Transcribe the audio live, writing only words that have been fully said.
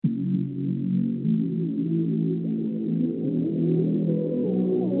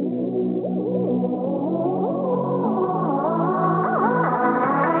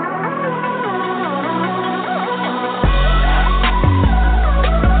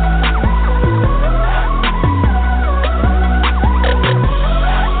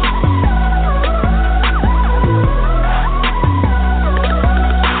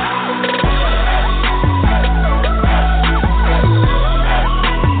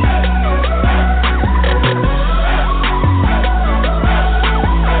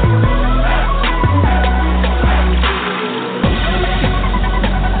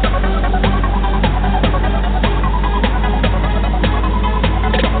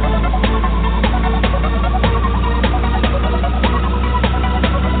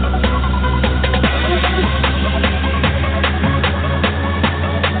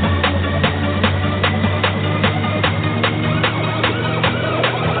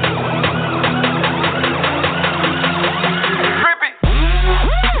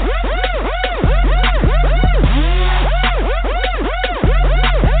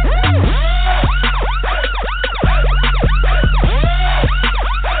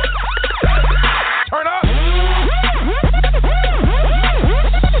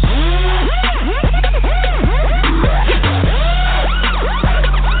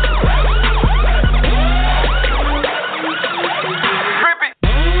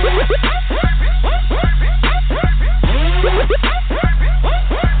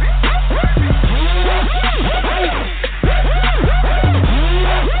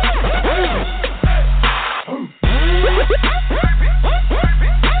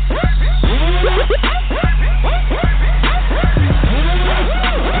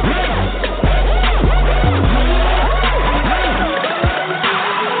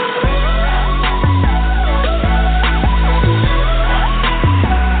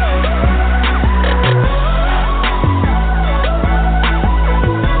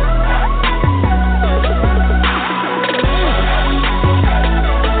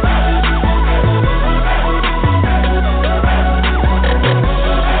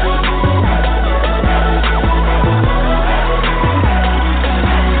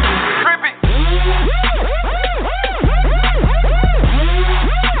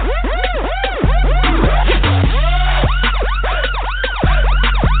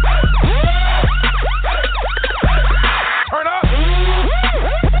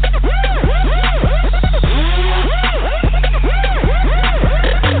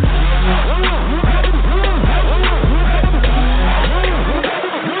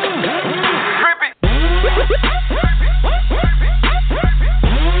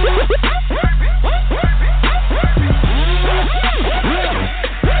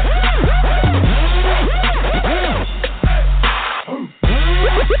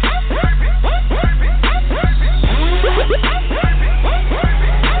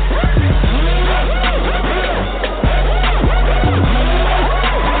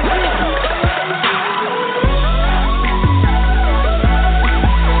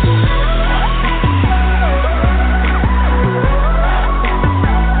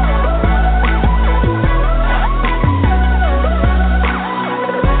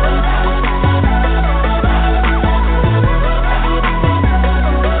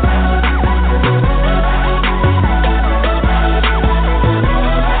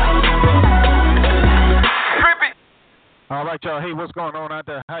right, y'all. Hey, what's going on out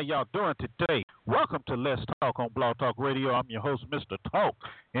there? How y'all doing today? Welcome to Let's Talk on Blog Talk Radio. I'm your host, Mr. Talk,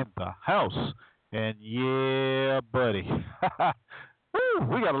 in the house. And yeah, buddy. Woo,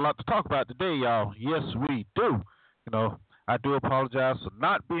 we got a lot to talk about today, y'all. Yes, we do. You know, I do apologize for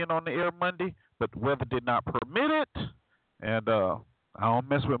not being on the air Monday, but the weather did not permit it. And I don't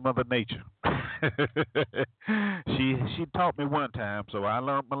mess with Mother Nature. she taught me one time, so I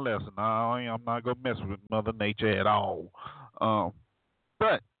learned my lesson. I'm not gonna mess with Mother Nature at all.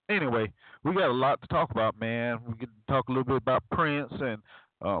 But anyway, we got a lot to talk about, man. We can talk a little bit about Prince and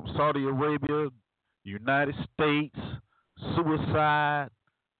Saudi Arabia, United States, suicide.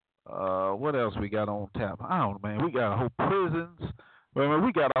 What else we got on tap? I don't know, man. We got a whole prisons. I mean,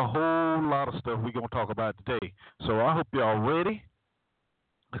 we got a whole lot of stuff we're gonna talk about today. So I hope y'all ready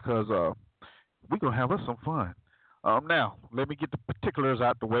because we're going to have us some fun. Now, let me get the particulars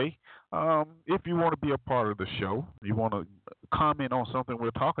out the way. If you want to be a part of the show, you want to comment on something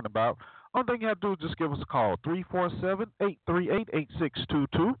we're talking about, only thing you have to do is just give us a call,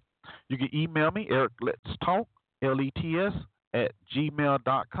 347-838-8622. You can email me, EricLet'sTalk, LETS,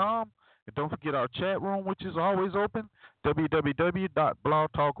 @gmail.com. And don't forget our chat room, which is always open,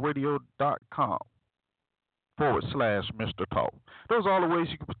 www.blogtalkradio.com. /Mr. Talk. Those are all the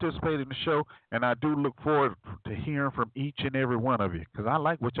ways you can participate in the show, and I do look forward to hearing from each and every one of you because I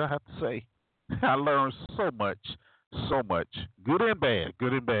like what y'all have to say. I learned so much, good and bad.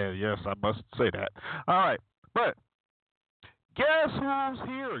 Yes, I must say that. All right, but guess who's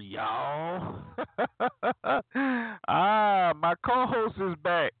here, y'all? My co-host is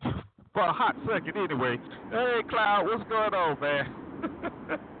back for a hot second anyway. Hey, Cloud, what's going on, man?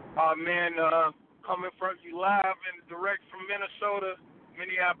 Man, coming from you live and direct from Minnesota,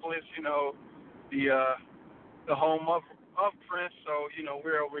 Minneapolis, the home of Prince. So,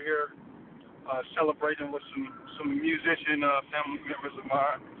 we're over here celebrating with some musician family members of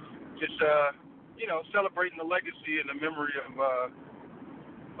mine. Just, celebrating the legacy and the memory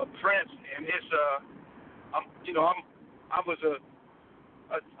of Prince. And it's,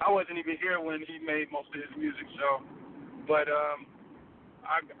 I wasn't even here when he made most of his music. So, but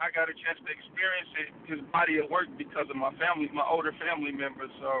I got a chance to experience his body of work because of my older family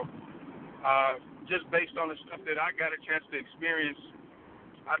members. So just based on the stuff that I got a chance to experience,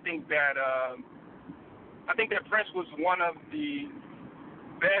 I think that Prince was one of the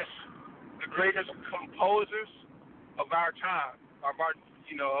best, the greatest composers of our time, of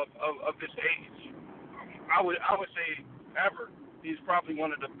this age. I would say ever. He's probably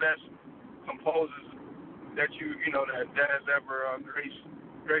one of the best composers that that has ever graced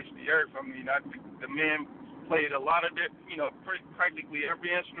the earth. I mean, I think the man played a lot of practically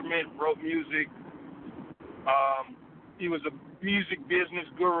every instrument, wrote music. He was a music business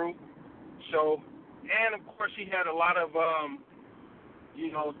guru. So, and of course, he had a lot of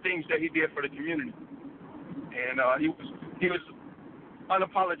things that he did for the community. And he was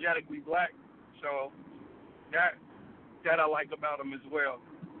unapologetically black. So that I like about him as well.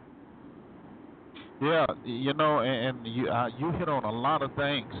 Yeah, and you hit on a lot of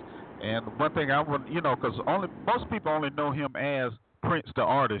things. And one thing I would, because most people only know him as Prince the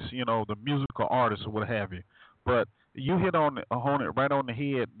artist, the musical artist or what have you. But you hit on it right on the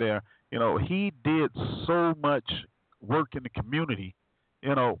head there. He did so much work in the community.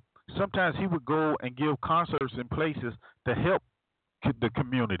 Sometimes he would go and give concerts in places to help the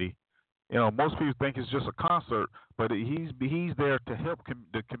community. Most people think it's just a concert, but he's there to help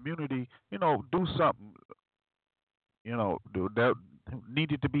the community, do something, that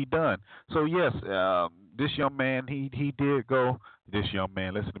needed to be done. So yes, this young man, he did go. This young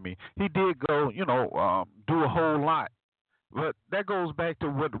man, listen to me. He did go, do a whole lot. But that goes back to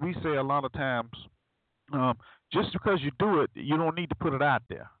what we say a lot of times. Just because you do it, you don't need to put it out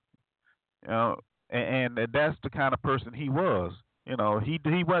there. And that's the kind of person he was.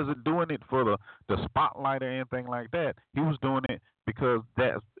 He wasn't doing it for the spotlight or anything like that. He was doing it because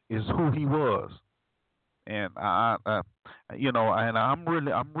that is who he was. And and I'm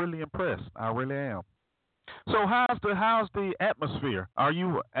really impressed. I really am. So how's the atmosphere? Are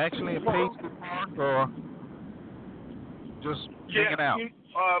you actually in Paisley Park or just hanging out?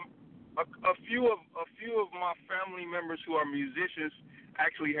 A few of my family members who are musicians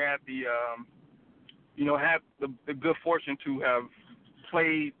actually had had the good fortune to have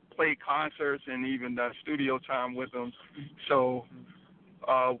played concerts and even done studio time with them. So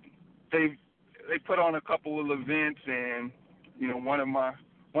they put on a couple of events, and one of my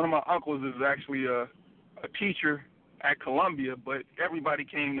uncles is actually a teacher at Columbia, but everybody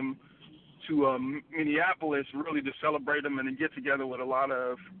came to Minneapolis really to celebrate them and to get together with a lot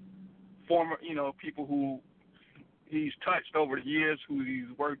of former people who he's touched over the years, who he's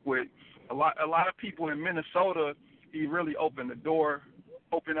worked with. A lot of people in Minnesota. He really opened up doors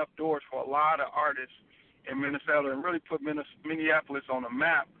for a lot of artists in Minnesota, and really put Minneapolis on the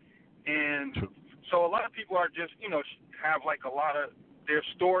map. And so a lot of people are just, have like a lot of their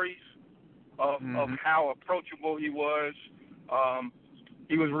stories of how approachable he was.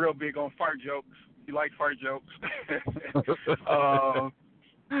 He was real big on fart jokes. He liked fart jokes.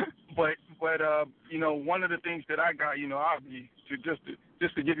 But one of the things that I got, I'll be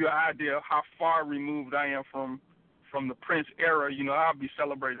just to give you an idea of how far removed I am from the Prince era. I'll be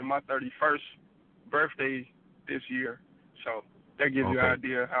celebrating my 31st birthday this year, so that gives you an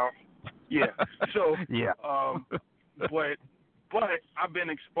idea how. Yeah. So yeah. But I've been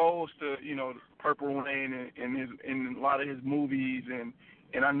exposed to Purple Rain and a lot of his movies,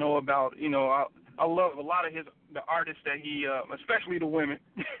 and I know about I love a lot of the artists that he especially the women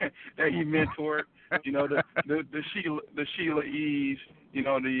that he mentored. The Sheila E's, and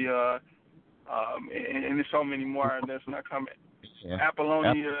there's so many more that's not coming. Yeah.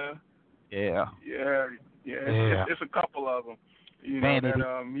 Apollonia. Yeah. Yeah. It's a couple of them. Vanity.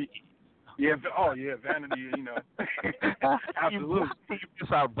 Vanity. Absolutely. You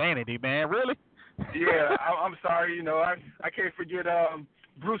miss out Vanity, man. Really? Yeah, I'm sorry. I can't forget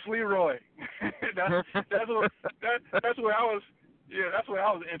Bruce Leroy. that's where I was. Yeah, that's where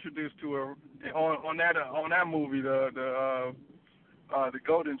I was introduced to her on that movie, the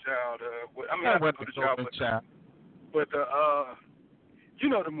Golden Child. Not the Golden Child, but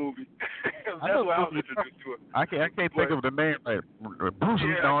the movie. That's where I was introduced to it. I can't think of the name. Like Bruce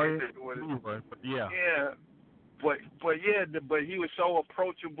Leroy. But yeah. Yeah, but he was so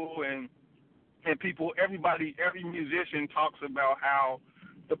approachable, and people, every musician talks about how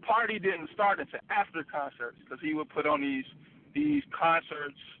the party didn't start until after concerts, because he would put on these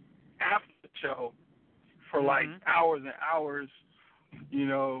concerts after the show for like hours and hours,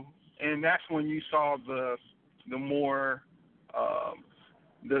 and that's when you saw the more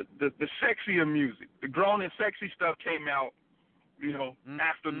the sexier music, the grown and sexy stuff came out,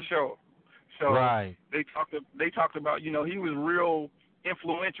 after the show. So they talked about, he was real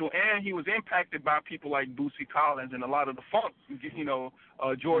influential, and he was impacted by people like Bootsy Collins and a lot of the funk,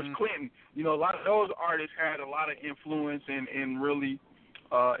 George Clinton. A lot of those artists had a lot of influence and really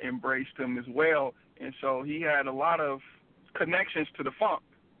embraced him as well. And so he had a lot of connections to the funk.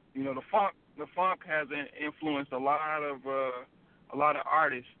 The funk has influenced a lot of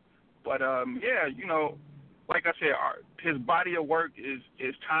artists. But like I said, his body of work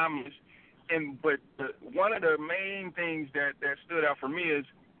is timeless. But one of the main things that stood out for me is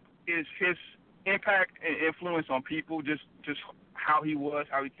his impact and influence on people, just how he was,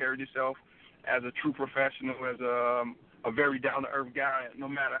 how he carried himself as a true professional, as a very down to earth guy, no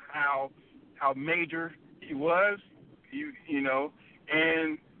matter how major he was,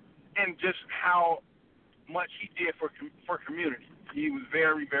 and just how much he did for community. He was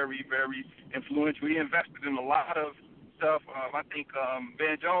very, very, very influential. He invested in a lot of stuff. I think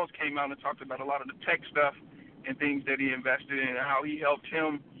Van Jones came out and talked about a lot of the tech stuff and things that he invested in, and how he helped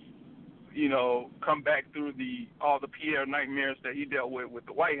him, come back through all the Pierre nightmares that he dealt with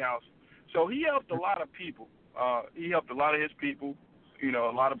the White House. So he helped a lot of people. He helped a lot of his people, a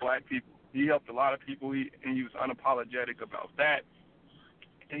lot of black people. He helped a lot of people, and he was unapologetic about that.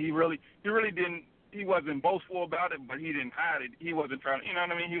 And he really didn't. He wasn't boastful about it, but he didn't hide it. He wasn't trying. You know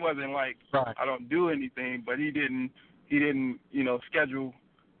what I mean? He wasn't like, I don't do anything, but he didn't, schedule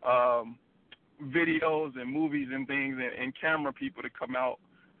videos and movies and things and camera people to come out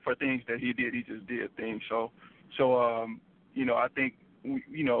for things that he did. He just did things. So I think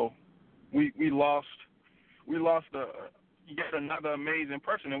we lost yet another amazing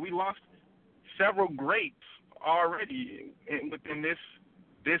person, and we lost several greats already within this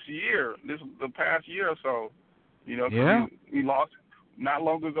year, the past year or so. We lost not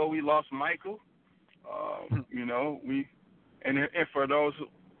long ago. We lost Michael. And for those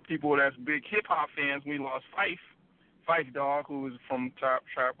people that's big hip hop fans, we lost Phife Dawg, who was from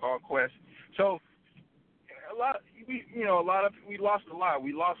Tribe Called Quest. So we lost a lot.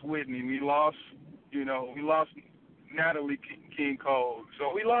 We lost Whitney. We lost Natalie King Cole.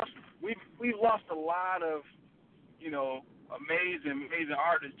 So we lost a lot of amazing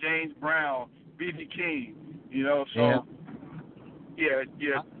artists. James Brown, B.B. King. So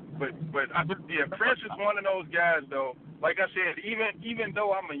yeah. But Prince is one of those guys, though. Like I said, even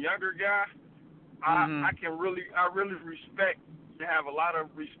though I'm a younger guy, I really have a lot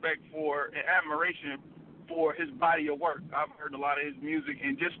of respect for and admiration for his body of work. I've heard a lot of his music,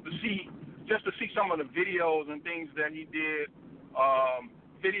 and just to see some of the videos and things that he did,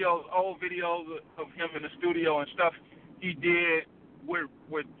 videos, old videos of him in the studio and stuff he did with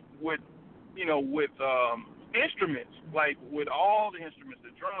instruments, like with all the instruments,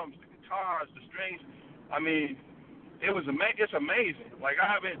 the drums, the guitars, the strings. I mean, it's amazing. Like I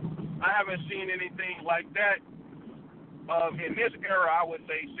haven't seen anything like that in this era. I would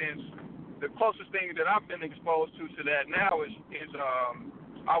say since the closest thing that I've been exposed to that now is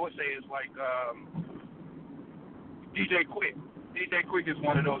I would say is like DJ Quick. DJ Quick is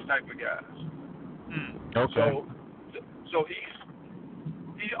one of those type of guys. Okay. So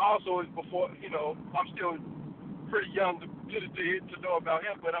he also is before, I'm still pretty young to know about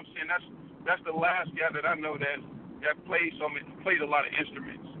him, but I'm saying that's the last guy that I know that played a lot of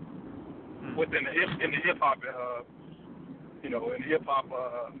instruments within in the hip hop in the hip hop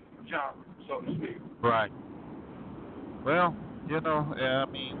genre, so to speak. Right. Well, I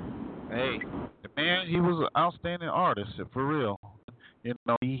mean, hey, the man, he was an outstanding artist for real.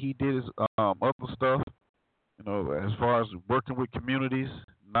 He did his other stuff. As far as working with communities,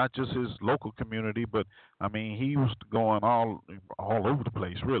 not just his local community, but I mean, he was going all over the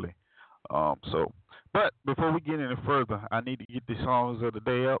place, really. But before we get any further, I need to get the songs of the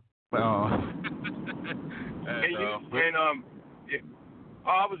day up. I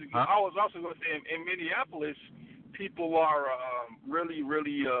was also going to say in Minneapolis, people are really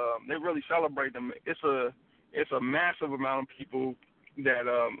they really celebrate them. It's a massive amount of people that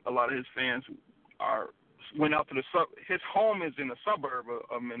a lot of his fans went out to his home is in the suburb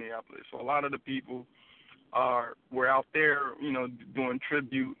of Minneapolis, so a lot of the people were out there, doing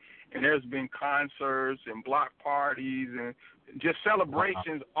tribute, and there's been concerts and block parties and just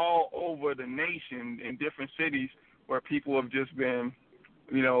celebrations all over the nation in different cities where people have just been,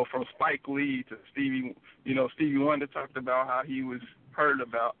 from Spike Lee to Stevie Wonder talked about how he was hurt.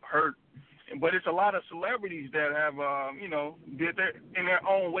 But it's a lot of celebrities that have, did in their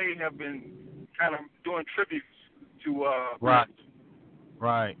own way have been kind of doing tributes to. Right.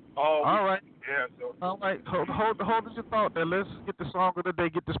 All right. Yeah. So. All right. Hold your thought there. Let's get the song of the day,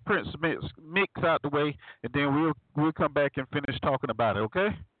 get this Prince mix out the way, and then we'll come back and finish talking about it.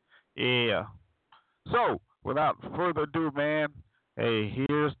 Okay? Yeah. So without further ado, man. Hey,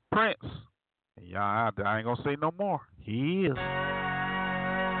 here's Prince. Yeah, I ain't gonna say no more. He is.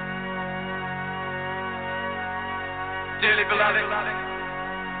 Dearly beloved,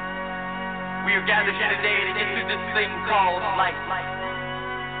 we are gathered here today to get through this thing called life.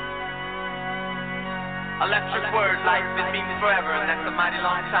 Electric word, life, it means forever, and that's a mighty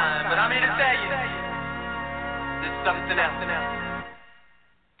long time. But I'm here to tell you, there's something else.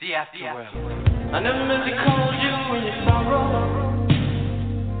 The afterworld. I never meant to call you when you sorrow.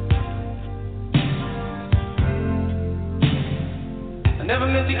 I never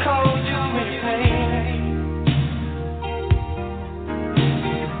meant to call you when you pain.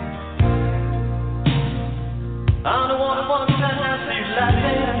 I don't want to see you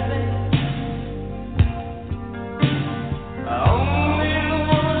laughing. I only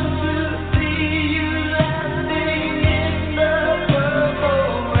want to see you laughing in the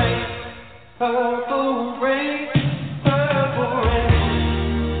purple rain. Purple rain, purple rain.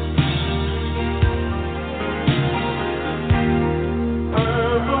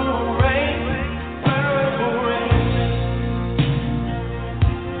 Purple rain, purple rain.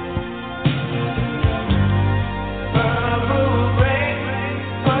 Purple rain,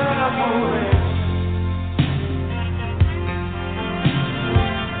 purple rain.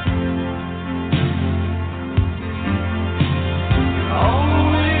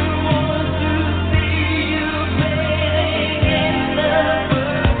 Only want to see you bathing in the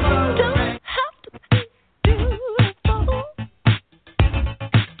purple rain. Don't have to be beautiful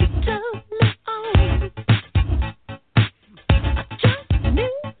to turn me on. I just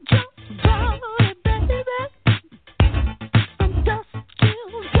need your body, baby, from dusk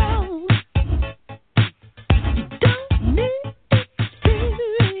till dawn. You don't need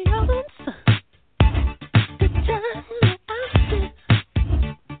experience to turn me on.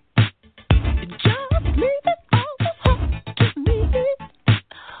 You just leave it all up to me.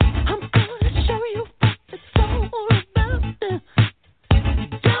 I'm gonna show you what it's all about. You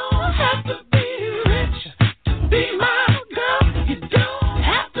don't have to be rich to be my girl. You don't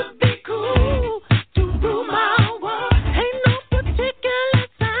have to be cool to rule my world. Ain't no particular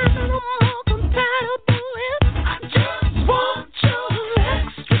sign I'm more compatible with. I just want your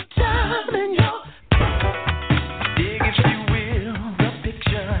extra time and your dig, if you will, the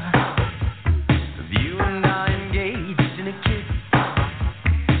picture of you and I engaged in a kiss.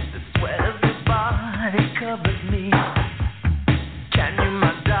 The sweat of your body covers me. Can you,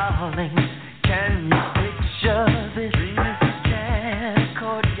 my darling, can you picture this? Dream is a cat,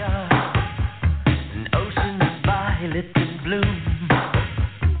 call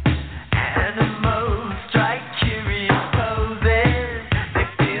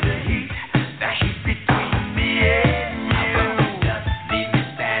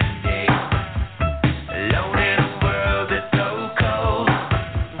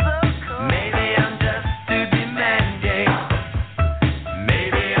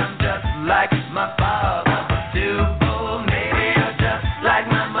like my father. Stupid, maybe you're just like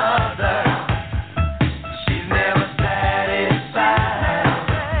my mother. She's never satisfied.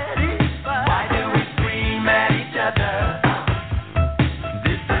 Why do we scream at each other?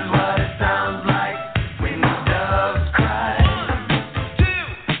 This is what it sounds like when the doves cry. 2,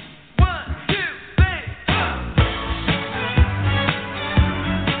 1, 2, 3.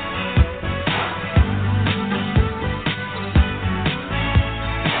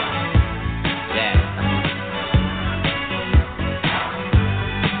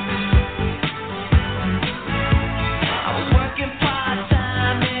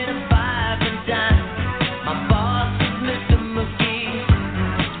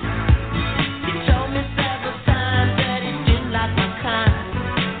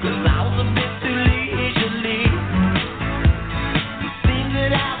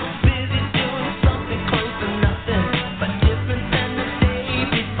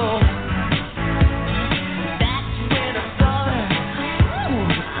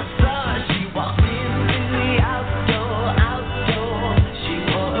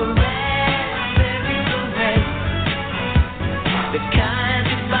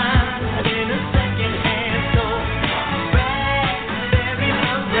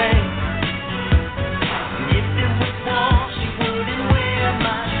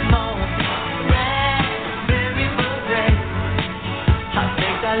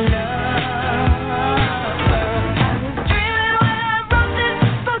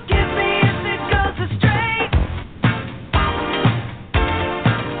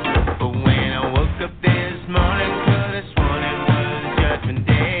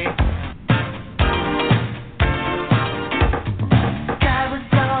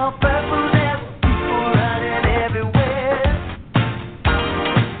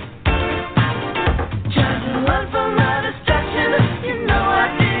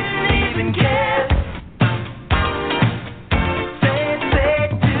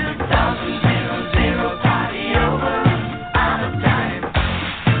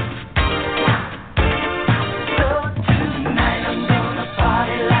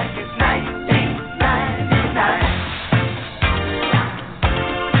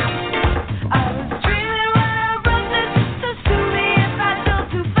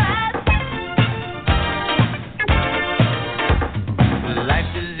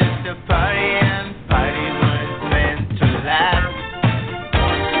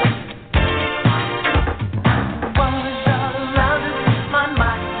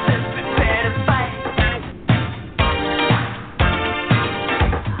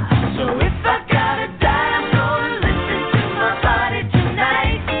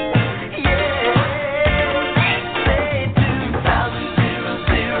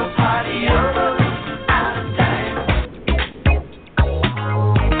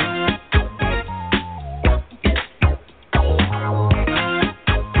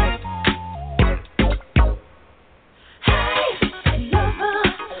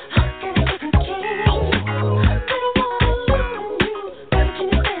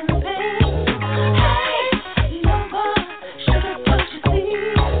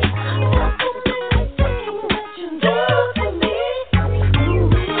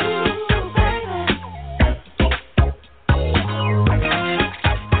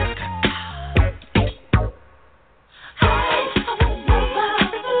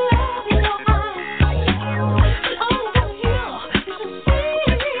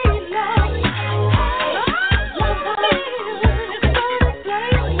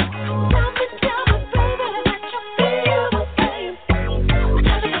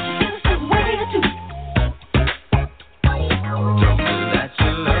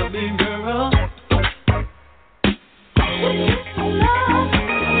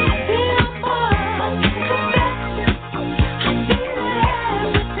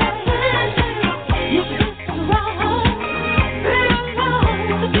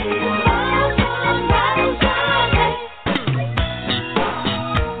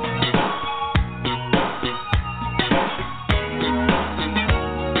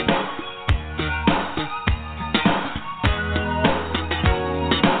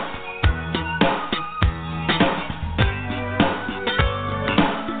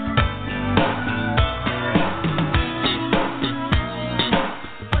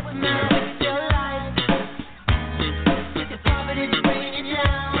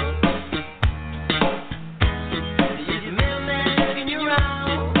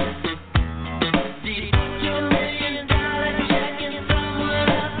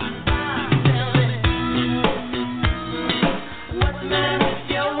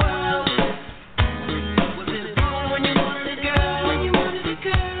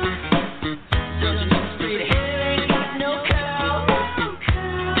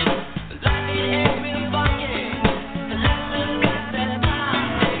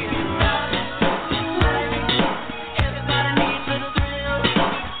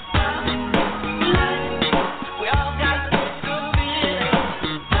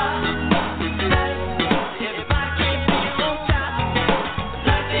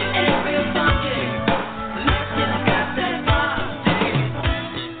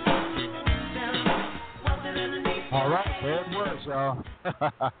 y'all.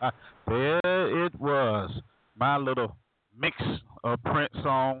 There it was. My little mix of Prince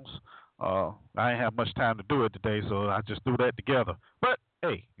songs. I ain't have much time to do it today, so I just threw that together. But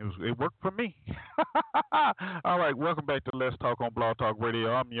hey, it worked for me. All right, welcome back to Let's Talk on Blog Talk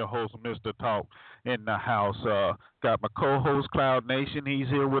Radio. I'm your host, Mr. Talk, in the house. Got my co-host, Cloud Nation. He's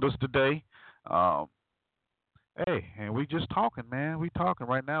here with us today. Hey, and we just talking, man. We talking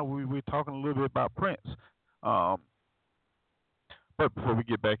right now. We're talking a little bit about Prince. But before we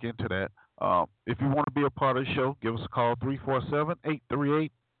get back into that, if you want to be a part of the show, give us a call,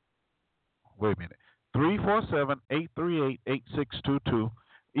 347-838. Wait a minute. 347-838-8622.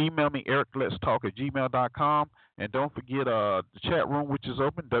 Email me, ericletstalk@gmail.com. And don't forget the chat room, which is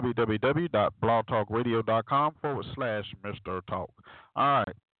open, www.blogtalkradio.com/Mr. Talk. All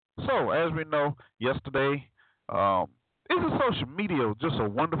right. So, as we know, yesterday, isn't social media just a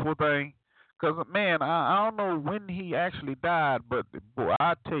wonderful thing? Because, man, I don't know when he actually died, but, boy,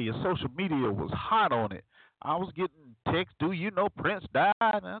 I tell you, social media was hot on it. I was getting texts, do you know Prince died?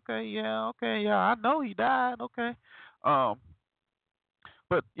 Okay, yeah, I know he died, okay. But,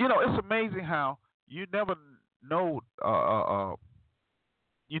 you know, it's amazing how you never know,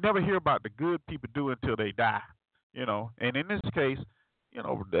 you never hear about the good people do until they die, you know. And in this case, you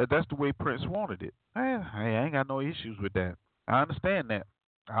know, that's the way Prince wanted it. Hey, I ain't got no issues with that. I understand that.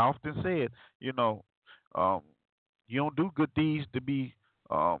 I often said, you know, you don't do good deeds to be,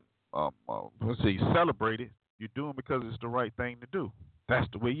 celebrated. You do them because it's the right thing to do. That's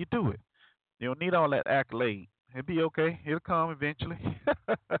the way you do it. You don't need all that accolade. It'll be okay. It'll come eventually.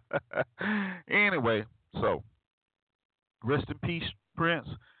 Anyway, so rest in peace, Prince.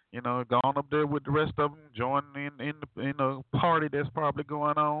 You know, gone up there with the rest of them, joining in the party that's probably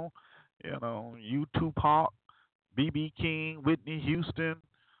going on. You know, you, Tupac, B.B. King, Whitney Houston,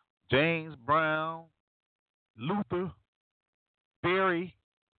 James Brown, Luther, Barry.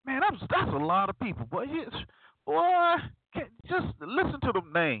 Man, that's a lot of people. Boy, just listen to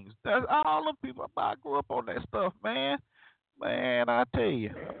them names. That's all the people. I grew up on that stuff, man. Man, I tell you,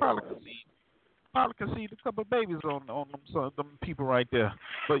 I probably could see a couple of babies on them people right there.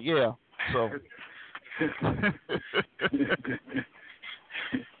 But yeah, so.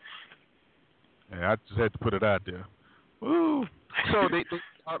 Yeah, I just had to put it out there. Woo. So are they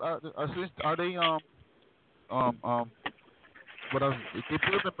what else? They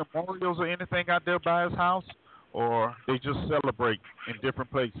building memorials or anything out there by his house, or they just celebrate in different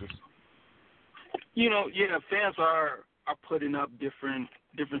places? You know, yeah, fans are putting up different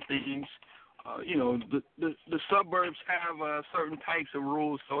things. You know, the suburbs have certain types of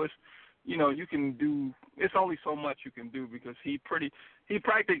rules, so it's, you know, it's only so much you can do because he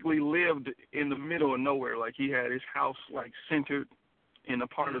practically lived in the middle of nowhere. Like, he had his house like centered in a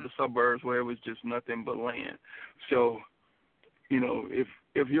part of the suburbs where it was just nothing but land. So, you know, if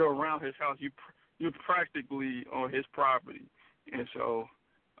you're around his house, you're practically on his property. And so,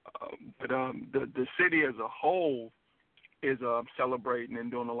 the city as a whole is celebrating and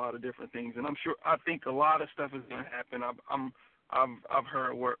doing a lot of different things. And I think a lot of stuff is going to happen. I've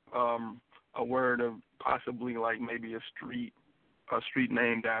heard a word of possibly like maybe a street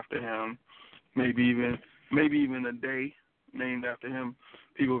named after him, maybe even a day named after him.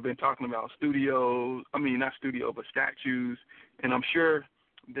 People have been talking about not studio, but statues, and I'm sure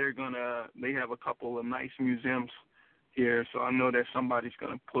they have a couple of nice museums here, so I know that somebody's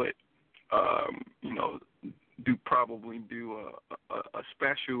gonna put, you know, do a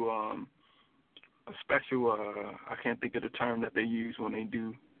special I can't think of the term that they use when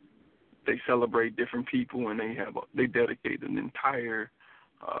they celebrate different people, and they dedicate an entire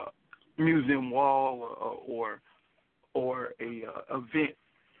museum wall or a event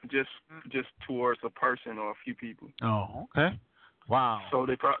just towards a person or a few people. Oh, okay. Wow. So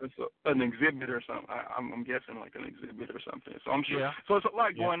they probably an exhibit or something. I'm guessing like an exhibit or something. So I'm sure. Yeah. So it's a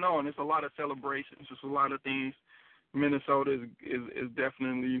lot going on. It's a lot of celebrations. It's a lot of things. Minnesota is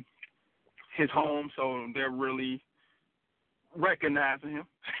definitely his home, so they're really recognizing him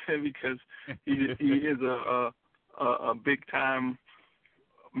because he is a big time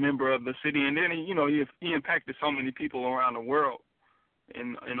member of the city, and then he impacted so many people around the world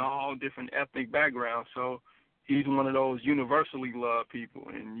in all different ethnic backgrounds. So he's one of those universally loved people,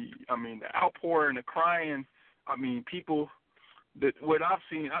 and the outpouring and the crying. People what I've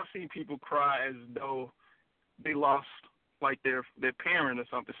seen people cry as though they lost like their parent or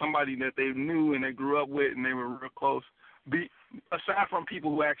something, somebody that they knew and they grew up with and they were real close. Aside from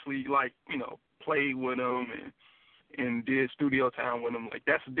people who actually played with them and did studio time with them, like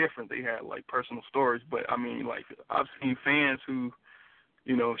that's different. They had like personal stories, but I've seen fans who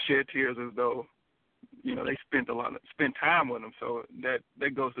shed tears as though they spent time with him. So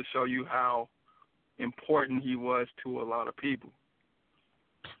that goes to show you how important he was to a lot of people.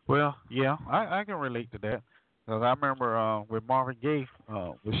 Well, yeah, I can relate to that. Because I remember when Marvin Gaye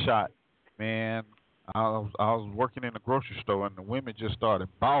was shot, man, I was working in the grocery store and the women just started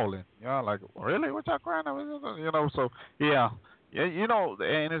bawling. Like, really? What y'all crying over? So yeah, yeah,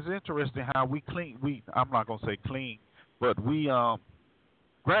 and it's interesting how we clean. I'm not gonna say clean, but we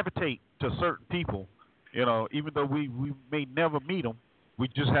gravitate to certain people. Even though we may never meet them, we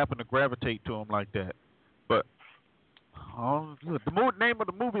just happen to gravitate to them like that. But look, the name of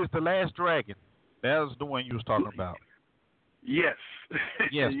the movie is The Last Dragon. That was the one you was talking about. Yes.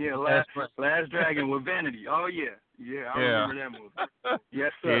 Yes. yeah, Last Dragon with Vanity. Oh yeah. I remember that movie.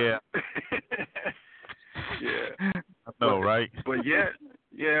 Yes, sir. Yeah. yeah. I know, right? But yeah.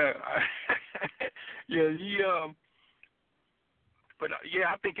 yeah, he but yeah,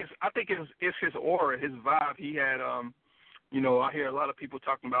 I think it's his aura, his vibe. He had I hear a lot of people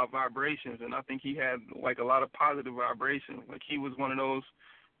talking about vibrations, and I think he had like a lot of positive vibrations. Like he was one of those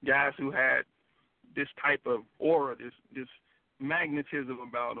guys who had this type of aura, this magnetism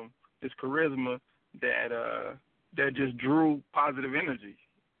about him, this charisma that just drew positive energy.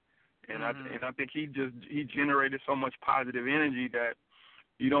 And I think he generated so much positive energy that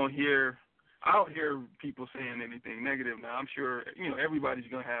I don't hear people saying anything negative now. I'm sure everybody's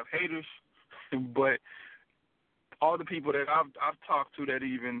gonna have haters, but all the people that I've talked to that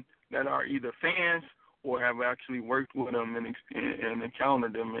are either fans or have actually worked with them and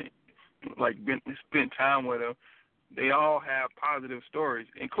encountered them, spent time with them, they all have positive stories,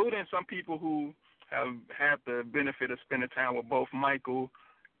 including some people who have had the benefit of spending time with both Michael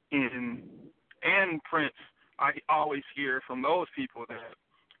and Prince. I always hear from those people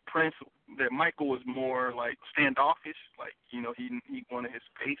that Michael was more like standoffish, like he wanted his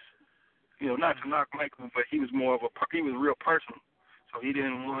space. Not to knock Michael, but he was he was real personal, so he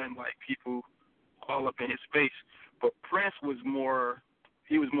didn't want like people all up in his space. But Prince was more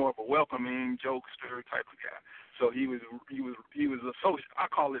of a welcoming jokester type of guy. So he was a social. I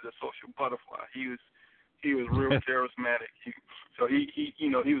call it a social butterfly. He was real charismatic. He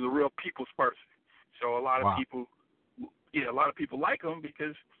was a real people's person. So a lot of people like him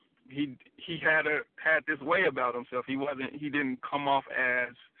because he had this way about himself. He didn't come off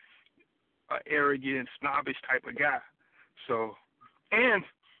as an arrogant, snobbish type of guy. So, and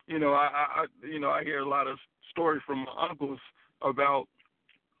I hear a lot of stories from my uncles about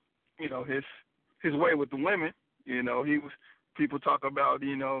his way with the women. People talk about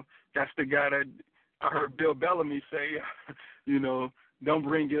that's the guy that I heard Bill Bellamy say, don't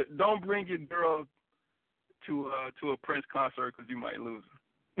bring your girl to a Prince concert because you might lose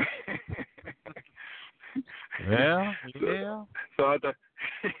her. Yeah. So I thought,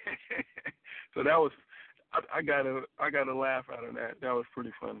 so that was I got a laugh out of that. That was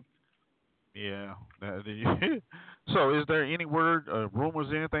pretty funny. Yeah. So, is there any word, rumors,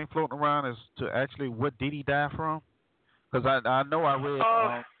 anything floating around as to actually what did he die from? Because I know I read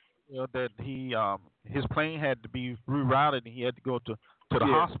that he his plane had to be rerouted and he had to go to the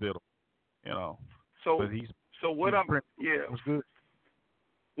hospital. So was good.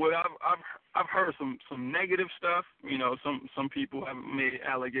 Well, I've heard some negative stuff. Some people have made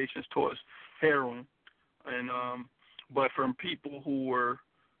allegations towards heroin, and but from people who were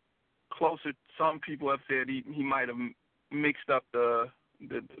closer, some people have said he might have mixed up the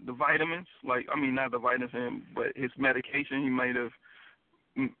vitamins. Not the vitamins, but his medication. He might have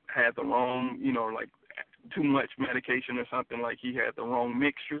had the wrong, like too much medication or something. Like he had the wrong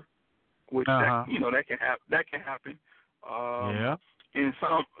mixture, which that can happen. Yeah. And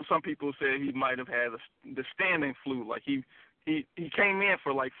some people said he might have had the standing flu. Like he came in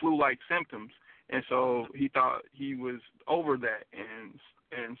for like flu-like symptoms, and so he thought he was over that.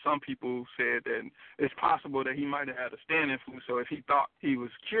 And some people said that it's possible that he might have had a standing flu. So if he thought he was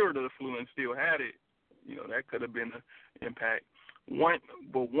cured of the flu and still had it, that could have been an impact. One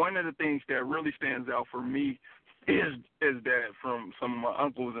of the things that really stands out for me is that from some of my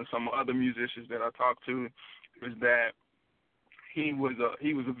uncles and some other musicians that I talked to, is that he was a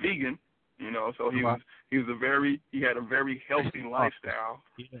vegan, so he had a very healthy lifestyle.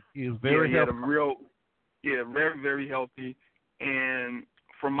 He was very healthy. Very, very healthy. And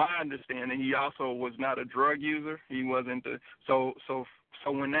from my understanding, he also was not a drug user. He wasn't so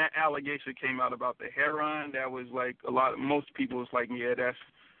when that allegation came out about the heroin, that was like most people was like, yeah,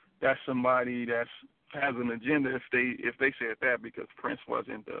 that's somebody that has an agenda if they said that, because Prince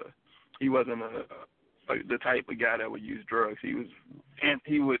wasn't the type of guy that would use drugs. He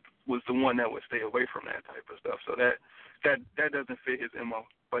would was the one that would stay away from that type of stuff. So that doesn't fit his MO.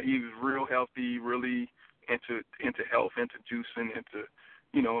 But he was real healthy, really into health, into juicing, into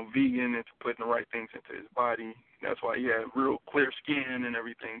vegan, into putting the right things into his body. That's why he had real clear skin and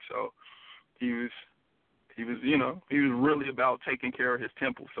everything. So he was really about taking care of his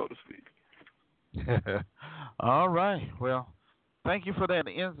temple, so to speak. All right. Well, thank you for that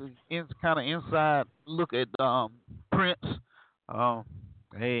kind of inside look at Prince.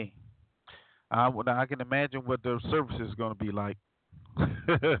 Hey, I can imagine what the service is going to be like.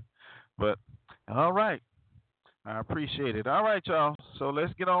 But all right, I appreciate it. All right, y'all. So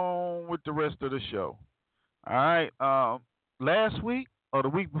let's get on with the rest of the show. All right. Last week or the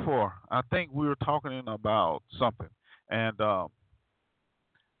week before, I think we were talking about something, and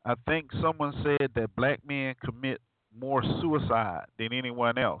I think someone said that black men commit more suicide than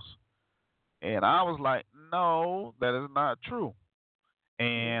anyone else, and I was like, no, that is not true.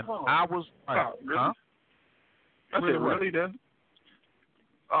 And I was like, really? huh? I said, really, then?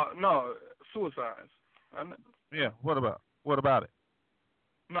 No, suicides. Yeah. What about it?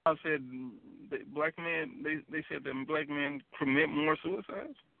 No, I said black men. They said that black men commit more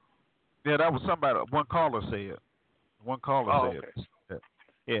suicides. Yeah, that was somebody. One caller said. Okay.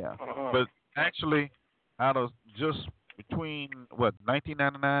 Yeah, but actually, out of just between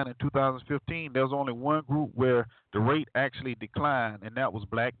 1999 and 2015, there was only one group where the rate actually declined, and that was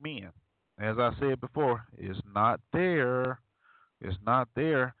black men. As I said before, it's not there. It's not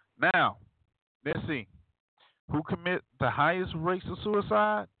there. Now, let's see. Who commit the highest rates of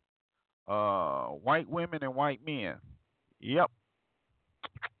suicide? White women and white men. Yep.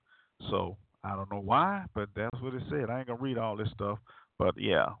 So I don't know why, but that's what it said. I ain't gonna read all this stuff, but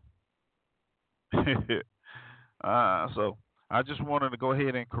yeah. So I just wanted to go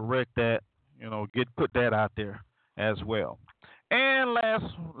ahead and correct that. Put that out there as well. And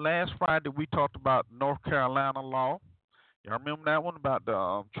last Friday we talked about North Carolina law. Y'all remember that one about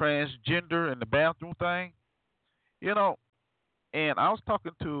the transgender and the bathroom thing? And I was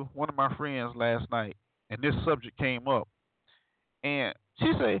talking to one of my friends last night, and this subject came up, and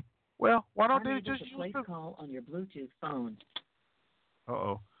she said, "Well, why don't they just use the call on your Bluetooth phone?"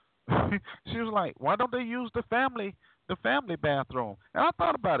 She was like, "Why don't they use the family bathroom?" And I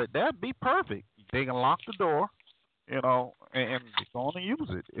thought about it. That'd be perfect. They can lock the door, and go on and use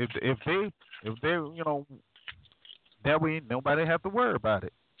it. If they that way nobody have to worry about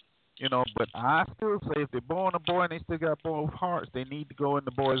it. But I still say if they're born a boy and they still got both hearts, they need to go in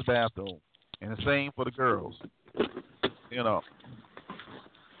the boys' bathroom. And the same for the girls.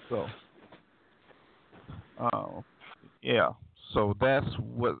 So, yeah. So that's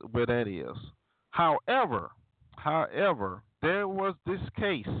where that is. However, there was this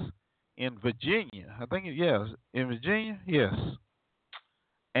case in Virginia. I think in Virginia, yes.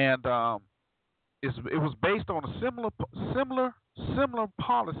 And it was based on a similar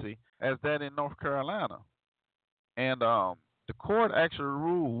policy as that in North Carolina, and the court actually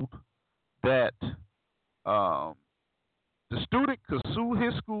ruled that the student could sue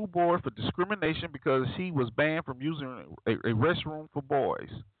his school board for discrimination because he was banned from using a restroom for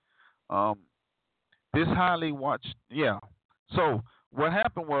boys. This highly watched, yeah. So what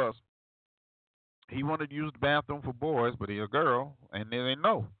happened was he wanted to use the bathroom for boys, but he's a girl, and they didn't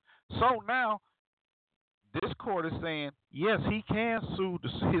know. So now this court is saying, yes, he can sue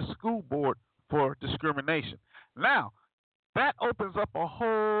his school board for discrimination. Now, that opens up a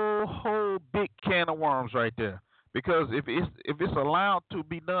whole big can of worms right there. Because if it's allowed to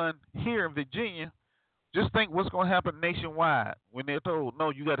be done here in Virginia, just think what's going to happen nationwide when they're told, no,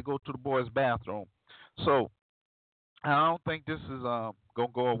 you got to go to the boys' bathroom. So I don't think this is going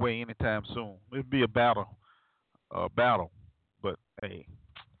to go away anytime soon. It'll be a battle. But, hey,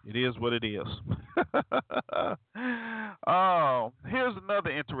 it is what it is. Here's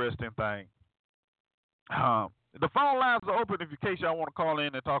another interesting thing. The phone lines are open in case y'all want to call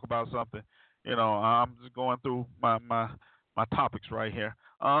in and talk about something. I'm just going through my topics right here.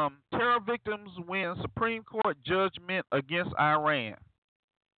 Terror victims win Supreme Court judgment against Iran.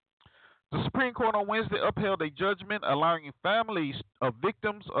 The Supreme Court on Wednesday upheld a judgment allowing families of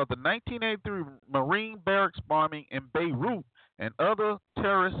victims of the 1983 Marine barracks bombing in Beirut and other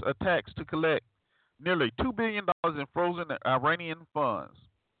terrorist attacks to collect nearly $2 billion in frozen Iranian funds.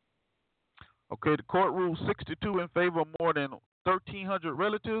 Okay, the court ruled 6-2 in favor of more than 1,300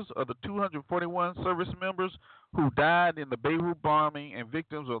 relatives of the 241 service members who died in the Beirut bombing and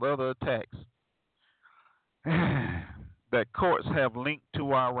victims of other attacks that courts have linked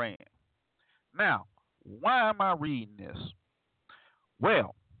to Iran. Now, why am I reading this?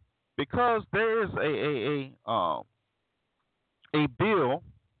 Well, because there is a bill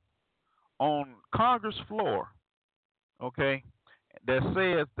on Congress floor, okay, that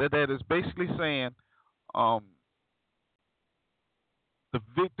says that is basically saying um, the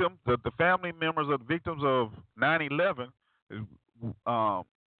family members of the victims of 9/11 um,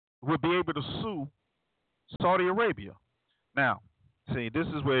 will be able to sue Saudi Arabia. Now, see, this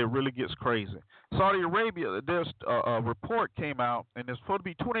is where it really gets crazy. Saudi Arabia, there's a report came out, and it's supposed to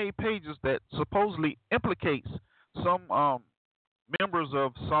be 28 pages that supposedly implicates some members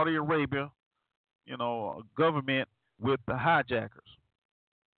of Saudi Arabia, government with the hijackers.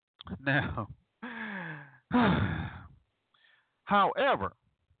 Now, however,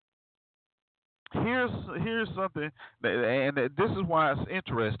 here's something, and this is why it's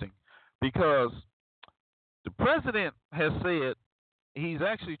interesting, because the president has said he's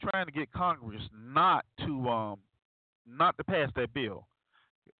actually trying to get Congress not to pass that bill,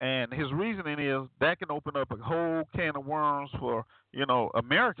 and his reasoning is that can open up a whole can of worms for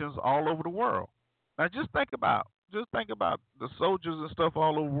Americans all over the world. Now just think about the soldiers and stuff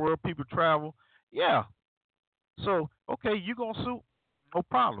all over the world. People travel, yeah. So okay, you gonna sue? No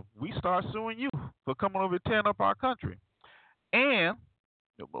problem. We start suing you for coming over and tearing up our country. And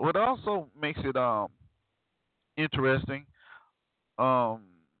what also makes it interesting, Saudi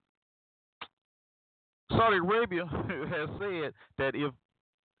Arabia has said that if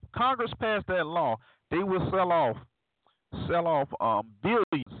Congress passed that law, they will sell off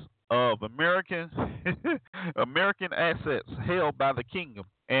billions of American American assets held by the kingdom,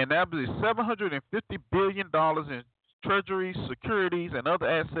 and that would be $750 billion in treasuries, securities, and other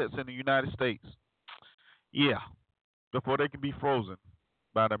assets in the United States. Yeah, before they can be frozen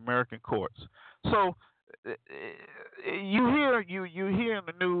by the American courts. So you hear in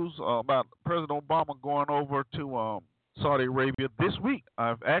the news about President Obama going over to Saudi Arabia this week.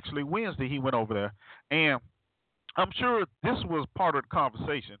 Actually, Wednesday he went over there, and I'm sure this was part of the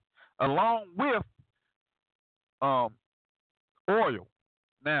conversation, along with oil.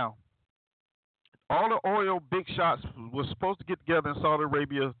 Now, all the oil big shots were supposed to get together in Saudi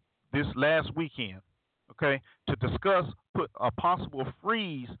Arabia this last weekend, okay, to discuss put a possible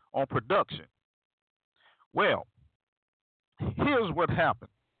freeze on production. Well, here's what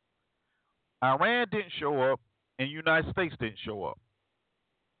happened. Iran didn't show up, and the United States didn't show up.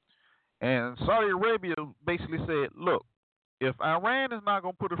 And Saudi Arabia basically said, look, if Iran is not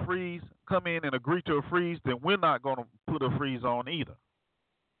going to put a freeze, come in and agree to a freeze, then we're not going to put a freeze on either.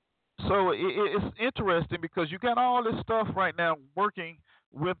 So it's interesting because you got all this stuff right now working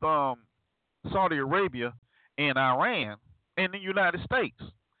with Saudi Arabia and Iran and the United States.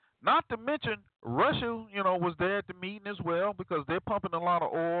 Not to mention Russia, was there at the meeting as well because they're pumping a lot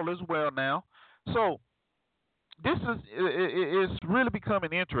of oil as well now. So this it's really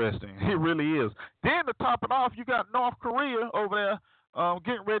becoming interesting. It really is. Then to top it off, you got North Korea over there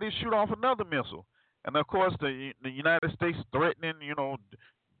getting ready to shoot off another missile, and of course the United States threatening,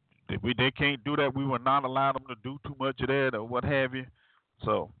 they can't do that. We will not allow them to do too much of that or what have you.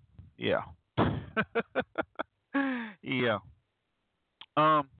 So yeah, yeah.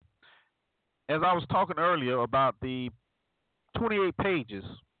 As I was talking earlier about the 28 pages,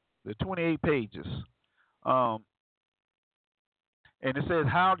 and it says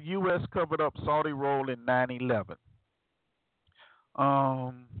how the U.S. covered up Saudi role in 9/11.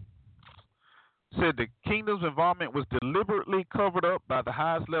 Said the kingdom's involvement was deliberately covered up by the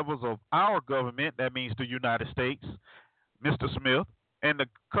highest levels of our government, that means the United States, Mr. Smith, and the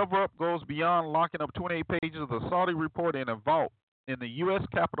cover-up goes beyond locking up 28 pages of the Saudi report in a vault in the U.S.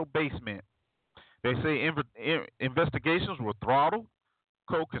 Capitol basement. They say investigations were throttled,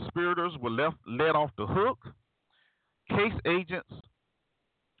 co-conspirators were let off the hook, case agents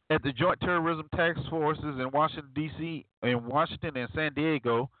at the Joint Terrorism Task Forces in Washington, D.C., in Washington and San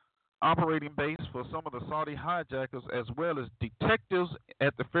Diego, operating base for some of the Saudi hijackers, as well as detectives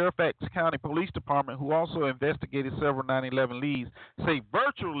at the Fairfax County Police Department who also investigated several 9/11 leads, say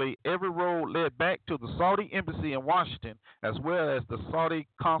virtually every road led back to the Saudi embassy in Washington, as well as the Saudi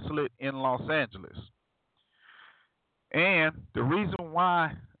consulate in Los Angeles. And the reason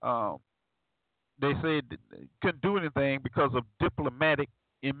why they said they couldn't do anything because of diplomatic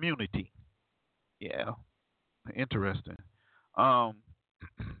immunity. Yeah, interesting.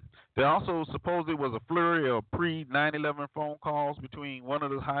 There also supposedly was a flurry of pre-9/11 phone calls between one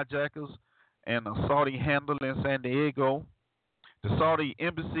of the hijackers and a Saudi handler in San Diego, the Saudi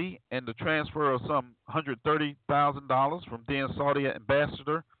embassy, and the transfer of some $130,000 from then Saudi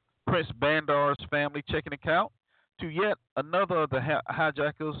ambassador Prince Bandar's family checking account to yet another of the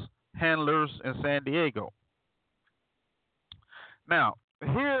hijackers' handlers in San Diego. Now,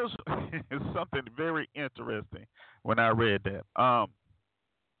 here's something very interesting when I read that.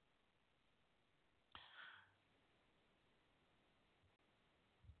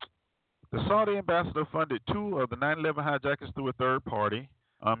 The Saudi ambassador funded two of the 9/11 hijackers through a third party.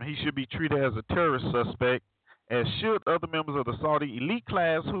 He should be treated as a terrorist suspect, as should other members of the Saudi elite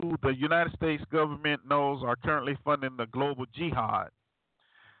class who the United States government knows are currently funding the global jihad.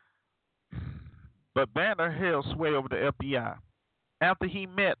 But Banner held sway over the FBI after he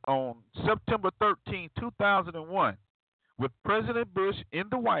met on September 13, 2001, with President Bush in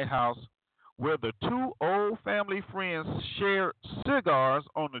the White House, where the two old family friends shared cigars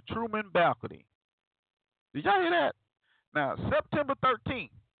on the Truman balcony. Did y'all hear that? Now, September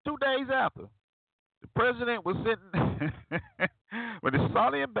 13th, 2 days after, the president was sitting with the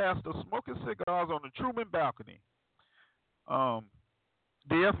Saudi ambassador smoking cigars on the Truman balcony. The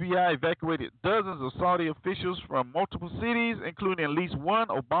FBI evacuated dozens of Saudi officials from multiple cities, including at least one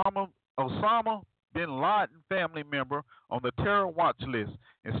Osama bin Laden family member on the terror watch list.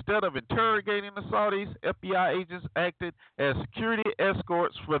 Instead of interrogating the Saudis, FBI agents acted as security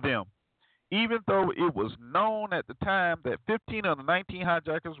escorts for them, even though it was known at the time that 15 of the 19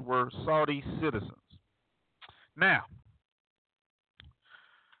 hijackers were Saudi citizens. Now,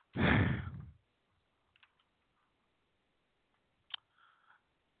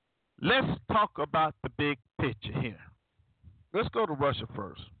 let's talk about the big picture here. Let's go to Russia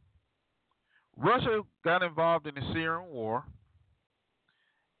first. Russia got involved in the Syrian war,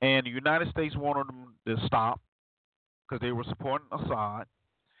 and the United States wanted them to stop because they were supporting Assad.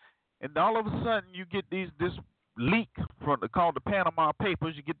 And all of a sudden, you get this leak called the Panama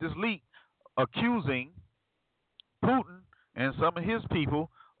Papers. You get this leak accusing Putin and some of his people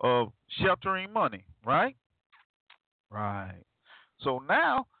of sheltering money, right? Right. So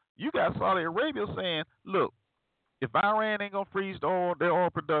now you got Saudi Arabia saying, look, if Iran ain't going to freeze their oil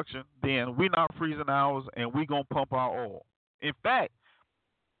production, then we're not freezing ours and we're going to pump our oil. In fact,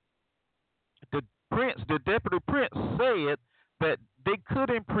 the deputy prince said that they could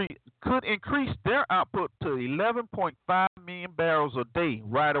increase their output to 11.5 million barrels a day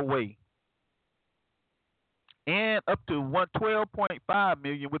right away, and up to 12.5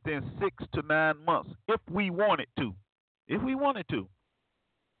 million within 6 to 9 months if we wanted to. If we wanted to.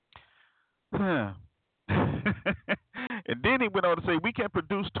 And then he went on to say we can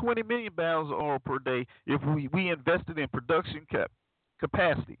produce 20 million barrels of oil per day if we invested in production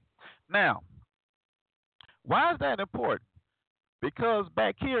capacity. Now, why is that important? Because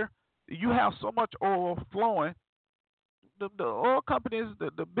back here, you have so much oil flowing. The oil companies,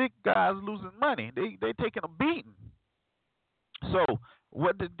 the big guys losing money. They taking a beating. So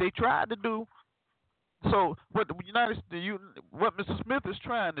what they tried to do? So what Mr. Smith is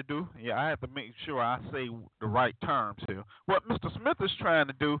trying to do? Yeah, I have to make sure I say the right terms here. What Mr. Smith is trying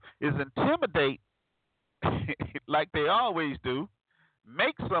to do is intimidate, like they always do,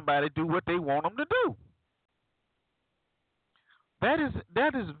 make somebody do what they want them to do. That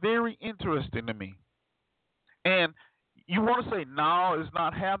is very interesting to me. And you want to say, no, it's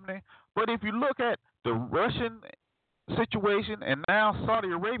not happening. But if you look at the Russian situation and now Saudi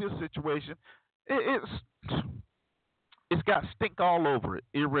Arabia's situation, it's got stink all over it.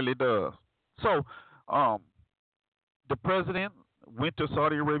 It really does. So the president went to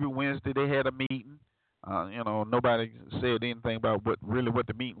Saudi Arabia Wednesday. They had a meeting. Nobody said anything about what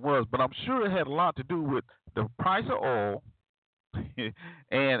the meeting was, but I'm sure it had a lot to do with the price of oil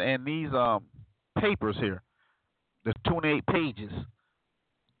and these papers here, the 28 pages.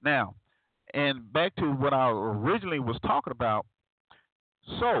 Now, and back to what I originally was talking about.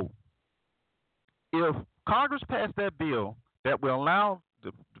 So, if Congress passed that bill that will allow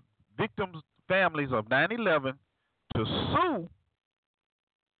the victims' families of 9/11 to sue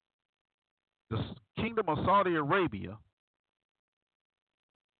the Kingdom of Saudi Arabia,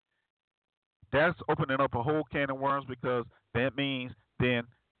 that's opening up a whole can of worms, because that means then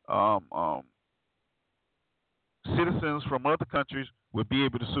citizens from other countries would be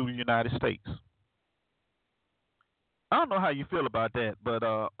able to sue the United States. I don't know how you feel about that, but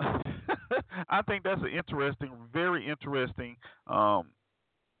I think that's an interesting, very interesting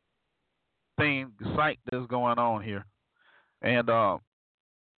sight that's going on here. And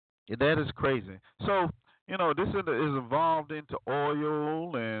that is crazy. So, this is involved into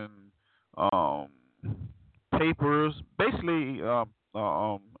oil and papers, basically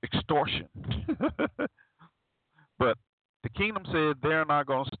extortion. But the kingdom said they're not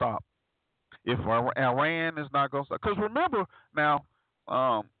going to stop. If Iran is not going to stop. Because remember now,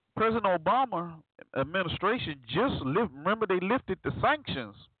 President Obama administration remember they lifted the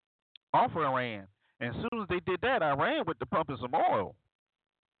sanctions off of Iran. And as soon as they did that, Iran went to pumping some oil.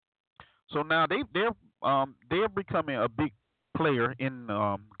 So now they're becoming a big player in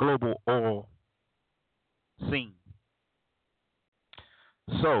global oil scene.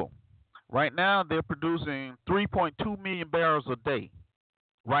 So Right now, they're producing 3.2 million barrels a day.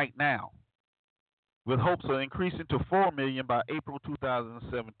 Right now, with hopes of increasing to 4 million by April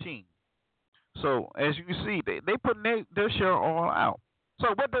 2017. So, as you can see, they putting their share of oil out.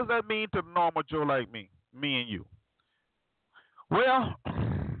 So, what does that mean to the normal Joe like me and you? Well,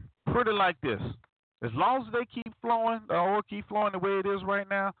 pretty like this. As long as they keep flowing, the oil keep flowing the way it is right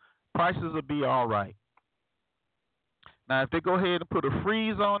now, prices will be all right. Now, if they go ahead and put a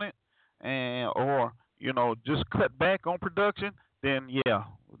freeze on it, or just cut back on production, then yeah,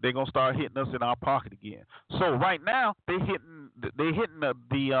 they're gonna start hitting us in our pocket again. So right now they hitting the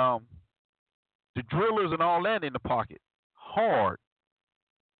drillers and all that in the pocket hard.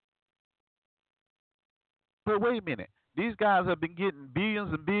 But wait a minute, these guys have been getting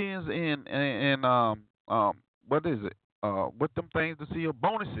billions and billions in what is it? With them things to see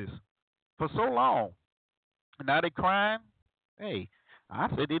bonuses for so long. And now they crying. Hey, I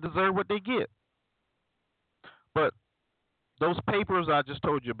say they deserve what they get. But those papers I just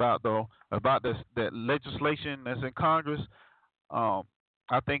told you about, though, about that legislation that's in Congress, I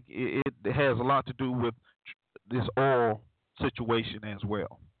think it has a lot to do with this oil situation as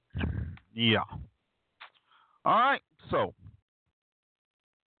well. Yeah. All right. So,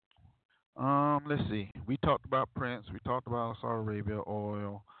 let's see. We talked about Prince. We talked about Saudi Arabia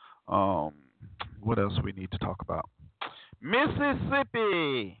oil. What else we need to talk about?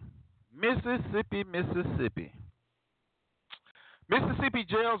 Mississippi. Mississippi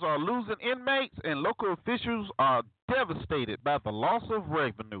jails are losing inmates, and local officials are devastated by the loss of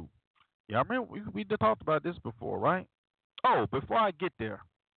revenue. Yeah, I remember we talked about this before, right? Oh, before I get there,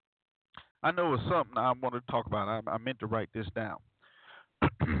 I know it's something I wanted to talk about. I meant to write this down.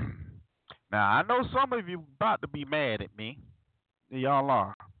 Now, I know some of you about to be mad at me. Y'all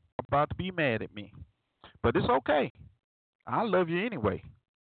are about to be mad at me. But it's okay. I love you anyway.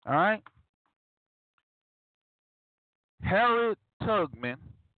 All right? Harriet Tubman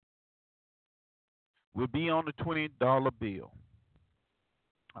will be on the $20 bill.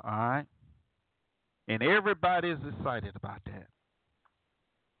 All right? And everybody is excited about that.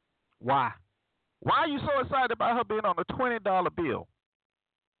 Why? Why are you so excited about her being on the $20 bill?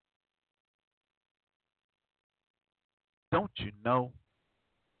 Don't you know?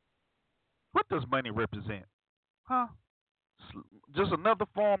 What does money represent? Huh? Just another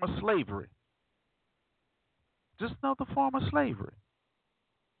form of slavery. Just another form of slavery.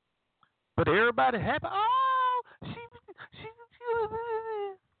 But everybody happy. Oh, she.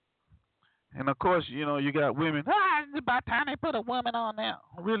 And of course, you got women. It's about time they put a woman on now.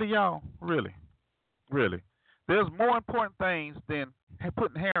 Really, y'all? Really? There's more important things than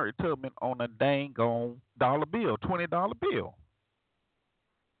putting Harriet Tubman on a dang on dollar bill, $20 bill.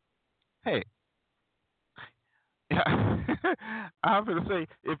 Hey. I'm going to say,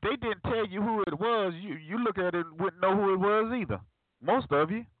 if they didn't tell you who it was, you look at it and wouldn't know who it was either. Most of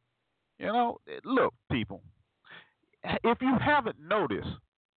you. Look, people, if you haven't noticed,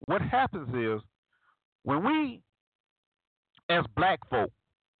 what happens is when we, as black folk,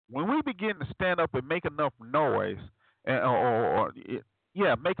 when we begin to stand up and make enough noise,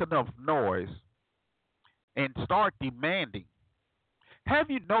 make enough noise and start demanding,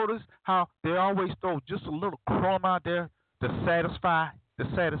 have you noticed how they always throw just a little crumb out there to satisfy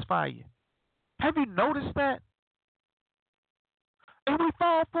you? Have you noticed that? And we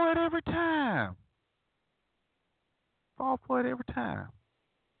fall for it every time.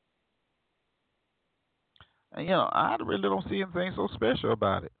 And I really don't see anything so special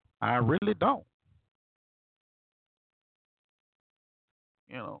about it. I really don't.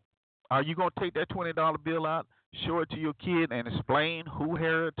 Are you going to take that $20 bill out, show it to your kid, and explain who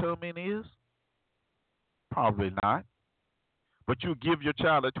Harriet Tubman is? Probably not. But you give your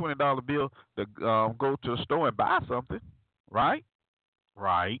child a $20 bill to go to the store and buy something, right?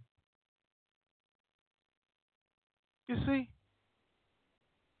 Right. You see?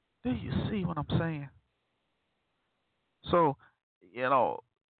 Do you see what I'm saying? So,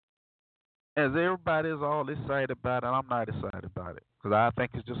 as everybody is all excited about it, I'm not excited about it. Because I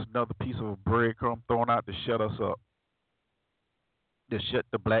think it's just another piece of a breadcrumb thrown out to shut us up. To shut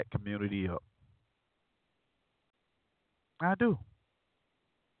the black community up. I do.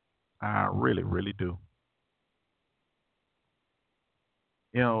 I really, really do.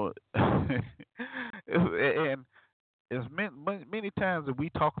 And as many times that we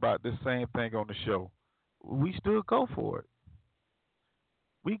talk about this same thing on the show, we still go for it.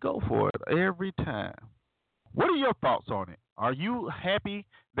 We go for it every time. What are your thoughts on it? Are you happy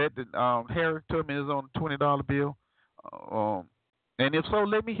that the Harriet Tubman is on the $20 bill? And if so,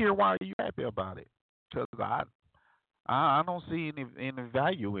 let me hear why you happy about it. Because I don't see any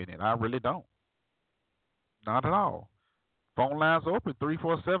value in it. I really don't. Not at all. Phone lines open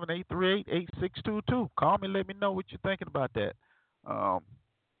 347-838-8622. Call me, let me know what you're thinking about that. Um,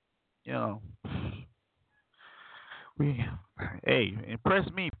 you know, we hey, impress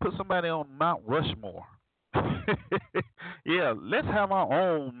me. Put somebody on Mount Rushmore. Yeah, let's have our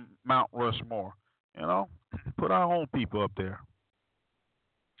own Mount Rushmore. You know, put our own people up there.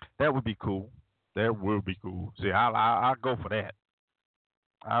 That would be cool. That would be cool. See, I go for that.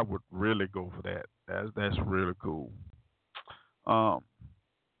 I would really go for that. That's really cool. Um,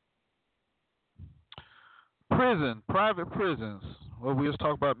 private prisons. Well, we was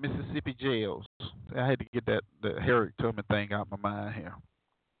talking about Mississippi jails. I had to get that the Harriet Tubman thing out of my mind here.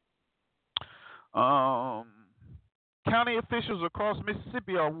 Um, County officials across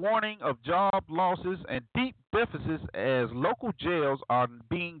Mississippi are warning of job losses and deep deficits as local jails are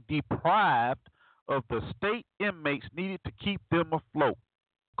being deprived of the state inmates needed to keep them afloat.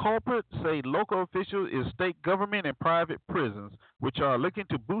 Culprits say local officials is state government and private prisons, which are looking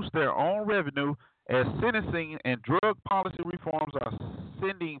to boost their own revenue as sentencing and drug policy reforms are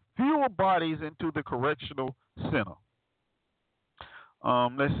sending fewer bodies into the correctional center.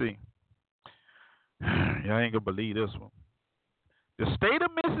 Let's see. Y'all ain't gonna believe this one. The state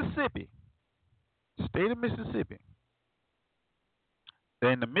of Mississippi,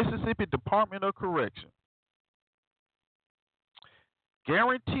 and the Mississippi Department of Correction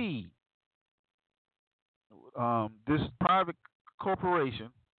guaranteed this private corporation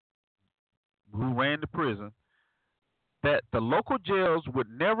who ran the prison that the local jails would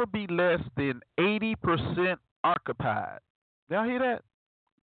never be less than 80% occupied. Y'all hear that?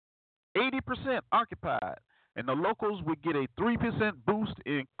 80% occupied. And the locals would get a 3% boost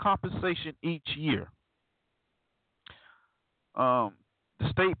in compensation each year. The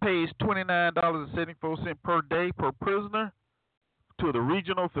state pays $29.74 per day per prisoner to the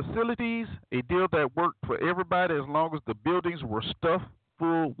regional facilities, a deal that worked for everybody as long as the buildings were stuffed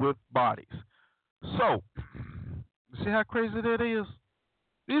full with bodies. So, you see how crazy that is?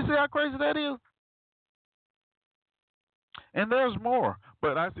 You see how crazy that is? And there's more,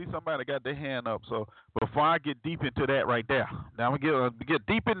 but I see somebody got their hand up. So before I get deep into that right there, now I'm gonna get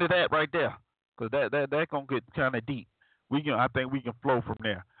deep into that right there, cause that gonna get kind of deep. I think we can flow from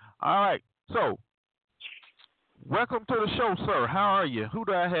there. All right. So welcome to the show, sir. How are you? Who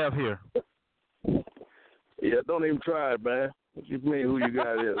do I have here? Yeah, don't even try it, man. What you mean who you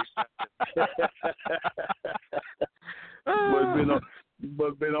got is?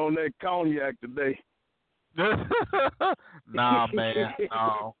 but been on that cognac today. Nah, man.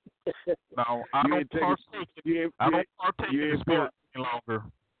 No. I don't partake in sport any longer.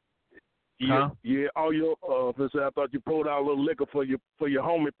 Yeah, Huh? yeah. All your I thought you poured out a little liquor for your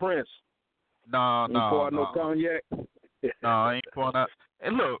homie Prince. No. Pour out no cognac. No, I ain't pouring out.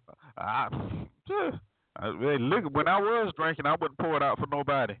 And look, look, when I was drinking, I wouldn't pour it out for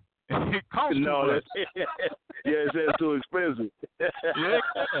nobody. It costs too much. Yeah, it's too expensive. Yeah, it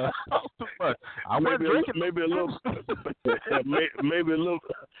costs too much. I wasn't drinking. Maybe a little, maybe a little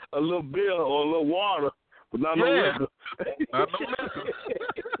beer or a little water, but not no liquor. Not no liquor.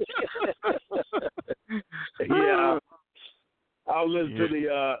 Yeah, I'll listen to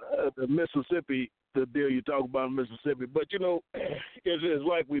the Mississippi, the deal you talk about in Mississippi. But it's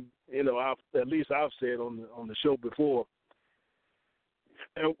like at least I've said on the show before.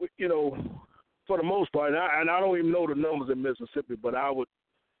 And for the most part, and I don't even know the numbers in Mississippi, but I would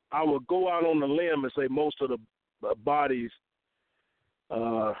go out on the limb and say most of the bodies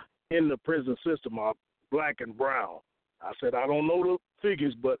in the prison system are black and brown. I said I don't know the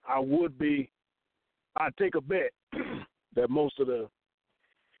figures, but I'd take a bet that most of the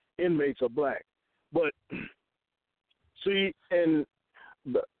inmates are black. But see, and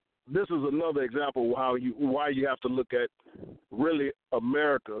this is another example of why you have to look at really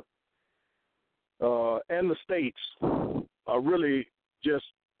America and the states are really just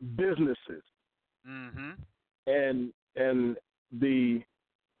businesses. Mm-hmm. And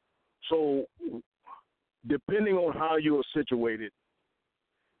so depending on how you are situated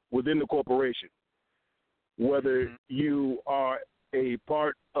within the corporation, whether you are a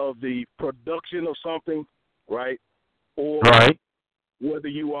part of the production of something, right, or whether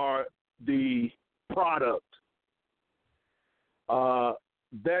you are the product,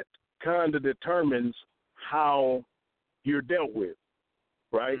 that kind of determines how you're dealt with,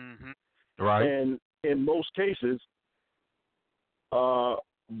 right? Mm-hmm. Right. And in most cases,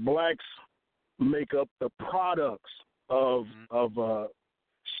 blacks make up the products of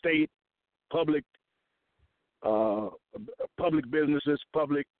state, public businesses,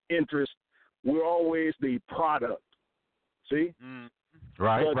 public interest. We're always the product. See?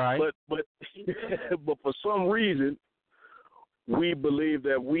 Right, but, right. But but for some reason, we believe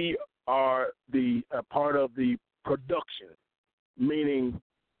that we are a part of the production, meaning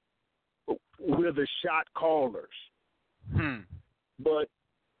we're the shot callers. But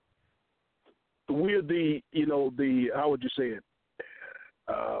we're the how would you say it?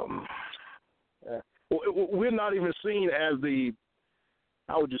 We're not even seen as the,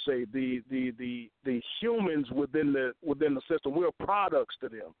 how would you say, the humans within the system. We're products to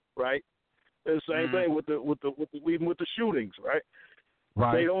them, right? And the same thing with the shootings, right?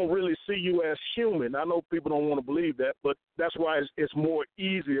 Right. They don't really see you as human. I know people don't want to believe that, but that's why it's more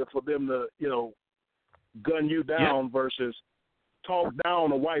easier for them to, gun you down versus talk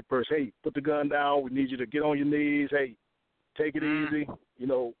down a white person. Hey, put the gun down. We need you to get on your knees. Hey, take it easy.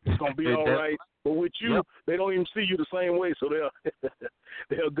 It's gonna be all right. But with you, they don't even see you the same way, so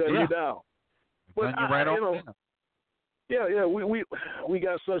they'll gun you down. But gun you right on. Yeah, we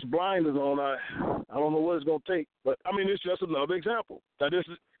got such blinders on. I don't know what it's gonna take, but I mean it's just another example. Now this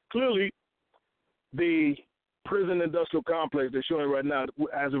is clearly the prison industrial complex they're showing right now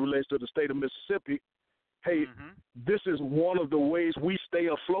as it relates to the state of Mississippi. Hey, this is one of the ways we stay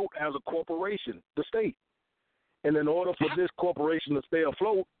afloat as a corporation, the state. And in order for this corporation to stay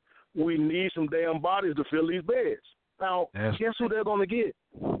afloat, we need some damn bodies to fill these beds. Now, guess who they're going to get?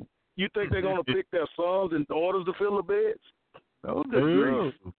 You think they're going to pick their sons and daughters to fill the beds? Oh, good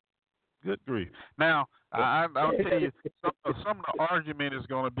grief. Good grief. Now, I'll tell you, some of the argument is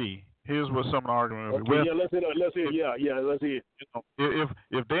going to be, here's what some of the argument will be. Okay, let's hear it. Let's hear it.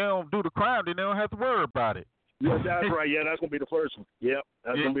 If they don't do the crime, then they don't have to worry about it. Yeah, that's right. Yeah, that's going to be the first one. Yep,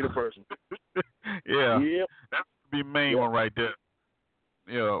 that's going to be the first one. Yep. That's going to be the main one right there.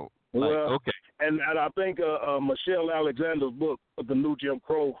 Okay. And I think Michelle Alexander's book, The New Jim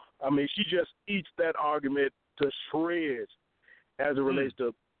Crow, I mean, she just eats that argument to shreds as it relates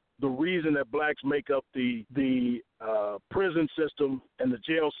to the reason that blacks make up the prison system and the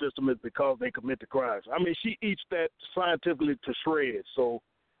jail system is because they commit the crimes. I mean, she eats that scientifically to shreds. So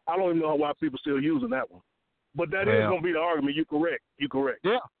I don't even know why people still using that one. But that is going to be the argument. You're correct.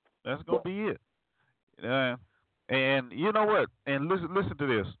 Yeah, that's going to be it. And you know what? And listen to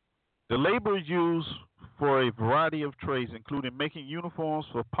this. The labor is used for a variety of trades, including making uniforms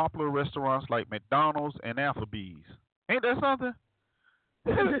for popular restaurants like McDonald's and Applebee's. Ain't that something?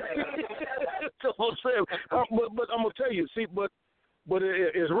 But I'm gonna tell you, see, but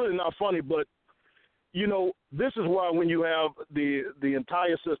it's really not funny. But this is why when you have the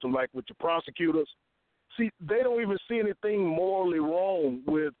entire system, like with your prosecutors, see, they don't even see anything morally wrong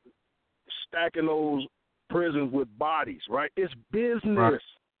with stacking those prisons with bodies, right? It's business. Right.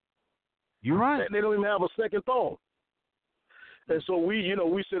 You're right. They don't even have a second thought. And so we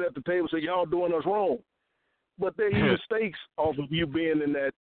sit at the table and say, y'all doing us wrong. But they're eating steaks off of you being in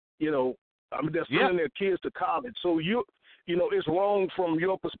that, they're sending their kids to college. So it's wrong from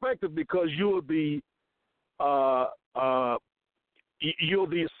your perspective because you're the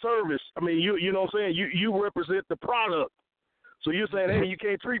service. I mean, you know what I'm saying? You represent the product. So you're saying, hey, you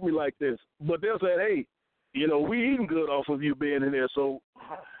can't treat me like this. But they're saying, hey, we eating good off of you being in there. So,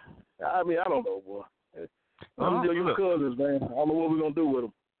 I mean, I don't know, boy. I'm your cousins, man. I don't know what we're going to do with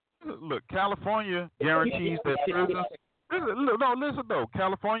them. Look, California guarantees that prisons. Listen though.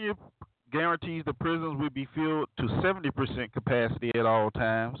 California guarantees the prisons will be filled to 70% capacity at all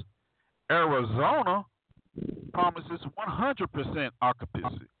times. Arizona promises 100%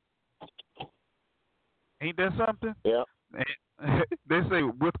 occupancy. Ain't that something? Yeah. They say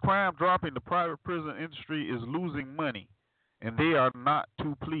with crime dropping, the private prison industry is losing money, and they are not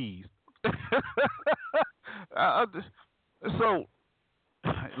too pleased. So.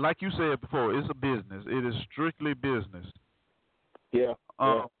 Like you said before, it's a business. It is strictly business. Yeah.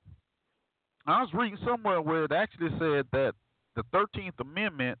 I was reading somewhere where it actually said that the 13th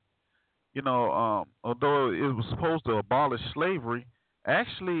Amendment, although it was supposed to abolish slavery,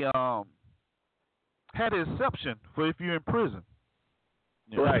 actually had an exception for if you're in prison.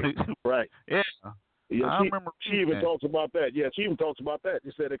 Right. Yeah. I remember she even talks about that. Yeah, she even talks about that.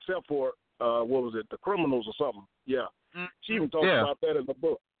 She said, except for what was it, the criminals or something. Yeah. She even talks about that in the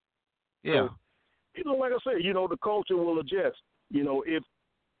book. Yeah. So, like I said, the culture will adjust. If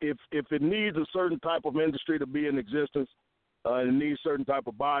it needs a certain type of industry to be in existence, it needs certain type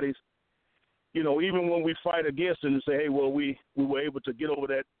of bodies. Even when we fight against it and say, hey, well, we were able to get over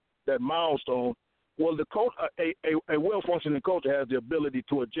that milestone. Well, the a well-functioning culture has the ability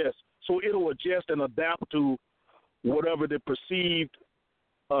to adjust. So it'll adjust and adapt to whatever the perceived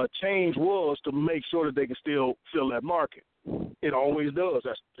change was to make sure that they can still fill that market. It always does.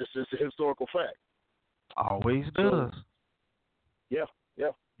 That's just a historical fact. Always does. Yeah,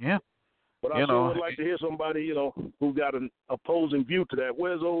 yeah. Yeah. But I You sure know, would like to hear somebody, who got an opposing view to that.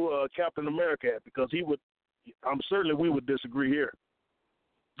 Where's old Captain America at? Because we would disagree here.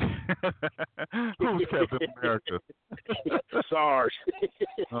 who's Captain America? Sarge.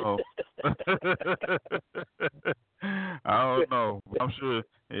 Oh. I don't know. I'm sure.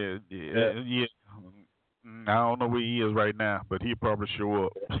 Yeah. I don't know where he is right now, but he'll probably show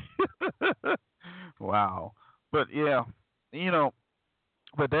up. Wow. But yeah,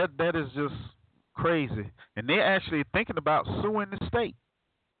 but that is just crazy, and they're actually thinking about suing the state.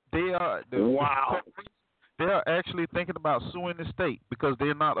 They are. Wow. They are actually thinking about suing the state because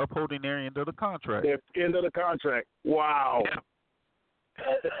they're not upholding their end of the contract. Their end of the contract. Wow.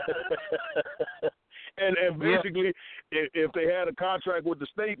 And basically, if they had a contract with the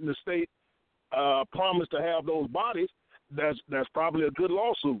state and the state promised to have those bodies, that's probably a good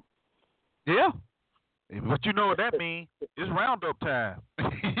lawsuit. Yeah. But you know what that means? It's roundup time.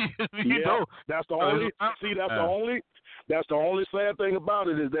 you know. That's the only. That's the only sad thing about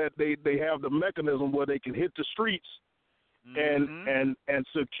it is that they have the mechanism where they can hit the streets and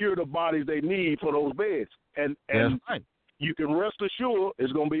secure the bodies they need for those beds. And right. You can rest assured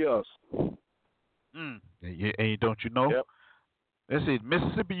it's going to be us. And don't you know? Yep. Let's see.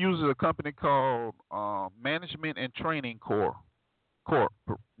 Mississippi uses a company called Management and Training Corp.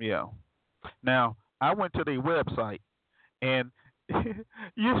 Yeah. Now, I went to their website, and this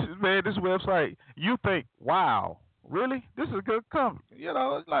website, you think, wow, really? This is a good company.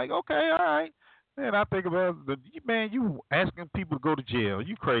 It's like, okay, all right. And I think about you asking people to go to jail.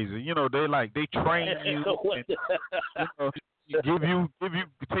 You crazy. They train you. And,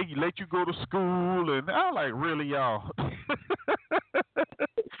 let you go to school, and I'm like, really, y'all?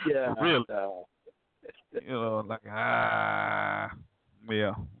 Yeah, really?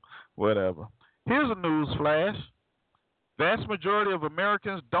 Yeah, whatever. Here's a news flash. Vast majority of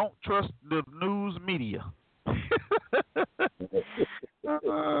Americans don't trust the news media.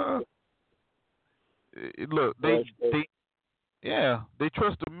 Look, they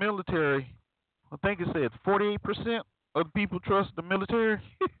trust the military. I think it said 48% of the people trust the military.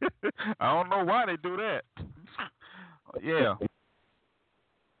 I don't know why they do that. Yeah.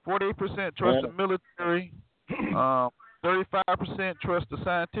 48% trust the military. 35% trust the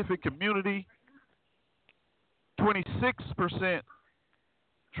scientific community. 26%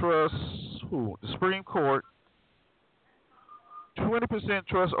 trust the Supreme Court. 20%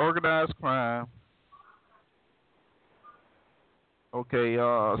 trust organized crime. Okay,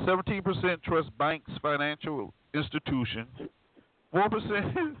 17% trust banks, financial institutions.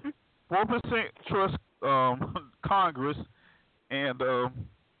 4% trust Congress, and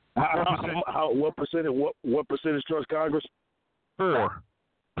what percentage trust Congress? 4.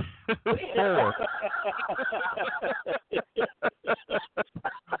 4.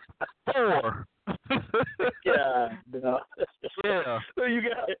 4. Yeah, no. Yeah. So you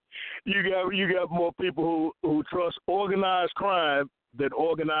got more people who trust organized crime than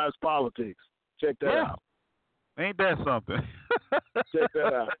organized politics. Check that out. Ain't that something? Check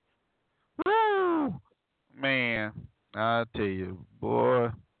that out. Woo! Man, I tell you, boy.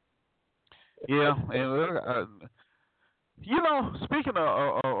 Yeah, and speaking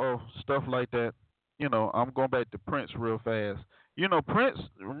of stuff like that, I'm going back to Prince real fast. Prince,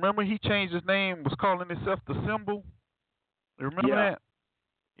 remember he changed his name, was calling himself the Symbol? You remember that?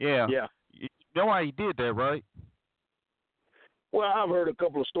 Yeah. Yeah. You know why he did that, right? Well, I've heard a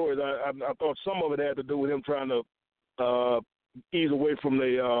couple of stories. I thought some of it had to do with him trying to ease away from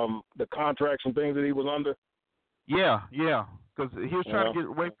the contracts and things that he was under. Yeah, because he was trying to get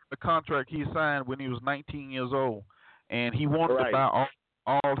away from the contract he signed when he was 19 years old, and he wanted to buy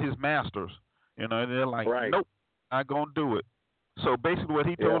all his masters. And they're like, nope, not gonna do it. So basically, what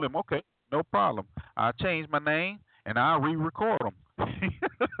he told him, okay, no problem. I'll change my name and I'll re-record them.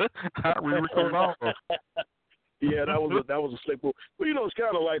 I'll re-record all of them. Yeah, that was a slick move. Well, it's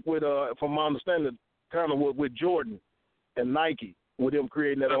kind of like with, from my understanding, kind of with Jordan and Nike, with him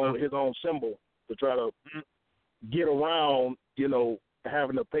creating his own symbol to try to get around,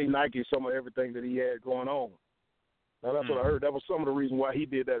 having to pay Nike some of everything that he had going on. Now that's what I heard. That was some of the reason why he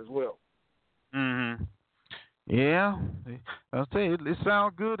did that as well. Mm-hmm. Yeah, I'll tell you, it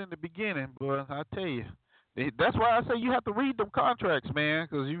sounds good in the beginning, but I tell you, that's why I say you have to read them contracts, man,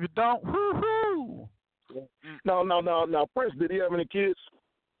 because if you don't, whoo-hoo. Now, Prince, did he have any kids?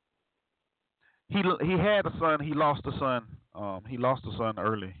 He had a son. He lost a son. He lost a son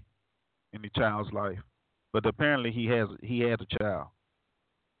early in the child's life, but apparently he had a child.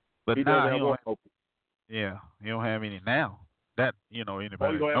 But he now he don't have any now.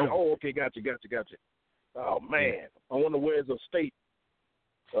 Anybody? Okay, gotcha. Oh man, I wonder where's the state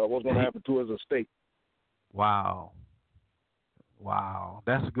what's going to happen to his estate. Wow.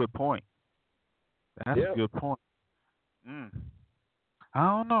 That's a good point. That's Yeah. a good point. I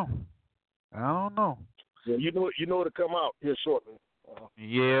don't know. Yeah, you know it'll come out here shortly.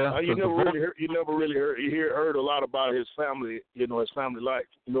 Yeah. You 'cause never the really heard a lot about his family. His family life.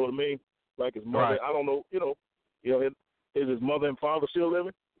 You know what I mean? Like his mother. Right. I don't know. Is his mother and father still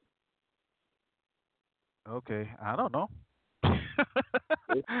living? Okay, I don't know.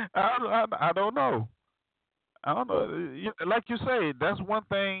 I don't know. I don't know. Like you say, that's one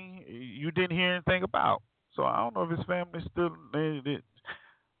thing you didn't hear anything about. So I don't know if his family's still.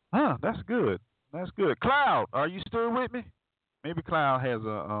 That's good. That's good. Cloud, are you still with me? Maybe Cloud has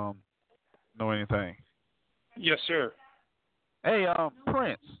a know anything. Yes, sir. Hey,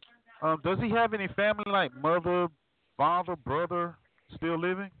 Prince. Does he have any family like mother, father, brother still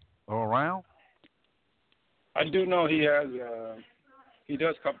living or around? I do know he has. He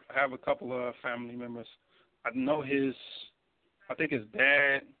does have a couple of family members. I think his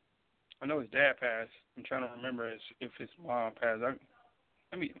dad. I know his dad passed. I'm trying to remember if his mom passed.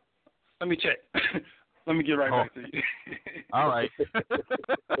 Let me check. Let me get right back to you. All right.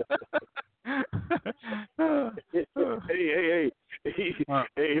 Hey,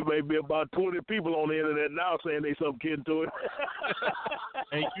 it may be about 20 people on the internet now saying they some kin to it.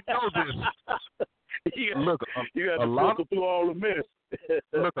 Hey, you know this. Look, you got a to lot filter through all the mess.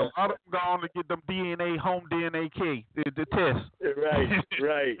 Look, a lot of them gone to get them home DNA key, the test.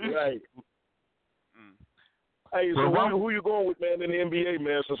 Right. Hey, so who you going with, man, in the NBA,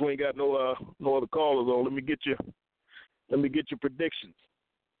 man? Since we ain't got no other callers on, let me get your predictions.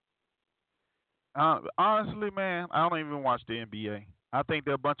 Honestly, man, I don't even watch the NBA. I think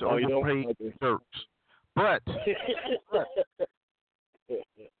they're a bunch of overpaid jerks. But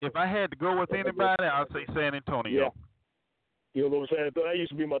if I had to go with anybody, I'd say San Antonio. Yeah. You know what I'm saying? That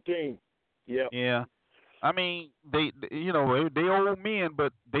used to be my team. Yeah. Yeah. I mean, they old men,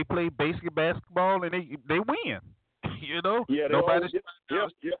 but they play basic basketball and they win. Yeah. Nobody's trying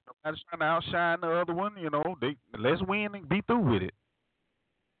to outshine the other one. Let's win and be through with it.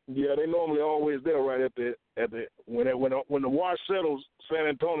 Yeah, they normally always there right at the when the wash settles. San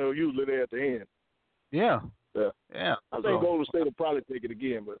Antonio usually there at the end. Yeah. I think Golden State will probably take it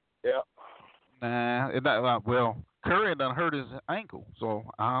again, but yeah. Well, Curry done hurt his ankle, so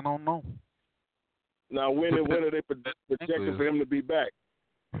I don't know. Now, when are they projecting for him to be back?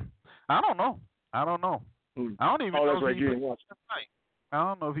 I don't know. I don't even know if he played last night. I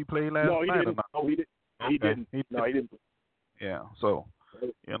don't know if he played last night or not. No, he didn't. He didn't. No, he didn't. Yeah, so,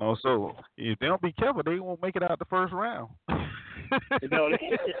 so if they don't be careful, they won't make it out the first round. No,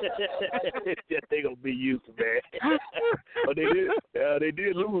 they gonna beat Houston, man. But they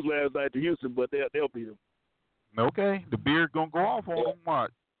did lose last night to Houston, but they'll beat them. Okay, the beard gonna go off on them.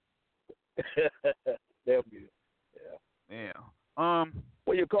 Watch. They'll beat them. Yeah.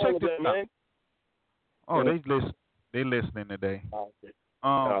 What you calling that, man? Oh, they listening today. Oh, okay.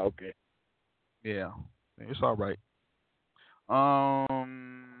 Okay. Yeah, it's all right.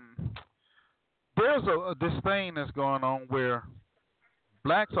 There's this thing that's going on where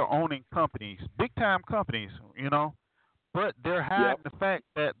blacks are owning companies, big time companies, but they're hiding the fact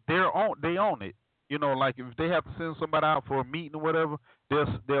that they own it. Like if they have to send somebody out for a meeting or whatever,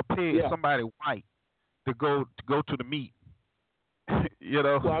 they'll pay somebody white to go to the meeting.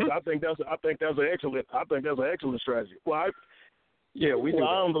 Well, I think that's an excellent strategy. Well, I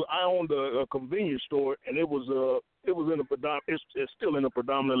owned a convenience store, and it was in a it's still in a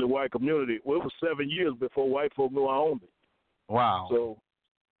predominantly white community. Well, it was 7 years before white folk knew I owned it. Wow. So,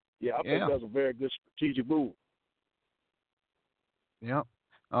 I think that's a very good strategic move. Yep.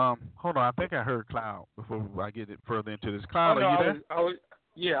 Hold on. I think I heard Cloud before I get it further into this. Cloud, are you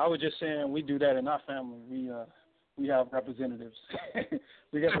there? I was just saying we do that in our family. We have representatives.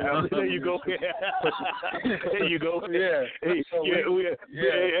 We got there you go. There you go. Yeah.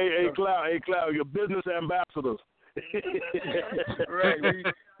 Hey, Cloud, your business ambassadors. Right.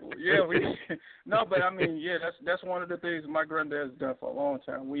 No, but I mean, that's one of the things my granddad's done for a long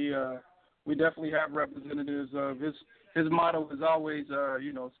time. We definitely have representatives. His motto is always,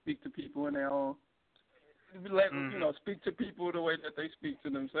 speak to people in their own. Speak to people the way that they speak to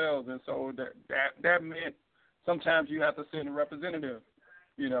themselves, and so that meant sometimes you have to send a representative,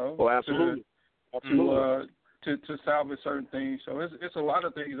 Oh, absolutely. To salvage certain things. So it's a lot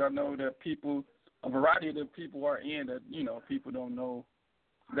of things I know that a variety of the people are in that people don't know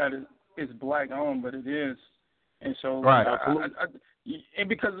that it's black owned, but it is, and so right. and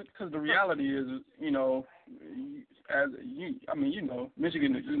because the reality is, as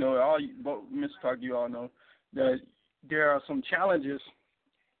Michigan, all Mr. Talk, you all know that there are some challenges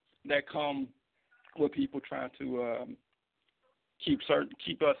that come with people trying to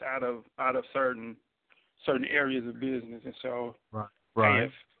keep us out of certain areas of business. And so, Right.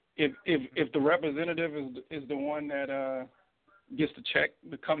 Hey, if the representative is the one that gets the check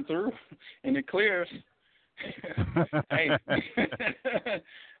to come through and it clears, hey.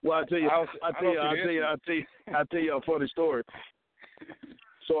 Well, I'll tell you a funny story.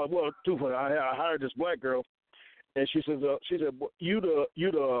 So, too funny. I hired this black girl, and she said, you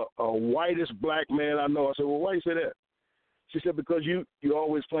the whitest black man I know. I said, well, why you say that? She said, because you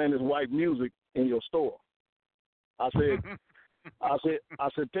always playing this white music in your store. I said,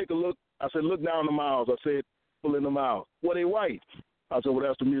 take a look. I said, look down the miles. I said, pull in the miles. Well, they white. I said, well,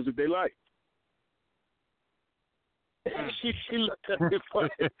 that's the music they like. She looked at me funny.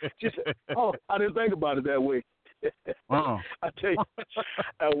 She said, oh, I didn't think about it that way. I tell you,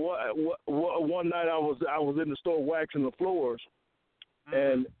 one night I was in the store waxing the floors,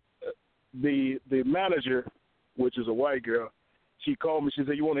 and the manager, which is a white girl, she called me. She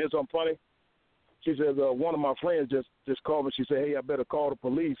said, you want to hear something funny? She said, one of my friends just called me. She said, hey, I better call the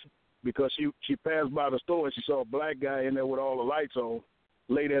police, because she passed by the store and she saw a black guy in there with all the lights on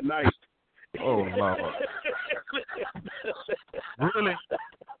late at night. Oh, Lord. Really?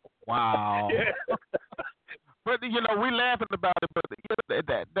 Wow. Yeah. But, we laughing about it, but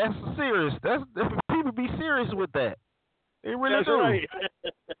that's serious. People be serious with that. They really that's do. Right.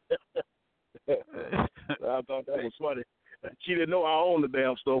 I thought that was funny. She didn't know I owned the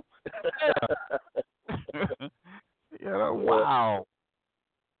damn store. Wow.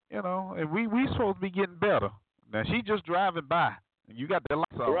 And we supposed to be getting better. Now, she just driving by. You got the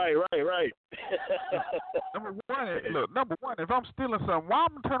lights on. Right. Number one, if I'm stealing something, why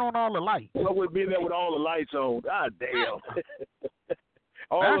am I turn on all the lights? What would be there with all the lights on? God damn.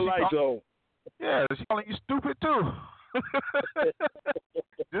 All the lights on. Yeah, she's calling you stupid too.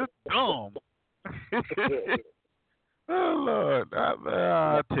 Just dumb. Oh Lord,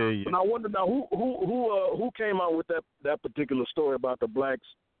 I tell you. And I wonder now who came out with that particular story about the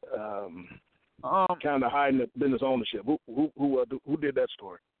blacks kind of hiding the business ownership. Who did that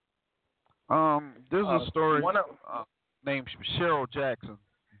story? There's a story named Cheryl Jackson,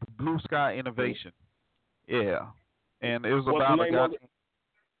 Blue Sky Innovation. Yeah, and it was about a guy.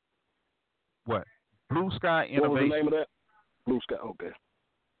 What? Blue Sky Innovation. What was the name of that? Blue Sky. Okay.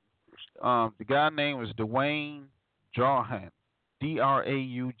 The guy name was Dwayne Draughon,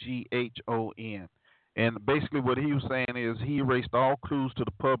 Draughon. And basically what he was saying is he erased all clues to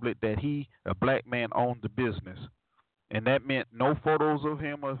the public that he, a black man, owned the business. And that meant no photos of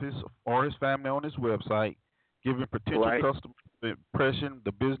him or his family on his website, giving potential customers the impression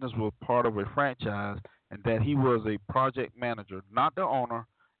the business was part of a franchise and that he was a project manager, not the owner,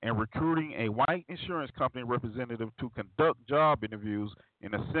 and recruiting a white insurance company representative to conduct job interviews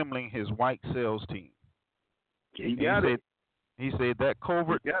and assembling his white sales team. He said that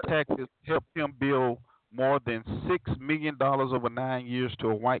covert tactics helped him build more than $6 million over 9 years to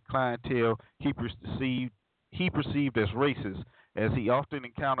a white clientele he perceived as racist, as he often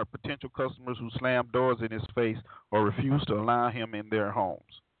encountered potential customers who slammed doors in his face or refused to allow him in their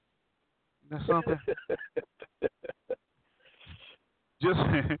homes. That's something. Just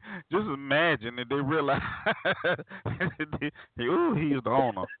imagine that they realize, he's the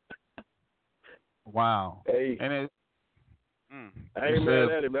owner. Wow. Hey. And I ain't mad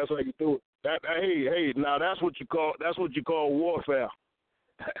at him. That's how you do it. Hey, now that's what you call warfare.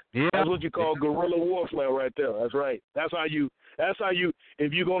 Yeah. That's what you call guerrilla warfare right there. That's right. That's how you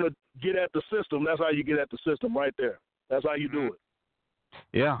if you're gonna get at the system, that's how you get at the system right there. That's how you do it.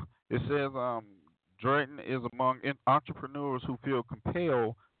 Yeah. It says Drayton is among entrepreneurs who feel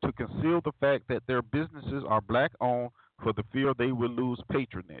compelled to conceal the fact that their businesses are black owned for the fear they will lose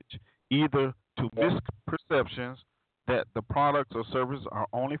patronage, either to misperceptions that the products or services are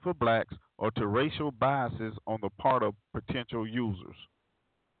only for blacks or to racial biases on the part of potential users.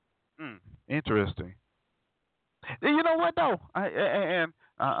 Interesting. You know what though?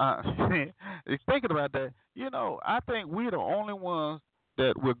 Thinking about that, I think we're the only ones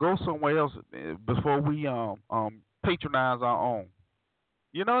that will go somewhere else before we patronize our own.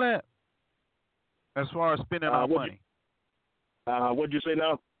 You know that? As far as spending our money. What'd you say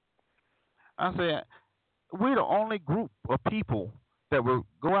now? I said we're the only group of people that will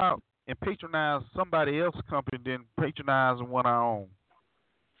go out and patronize somebody else's company than patronizing one of our own.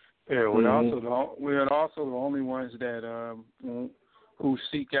 Yeah, we're also the only ones that who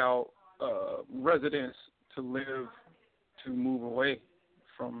seek out residents to move away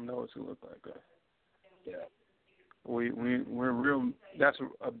from those who look like us. Yeah, we're real. That's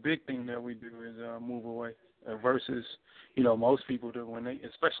a big thing that we do is move away. versus, most people do when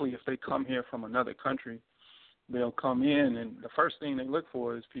especially if they come here from another country, they'll come in and the first thing they look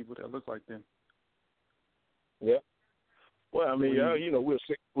for is people that look like them. Yeah. Well, I mean,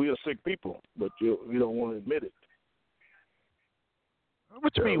 we're sick people, but you don't want to admit it.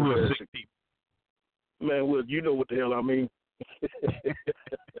 What you mean we're sick people? Man, well, you know what the hell I mean.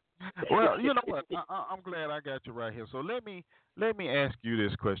 Well, you know what? I'm glad I got you right here. So let me ask you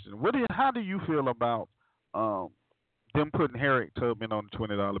this question: how do you feel about them putting Harriet Tubman on the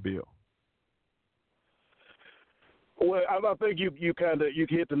 $20 bill? Well, I think you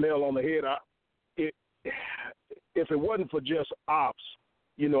hit the nail on the head. If it wasn't for just ops,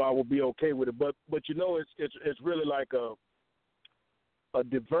 I would be okay with it. But it's really like a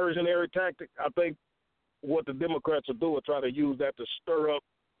diversionary tactic. I think what the Democrats will do is try to use that to stir up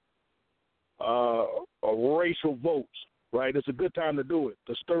racial votes. Right? It's a good time to do it,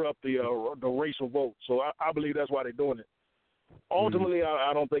 to stir up the racial vote. So I believe that's why they're doing it. Ultimately,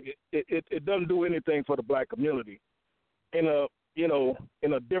 I don't think it doesn't do anything for the black community. In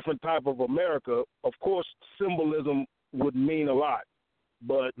a different type of America, of course, symbolism would mean a lot.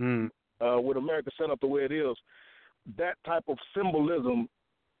 But with America set up the way it is, that type of symbolism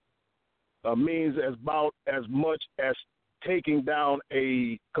means about as much as taking down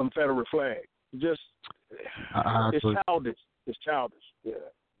a Confederate flag. It's childish. It's childish. Yeah.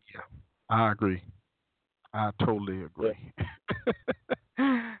 Yeah, I agree. I totally agree.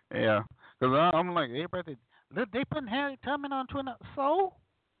 Yeah, because I'm like, everybody, they putting Harriet Tubman on Twitter. So,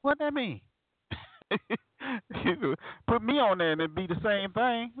 what that mean? Put me on there and it'd be the same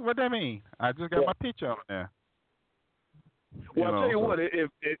thing. What that mean? I just got my picture on there. Well, I'll tell you what,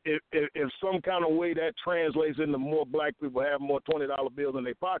 if some kind of way that translates into more black people having more $20 bills in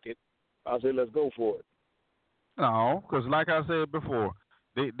their pocket, I'll say let's go for it. No, because like I said before,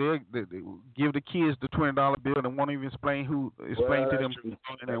 they give the kids the $20 bill and won't even explain to them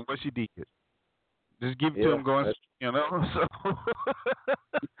and what she did. Just give it to them going, So.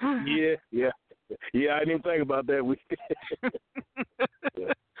 Yeah, I didn't even think about that.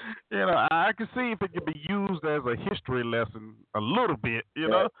 I can see if it could be used as a history lesson a little bit,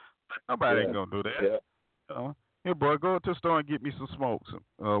 Nobody ain't going to do that. Yeah. Hey, boy, go to the store and get me some smokes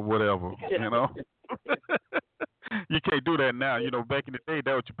or whatever, You can't do that now. Back in the day,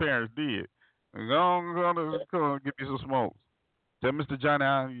 that's what your parents did. Go and get me some smokes. Tell Mr. Johnny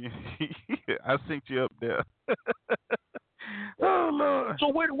I synced you up there. Oh, Lord. So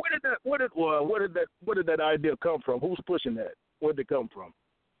where did that idea come from? Who's pushing that? Where did it come from?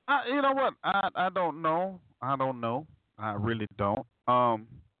 You know what? I don't know. I really don't.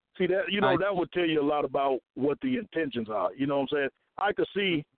 See that that would tell you a lot about what the intentions are. You know what I'm saying? I could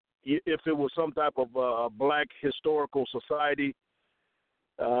see if it was some type of black historical society,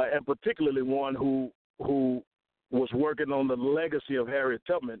 and particularly one who was working on the legacy of Harriet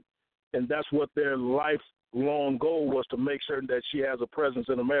Tubman, and that's what their lifelong goal was, to make certain that she has a presence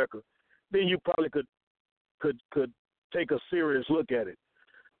in America. Then you probably could take a serious look at it.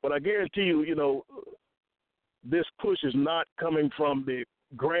 But I guarantee you, this push is not coming from the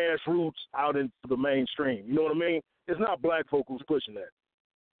grassroots out into the mainstream. You know what I mean? It's not black folk who's pushing that.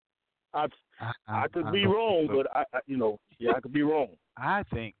 I could be wrong, but I could be wrong. I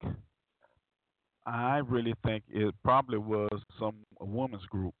really think it probably was a women's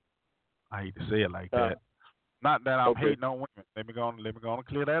group. I hate to say it like that. Not that I'm hating on women. Let me go and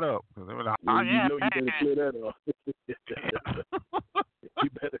clear that up. Cause they were like, you better clear that up.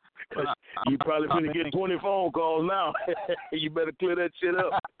 You probably finna get 20 phone calls now. You better clear that shit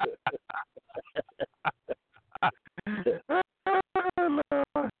up. The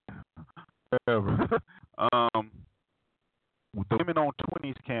Women on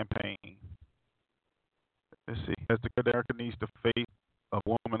 20s campaign. Let's see. As the America needs to face a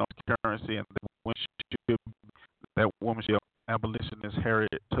woman on currency, and that woman should abolitionist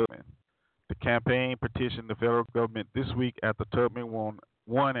Harriet Tubman. The campaign petitioned the federal government this week after Tubman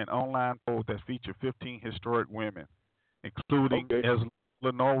won an online poll that featured 15 historic women, including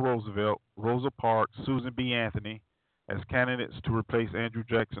Eleanor Roosevelt, Rosa Parks, Susan B. Anthony, as candidates to replace Andrew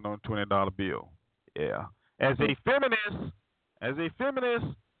Jackson on a $20 bill. Yeah. As a feminist,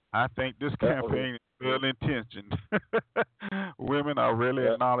 I think this campaign is well intentioned. Women are really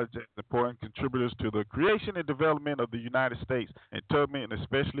acknowledged as important contributors to the creation and development of the United States, and Tubman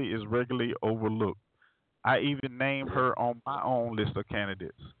especially is regularly overlooked. I even named her on my own list of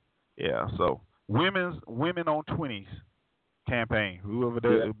candidates. Yeah, so women on 20s campaign,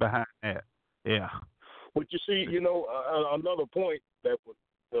 whoever is behind that. Yeah. But you see, another point that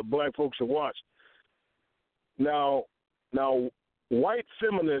black folks should watch. Now, white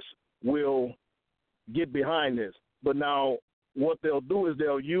feminists will get behind this. But now what they'll do is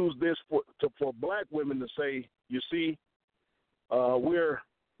they'll use this for black women to say, you see, we're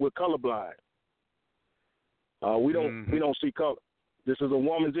colorblind. We don't see color. This is a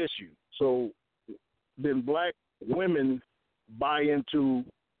woman's issue. So then black women buy into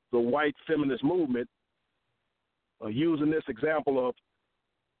the white feminist movement, using this example of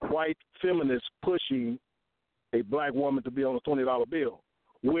white feminists pushing a black woman to be on a $20 bill,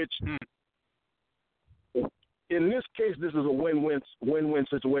 which in this case, this is a win-win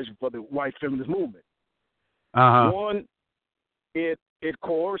situation for the white feminist movement. One, it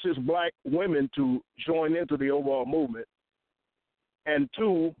coerces black women to join into the overall movement, and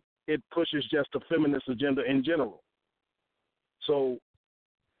two, it pushes just the feminist agenda in general. So,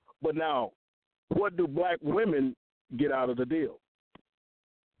 but now, what do black women get out of the deal?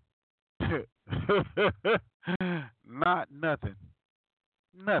 Not nothing.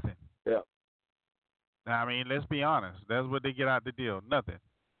 Nothing. Yeah. I mean, let's be honest. That's what they get out the deal. Nothing.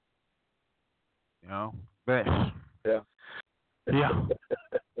 You know? But, yeah. Yeah.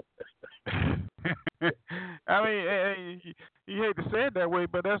 I mean, you hate to say it that way,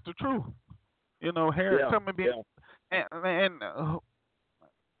 but that's the truth. You know, Harry coming being, and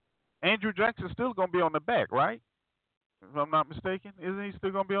Andrew Jackson's still going to be on the back, right? If I'm not mistaken, isn't he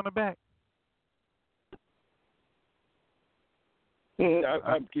still going to be on the back?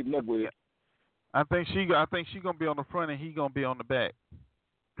 I'm keeping up with it. I think she gonna be on the front and he gonna be on the back.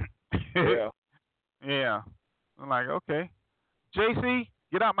 Yeah. Yeah. I'm like, okay. JC,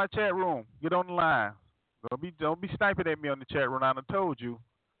 get out my chat room. Get on the line. Don't be sniping at me on the chat room. I done told you.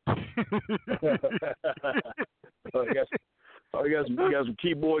 You got some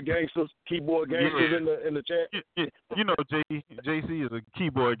keyboard gangsters in the chat. You know, JC is a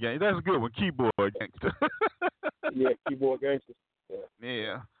keyboard gangster. That's a good one, keyboard gangster. Yeah, keyboard gangsters.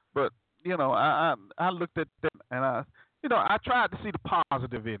 Yeah, but you know, I looked at them and I tried to see the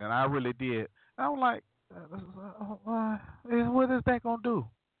positive in it. I really did. I was like, what is that gonna do?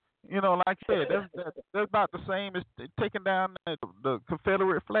 You know, like I said, that's about the same as taking down the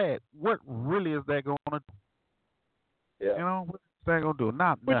Confederate flag. What really is that gonna do? Yeah. You know, what's that gonna do?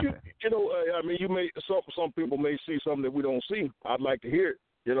 Nothing. You know, I mean, some people may see something that we don't see. I'd like to hear it.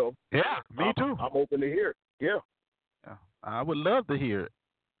 You know. Yeah, me too. I'm open to hear it. Yeah. I would love to hear it.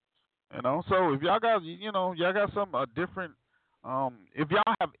 You know, so if y'all got, some different, if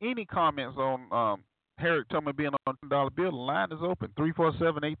y'all have any comments on Herrick Tubman being on $10 bill, the line is open,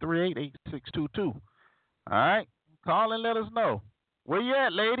 347-838-8622. All right, call and let us know. Where you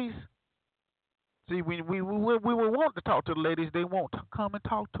at, ladies? See, we would want to talk to the ladies. They won't come and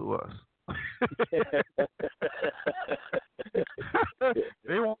talk to us.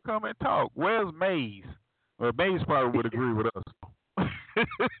 They won't come and talk. Where's Maze? Well, Maze probably would agree with us.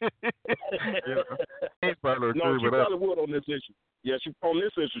 Maze probably would agree with us. Probably would on this issue. Yeah, on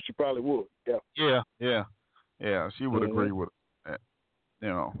this issue, she probably would. Yeah. Yeah. She would agree with that. You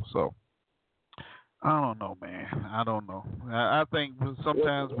know, so I don't know, man. I don't know. I think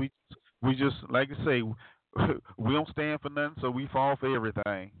sometimes we just, like I say, we don't stand for nothing, so we fall for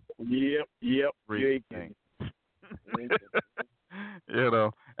everything. Yep. Everything. You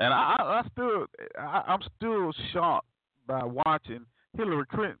know, and I'm still shocked by watching Hillary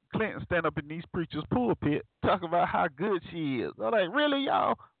Clinton stand up in these preachers' pulpit talking about how good she is. I'm like, really,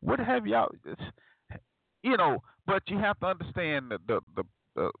 y'all? What have y'all? You know, but you have to understand the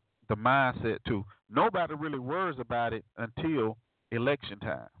mindset too. Nobody really worries about it until election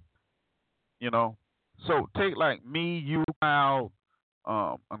time. You know, so take like me, you, Kyle,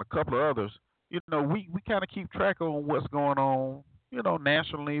 and a couple of others. You know, we kind of keep track on what's going on, you know,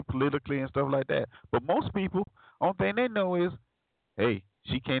 nationally, politically, and stuff like that. But most people, only thing they know is, hey,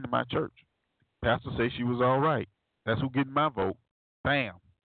 she came to my church. Pastor said she was all right. That's who getting my vote. Bam.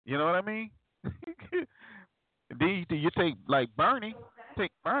 You know what I mean? Then you take like Bernie.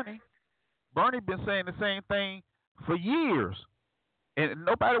 Take Bernie. Bernie been saying the same thing for years, and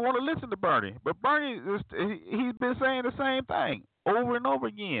nobody want to listen to Bernie. But Bernie, he's been saying the same thing over and over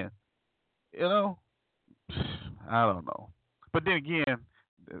again. You know, I don't know. But then again,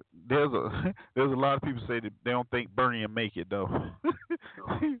 there's a lot of people say that they don't think Bernie will make it though.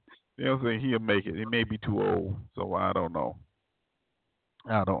 They don't think he'll make it. He may be too old, so I don't know.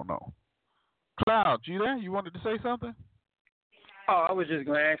 Cloud, you there? You wanted to say something? Oh, I was just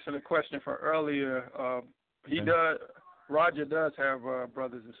going to answer the question from earlier. Roger does have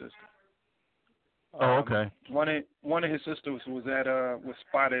brothers and sisters. Okay. One of his sisters was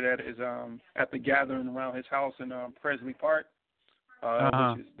spotted at the gathering around his house in Presley Park,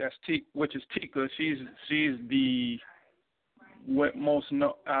 which is Tika. She's what most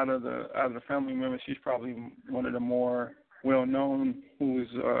know out of the family members, she's probably one of the more well known who is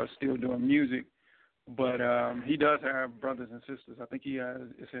still doing music. But he does have brothers and sisters. I think he has,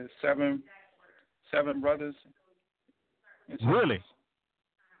 it says seven brothers and sisters. Really?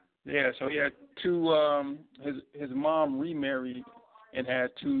 Yeah, so he had two. His mom remarried and had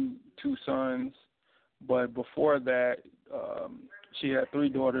two sons, but before that, she had 3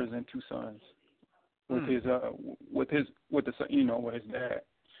 daughters and 2 sons with his with his dad.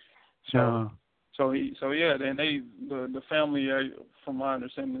 So then the family, from my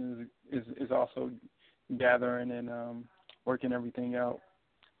understanding, is also gathering and working everything out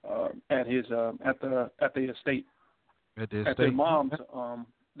at his at the estate. At the estate. At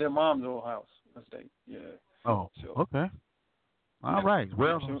their mom's old house estate. Yeah. Oh. So, okay. All right.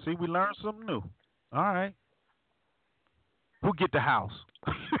 Well, see, we learned something new. All right. Who get the house?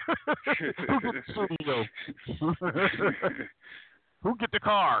 Who get the studio? Who get the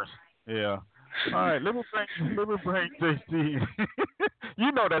cars? Yeah. All right. Let me bring JC.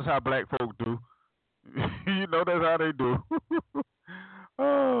 You know that's how black folk do. You know that's how they do.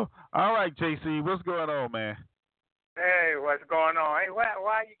 Oh, all right, JC. What's going on, man? Hey, what's going on? Hey,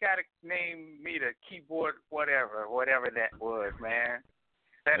 why you gotta name me the keyboard whatever that was, man?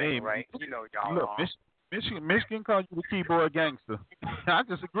 That ain't right. You know y'all look, wrong. Michigan called you the keyboard gangster. I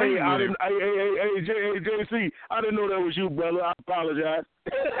disagree with him. Hey, JC, I didn't know that was you, brother. I apologize.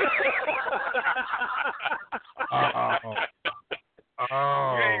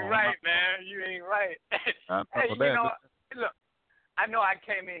 You ain't right, man. You ain't right. Hey, look, I know I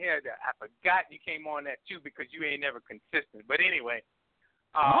came in here. I forgot you came on that too because you ain't never consistent. But anyway,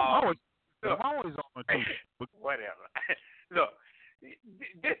 I'm always on the too. Whatever. Look,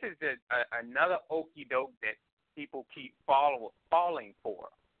 this is another okie doke that people keep falling for.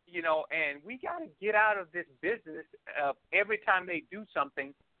 And we got to get out of this business of every time they do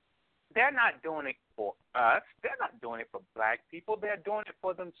something, they're not doing it for us. They're not doing it for black people. They're doing it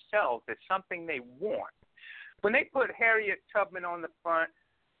for themselves. It's something they want. When they put Harriet Tubman on the front,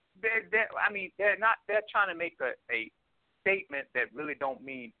 they're trying to make a statement that really don't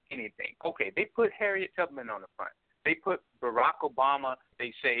mean anything. Okay, they put Harriet Tubman on the front. They put Barack Obama.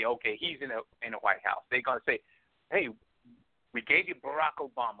 They say, okay, he's in the White House. They're gonna say, hey, we gave you Barack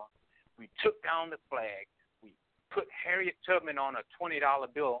Obama. We took down the flag. We put Harriet Tubman on a $20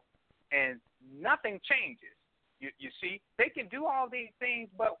 bill, and nothing changes. You see, they can do all these things,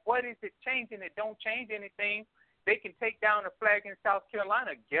 but what is it changing? It don't change anything. They can take down the flag in South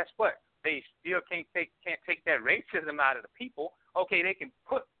Carolina. Guess what? They still can't take that racism out of the people. Okay, they can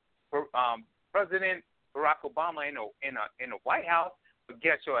put President Barack Obama in the White House, but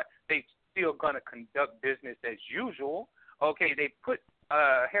guess what? They still gonna conduct business as usual. Okay, they put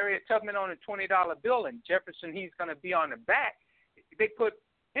Harriet Tubman on a $20 bill, and Jefferson, he's gonna be on the back. They put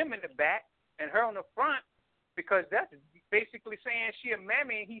him in the back and her on the front, because that's basically saying she a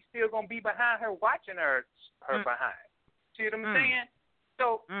mammy and he's still gonna be behind her watching her behind. See what I'm saying?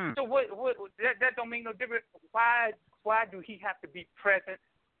 So what that don't make no difference. Why do he have to be present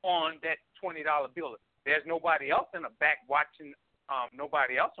on that $20 bill? There's nobody else in the back watching.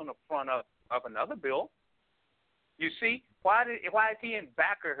 Nobody else on the front of another bill. You see, why is he in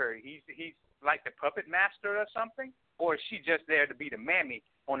back of her? He's like the puppet master or something, or is she just there to be the mammy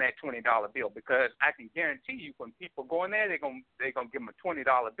on that $20 bill? Because I can guarantee you, when people go in there, they're gonna give them a $20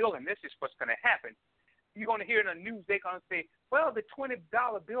 bill, and this is what's gonna happen. You're gonna hear in the news, they're gonna say, well, the $20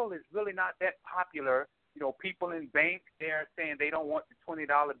 bill is really not that popular. People in banks, they're saying they don't want the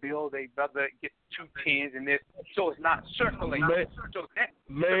 $20 bill. They'd rather get 2 10s and this, so it's not circulating.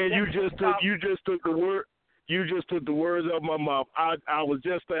 You just took the words out of my mouth. I was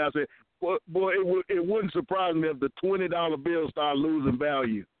just there. I said, boy, it wouldn't surprise me if the $20 bill started losing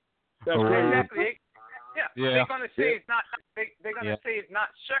value. That's crazy. Exactly. Yeah. They're gonna say it's not. They're gonna say it's not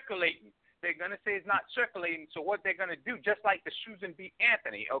circulating. They're gonna say it's not circulating. So what they're gonna do, just like the Susan B.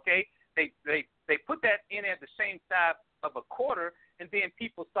 Anthony, okay? They put that in at the same size of a quarter, and then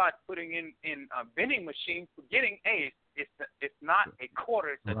people start putting in a vending machine, forgetting, hey, it's not a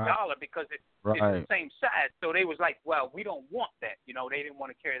quarter, it's a dollar, because it's the same size. So they was like, well, we don't want that. They didn't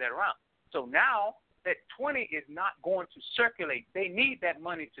want to carry that around. So now that 20 is not going to circulate. They need that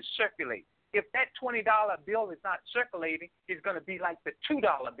money to circulate. If that $20 bill is not circulating, it's going to be like the $2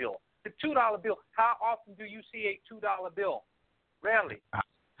 bill. The $2 bill, how often do you see a $2 bill? Rarely.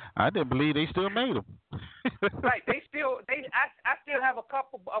 I didn't believe they still made them. Right. I still have a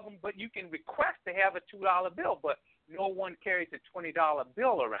couple of them, but you can request to have a $2 bill, but no one carries a $20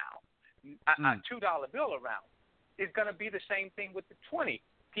 bill around, a $2 bill around. It's going to be the same thing with the 20.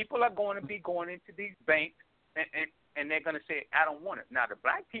 People are going to be going into these banks and and they're going to say, I don't want it. Now, the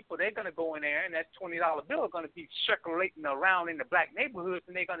black people, they're going to go in there, and that $20 bill is going to be circulating around in the black neighborhoods,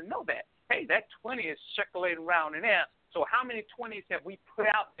 and they're going to know that. Hey, that 20 is circulating around in there. So how many 20s have we put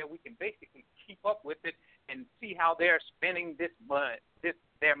out there we can basically keep up with it and see how they're spending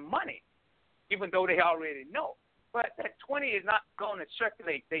their money, even though they already know. But that 20 is not going to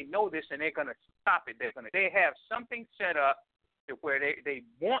circulate. They know this, and they're going to stop it. They have something set up to where they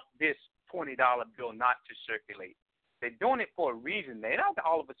want this $20 bill not to circulate. They're doing it for a reason. They're not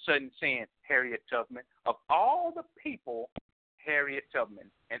all of a sudden saying Harriet Tubman. Of all the people, Harriet Tubman.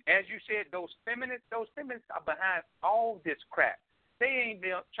 And as you said, those feminists are behind all this crap. They ain't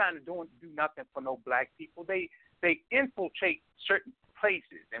trying to do nothing for no black people. They infiltrate certain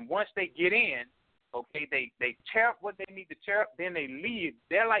places, and once they get in, okay, they tear up what they need to tear up, then they leave.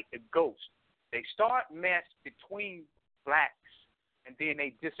 They're like the ghost. They start mess between blacks, and then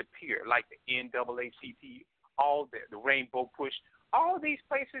they disappear, like the NAACP, all the Rainbow Push. All these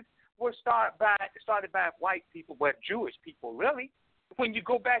places were started by white people, but Jewish people, really. When you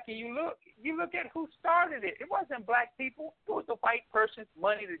go back and you look at who started it. It wasn't black people. It was the white person's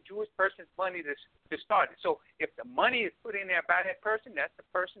money, the Jewish person's money to start it. So if the money is put in there by that person, that's the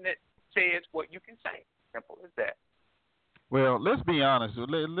person that says what you can say. Simple as that. Well, let's be honest.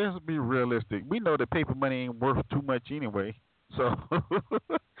 Let's be realistic. We know that paper money ain't worth too much anyway. So,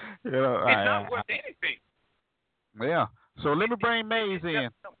 it's not worth anything. Yeah. So let me bring Maze in.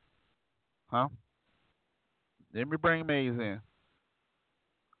 Huh? Let me bring Maze in.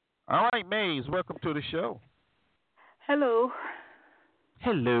 All right, Maze, welcome to the show. Hello.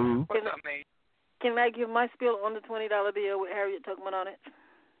 Hello. What's up, Maze? Can I give my spiel on the $20 bill with Harriet Tubman on it?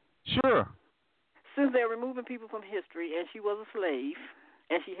 Sure. Since they're removing people from history, and she was a slave,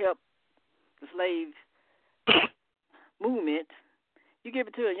 and she helped the slave movement, you give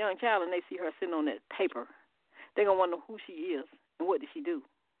it to a young child and they see her sitting on that paper, they're going to wonder who she is and what did she do.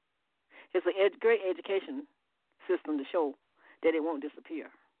 It's a great education system to show that it won't disappear.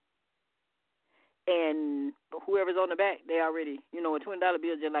 And whoever's on the back, they already, a $20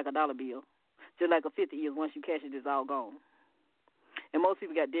 bill is just like a dollar bill. Just like a 50 is, once you cash it, it's all gone. And most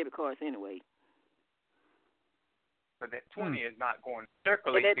people got debit cards anyway. But that 20 is not going to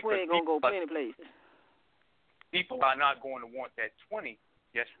circulate. And that 20 ain't going to go plenty places. People are not going to want that 20.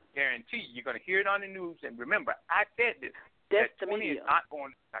 Just guarantee you're going to hear it on the news. And remember, I said this. That's that the 20 media. is not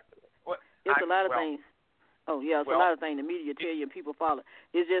going to circulate. It's a lot of things. Oh, yeah, it's a lot of things the media tell you and people follow.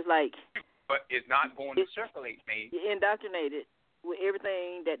 It's just like... But it's not going to circulate, man. You're indoctrinated with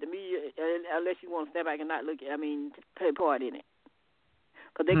everything that the media, unless you want to step back and not look at, play a part in it.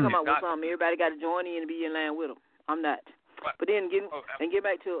 Because they come out with something, everybody got to join in and be in line with them. I'm not. But then get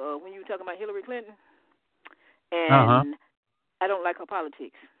back to when you were talking about Hillary Clinton, and I don't like her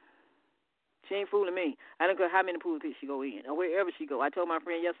politics. She ain't fooling me. I don't care how many pulpits she go in or wherever she go. I told my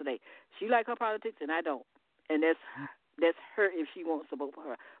friend yesterday, she like her politics and I don't. And that's her if she wants to vote for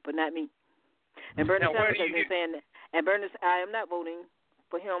her, but not me. And Bernie Sanders has been saying that. And I am not voting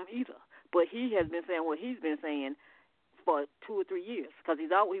for him either. But he has been saying what he's been saying for 2 or 3 years because he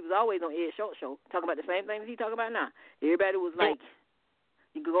was always on Ed Short Show talking about the same things he's talking about now. Everybody was like,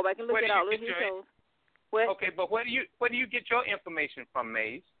 you can go back and look at all of his shows. What? Okay, but where do you get your information from,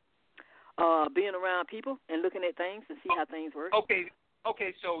 Maze? Being around people and looking at things and see how things work. Okay,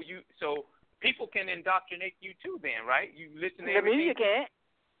 so people can indoctrinate you too, then, right? You listen to everything.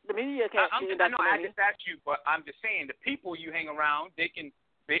 The media can't. I know. I just asked you, but I'm just saying the people you hang around, they can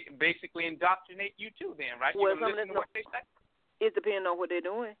basically indoctrinate you too, then, right? Well, you listen to what they say. It depends on what they're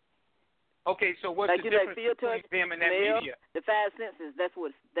doing. Okay, so what's the difference between them and that media? The 5 senses. That's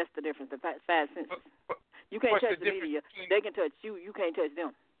the difference. The 5 senses. You can't touch the media. They can touch you. You can't touch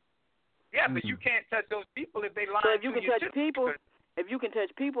them. Yeah, but you can't touch those people if they lie. So if you can touch people,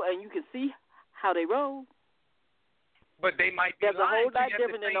 and you can see how they roll. But they might be lying. There's a whole lot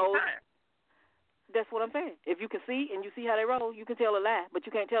different than those. Time. That's what I'm saying. If you can see and you see how they roll, you can tell a lie. But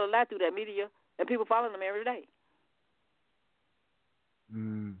you can't tell a lie through that media, and people following them every day.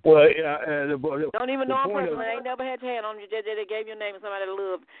 Well, yeah. Don't even know them personally. They ain't never had your hand on you. They gave your name and somebody to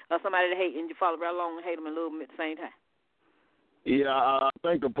love or somebody to hate, and you follow right along and hate them and love them at the same time. Yeah, I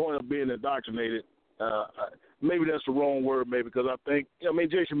think the point of being indoctrinated, maybe that's the wrong word, because I think,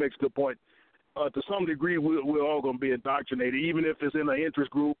 Jason makes a good point. To some degree, we're all going to be indoctrinated, even if it's in an interest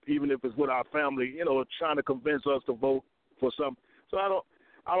group, even if it's with our family, trying to convince us to vote for something. So I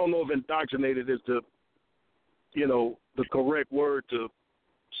don't know if indoctrinated is the correct word to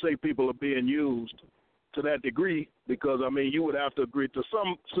say people are being used to that degree, because you would have to agree to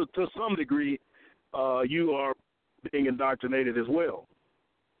some degree, you are being indoctrinated as well.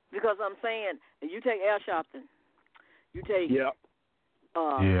 Because I'm saying, you take Al Sharpton. You take Yeah.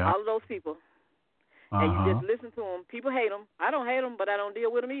 all of those people, and you Uh-huh. just listen to them. People hate them. I don't hate them, but I don't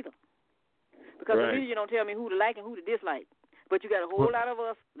deal with them either. Because the Right. media don't tell me who to like and who to dislike. But you got a whole lot of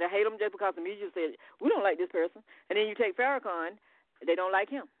us that hate them just because the media said, we don't like this person. And then you take Farrakhan, they don't like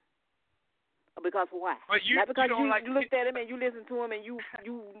him. Because why? But you, Not because you don't like looked at him and you listened to him and you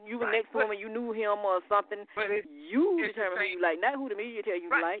were next to him and you knew him or something. But you it's determine who the same- you like, not who the media tell you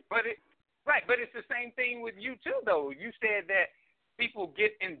to like. But it's the same thing with you too, though. You said that people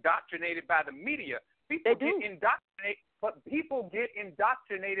get indoctrinated by the media. People They do. get indoctrinated, but people get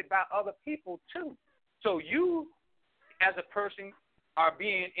indoctrinated by other people too. So you, as a person, are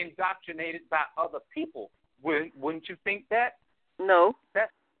being indoctrinated by other people. Wouldn't you think that? No.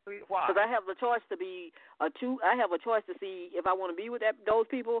 That's why. Because I have the choice to be I have a choice to see if I want to be with those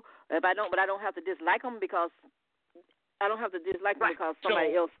people. If I don't, but I don't have to dislike them because I don't have to dislike them because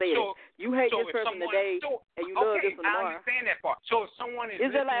somebody else said it. You hate this person today, and you love this one tomorrow. I understand that part. So if someone is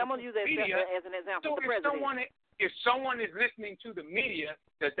It's just listening like I'm gonna use that media, as an example. so The president. if someone is listening to the media,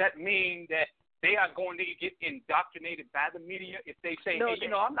 does that mean that they are going to get indoctrinated by the media if they say, No, hey,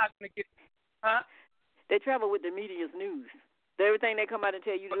 I'm not going to get, huh? They travel with the media's news. Everything they come out and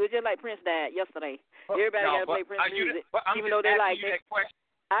tell you to do. It's just like Prince died yesterday. Everybody got to play Prince music, even though they like it.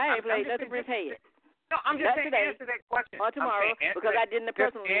 I ain't played nothing Prince had. No, I'm just Not saying today. answer that question. Or tomorrow, because I didn't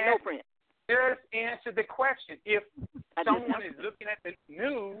personally know Prince. Just answer the question. If someone is looking at the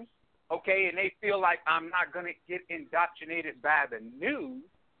news, okay, and they feel like I'm not going to get indoctrinated by the news,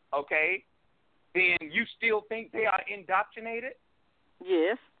 okay, then you still think they are indoctrinated?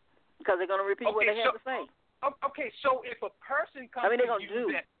 Yes, because they're going to repeat what they have to say. Okay, so if a person comes they're to going to you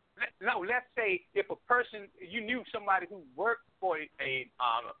do. let's say if a person, you knew somebody who worked for a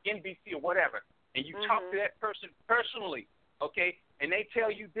NBC or whatever, and you talk to that person personally, okay, and they tell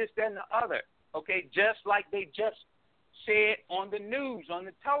you this, that, and the other, okay, just like they just said on the news, on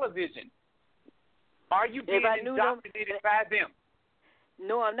the television. Are you being indoctrinated by them?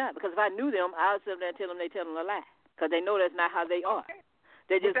 No, I'm not, because if I knew them, I would sit there and tell them they tell them a lie, because they know that's not how they are.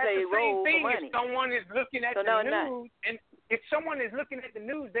 They just say roll for money. If someone is looking at the news, and if someone is looking at the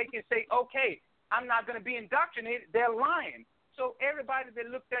news, they can say, okay, I'm not going to be indoctrinated. They're lying. So everybody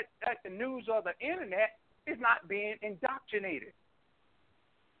that looked at the news or the internet is not being indoctrinated.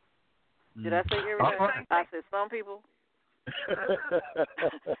 Did I say everybody? I said some people.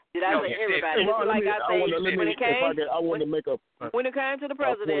 Did I say everybody? Well, like I say, when it came to the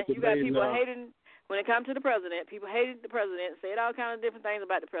president, you got people hating. When it comes to the president, people hated the president, said all kinds of different things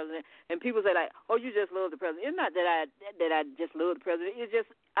about the president, and people say like, "Oh, you just love the president." It's not that I just love the president. It's just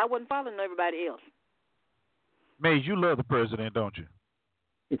I wasn't following everybody else. Maze, you love the president, don't you?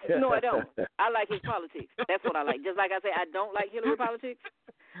 No, I don't. I like his politics. That's what I like. Just like I say, I don't like Hillary politics,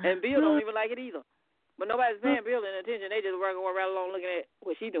 and Bill don't even like it either. But nobody's paying Bill any attention. They just going right along looking at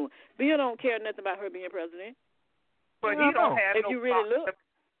what she's doing. Bill don't care nothing about her being president. But he don't have if you really look.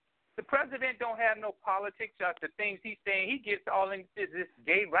 The president don't have no politics of the things he's saying. He gets all into this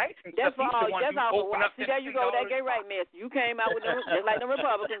gay rights and that's stuff. All. See, there you go, that gay right mess. You came out with them, just like the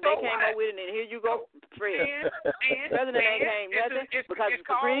Republicans. They came up with it, and here you go, Fred. President ain't came nothing because the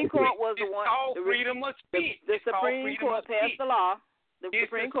Supreme Court was the one. Freedom of speech. The Supreme Court passed the law. The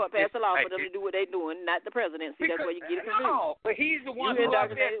Supreme Court passed the law for them to do what they're doing, not the president. See, that's where you get it confused. No, but he's the one who's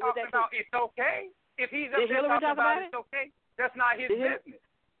up there talking about it's okay. If he's up there talking about it's okay, that's not his business.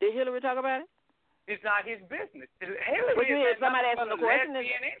 Did Hillary talk about it? It's not his business. Hillary is somebody asking the question.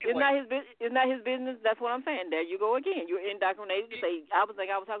 It's not his business. That's what I'm saying. There you go again. You're indoctrinated to say. I was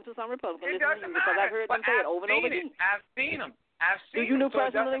talking to some Republicans because I've heard them say it over and over again. I've seen them. Do you know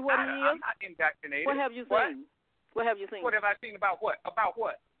personally what he is? I'm not indoctrinated. What have you seen? What have you seen? What have I seen about what? About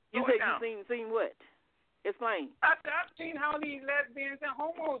what? You said you've seen what? Explain. I've seen how these lesbians and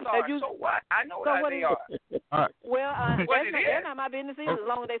homos are. So what? I know how they are. Well, that's not my business either, as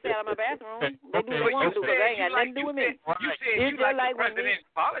long as they stay out of my bathroom. They do what they want to do, but they ain't got nothing to do with me. You said you like the president's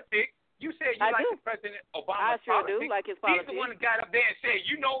politics. You said you like the President Obama's politics. I sure do like his politics. He's the one that got up there and said,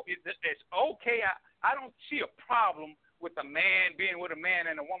 it's okay. I don't see a problem with a man being with a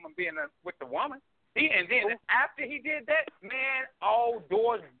man and a woman being with the woman. And then after he did that, man, all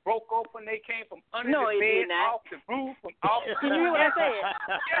doors broke open. They came from under the bed, off the roof, from off the Can you hear what I said?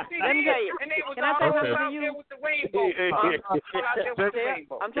 Yes, he Let me tell you. And they was Can I all say something out to you? there with the rainbow.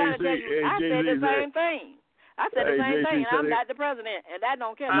 I'm trying to tell you, I said the same thing. I said the same thing, and I'm not the president, and I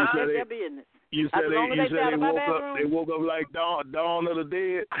don't care. That's their business. You said they woke up like dawn of the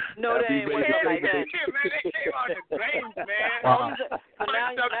dead. No, they ain't woke up like that. Man, they came out the graves, man. So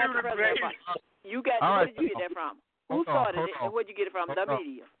now you're not the president. You got where did you get that from? Who started it, and where'd you get it from? The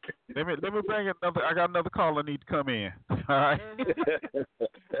media. Let me bring another. I got another caller need to come in. All right.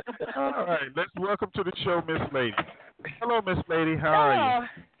 All right. Let's welcome to the show, Miss Lady. Hello, Miss Lady. How are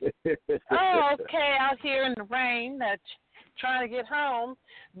you? Okay. Out here in the rain, trying to get home.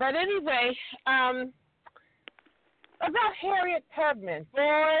 But anyway, about Harriet Tubman.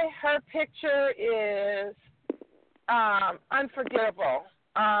 Boy, her picture is unforgettable.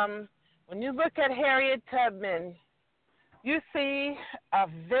 When you look at Harriet Tubman, you see a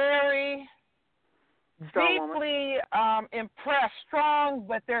very deeply impressed, strong,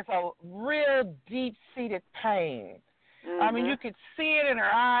 but there's a real deep-seated pain. Mm-hmm. I mean, you could see it in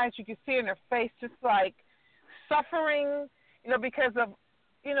her eyes. You could see it in her face, just like suffering, because of,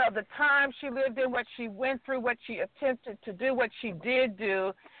 the time she lived in, what she went through, what she attempted to do, what she did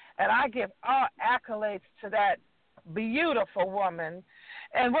do. And I give all accolades to that beautiful woman.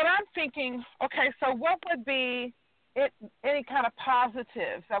 And what I'm thinking, okay, so what would be any kind of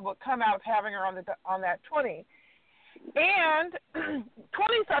positives that would come out of having her on that 20? And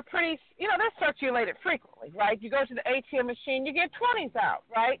 20s are pretty, they're circulated frequently, right? You go to the ATM machine, you get 20s out,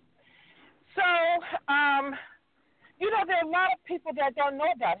 right? So, there are a lot of people that don't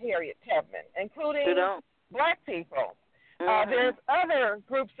know about Harriet Tubman, including black people. There's other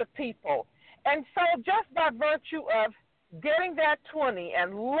groups of people. And so just by virtue of getting that 20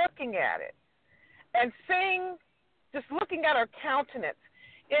 and looking at it and seeing, just looking at her countenance,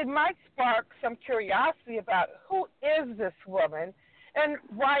 it might spark some curiosity about who is this woman and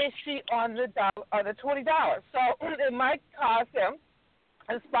why is she on the $20. So it might cause them,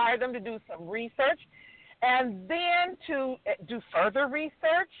 inspire them to do some research and then to do further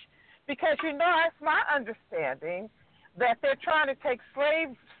research because, it's my understanding that they're trying to take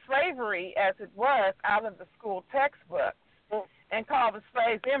slavery as it was out of the school textbooks and call the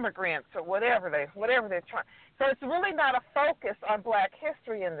slaves immigrants or whatever they're trying. So it's really not a focus on black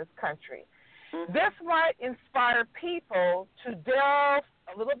history in this country. Mm-hmm. This might inspire people to delve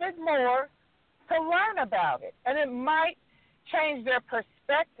a little bit more to learn about it. And it might change their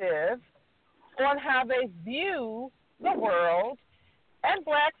perspective on how they view the world and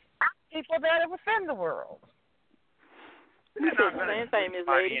black people that are within the world. We said the same thing, Miss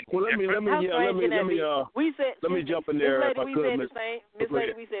Lady. Well, let me jump in there if I could, Miss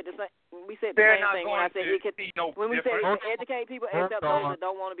Lady. We said the same thing when I said it could. When we said it could educate people, except those that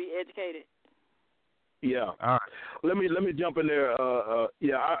don't want to be educated. Yeah. All right. Let me jump in there.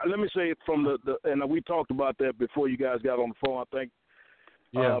 Let me say from the and we talked about that before you guys got on the phone. I think.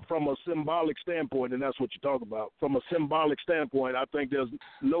 From a symbolic standpoint, and that's what you talk about. From a symbolic standpoint, I think there's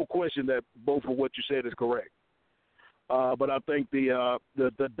no question that both of what you said is correct. But I think the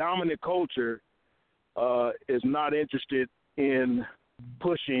dominant culture is not interested in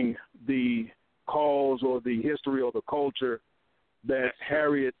pushing the cause or the history or the culture that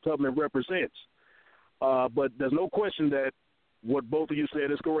Harriet Tubman represents. But there's no question that what both of you said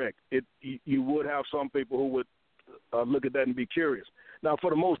is correct. You would have some people who would look at that and be curious. Now,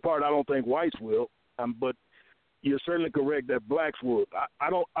 for the most part, I don't think whites will, but you're certainly correct that blacks would. I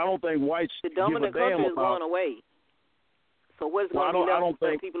don't think whites give a damn about. The dominant culture is going away. So what's going to be left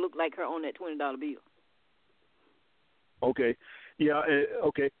when people look like her on that $20 bill? Okay. Yeah,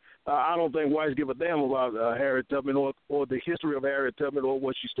 okay. I don't think whites give a damn about Harriet Tubman or the history of Harriet Tubman or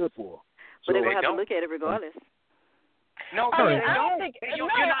what she stood for. But they're going to have to look at it regardless. No, I don't think every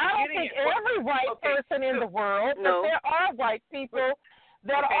white person in the world, but there are white people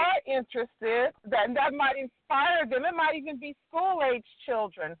that are interested, that might inspire them. It might even be school-age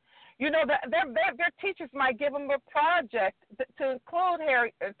children. Their teachers might give them a project to include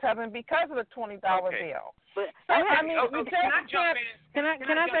Harriet Tubman because of the $20 bill. But so, can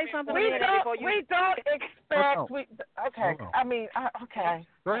I say something? We don't expect. Okay.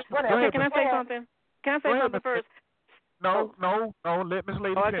 Whatever. Okay, can I say something? Can I say something first? No. Let Miss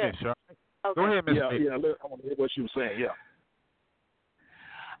Lady finish. All right? Go ahead, Miss Lady. I want to hear what she was saying. Yeah.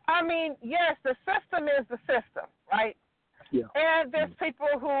 I mean, yes, the system is the system, right? Yeah. And there's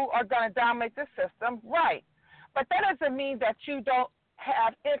people who are going to dominate the system, right? But that doesn't mean that you don't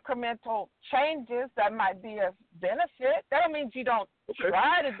have incremental changes that might be of benefit. That means you don't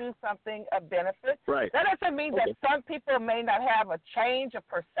try to do something of benefit. Right. That doesn't mean that some people may not have a change of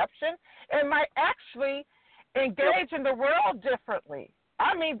perception and might actually engage in the world differently.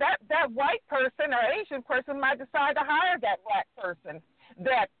 I mean, that white person or Asian person might decide to hire that black person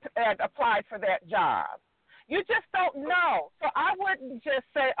that applied for that job. You just don't know. So I wouldn't just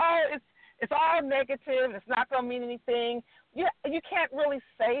say, it's all negative, it's not going to mean anything. You can't really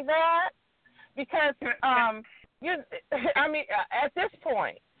say that because, at this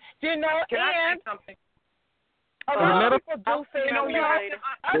point, Can I say something? A lot of people do things.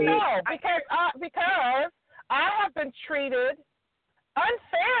 I know because I have been treated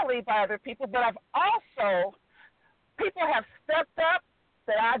unfairly by other people, but I've also people have stepped up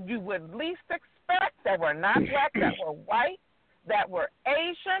that you would least expect, that were not black, that were white, that were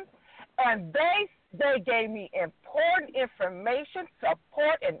Asian, and they gave me important information,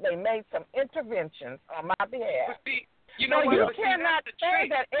 support, and they made some interventions on my behalf. See, you cannot say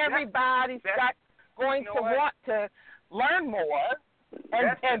that everybody's going to want to learn more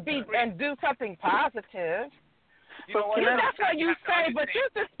and do something positive. That's what you say, but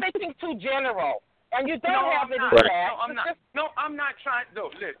you're just speaking too general. And you don't have any facts. I'm not trying.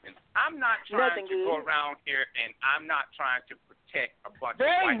 No, listen. I'm not trying to go around here, and I'm not trying to protect a bunch of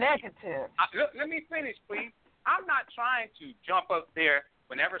white negative. Let me finish, please. I'm not trying to jump up there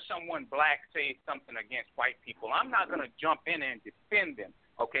whenever someone black says something against white people. I'm not going to jump in and defend them,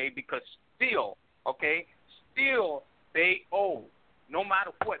 okay? Because still they owe. No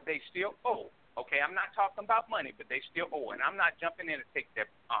matter what, they still owe. Okay, I'm not talking about money, but they still owe, and I'm not jumping in to take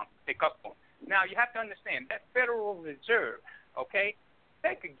up on. Now, you have to understand that Federal Reserve, okay,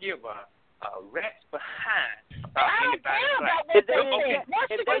 they could give a rat's behind about anybody. If they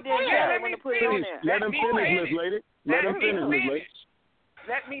didn't want to put it on there. Let him finish, Miss Lady. Let him finish, Miss Lady.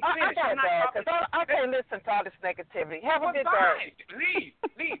 Let me finish. I can't listen to all this negativity. Have a good day. Leave.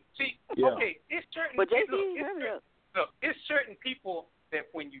 See, okay, it's certain it's certain people that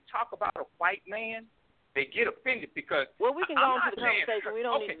when you talk about a white man, they get offended because we can go on to the conversation. We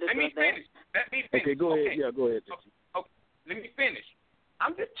don't need to discuss Let me finish. Okay, go ahead. Yeah, go ahead. Okay, let me finish.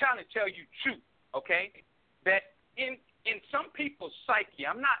 I'm just trying to tell you truth, okay? That in some people's psyche,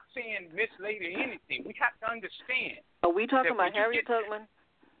 I'm not saying misled or anything. We have to understand. Are we talking about Harriet Tubman?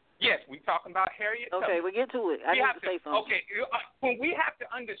 Yes, we're talking about Harriet Tubman. Okay, we get to it. I need to say something. Okay, when we have to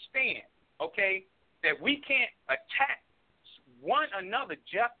understand, okay, that we can't attack one another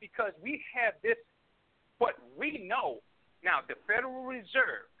just because we have this. What we know now, the Federal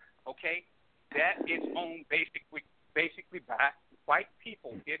Reserve, okay, that is owned basically by white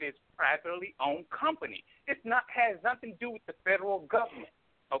people. It is privately owned company. Has nothing to do with the federal government,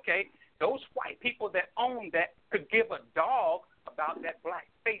 okay? Those white people that own that could give a dog about that black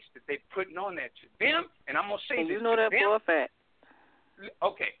face that they're putting on there to them. And I'm gonna say this. You know that for a fact.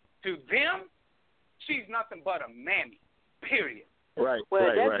 Okay, to them, she's nothing but a mammy. Period. Right.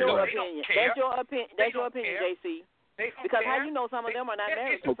 Well, that's your opinion. That's your opinion, JC. Because how you know some of them are not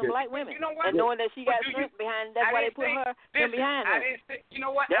married to some black women, and knowing that she got strength behind, that's why they put her behind her. You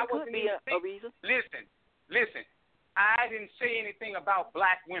know what? That could be a reason. Listen. I didn't say anything about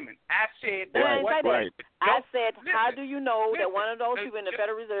black women. I said right. I said, how do you know that one of those people in the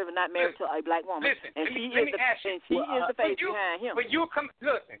Federal Reserve is not married to a black woman? And she is the face behind him. But you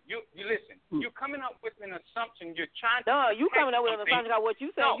listen. You're coming up with an assumption. You're trying to. No, you coming up with an assumption about what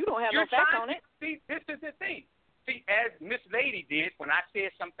you say. You don't have no facts on it. See, this is the thing. See, as Miss Lady did when I said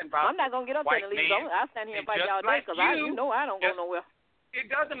something about. I'm not gonna get up there and leave. I'll stand here and fight y'all day because I don't go nowhere. It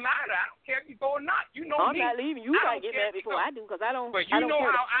doesn't matter. I don't care if you go or not. You know I'm me. not leaving. You might get mad before I do because I don't. But you know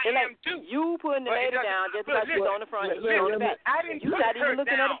how I am like, too. You putting the lady down just because she's on the front and you on the back. I didn't you put not her even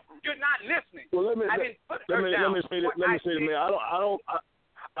looking down. at her. You're not listening. Well, let me say to me.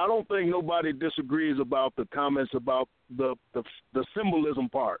 I don't think nobody disagrees about the comments about the symbolism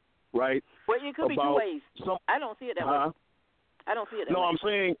part, right? Well, it could be two ways. I don't see it that way. I don't see it that way. I'm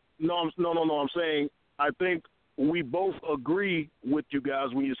saying I'm saying I think we both agree with you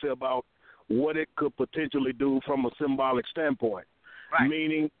guys when you say about what it could potentially do from a symbolic standpoint. Right.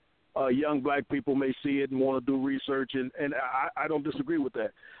 Meaning, young black people may see it and want to do research, and I don't disagree with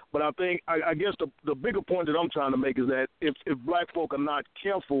that. But I think, I guess the bigger point that I'm trying to make is that if black folk are not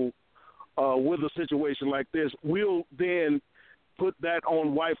careful with a situation like this, we'll then put that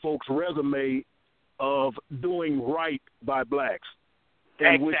on white folks' resume of doing right by blacks.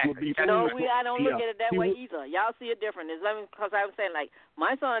 Exactly. Which would be I don't look at it that way either. Y'all see it different. Because I was saying, like,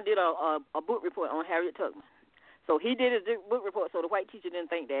 my son did a book report on Harriet Tubman. So he did his book report so the white teacher didn't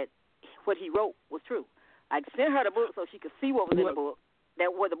think that what he wrote was true. I sent her the book so she could see what was in the book,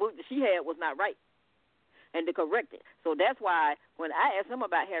 that what the book that she had was not right, and to correct it. So that's why when I asked him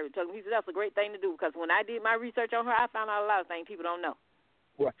about Harriet Tubman, he said that's a great thing to do because when I did my research on her, I found out a lot of things people don't know.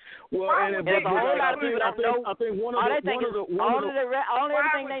 Right. Well, and there's a whole lot of people that know. I think all everything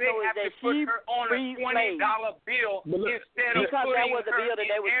they know is that she freed slaves. Bill instead of because that was the bill that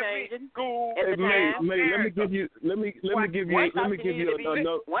they were changing at the time. Let me give you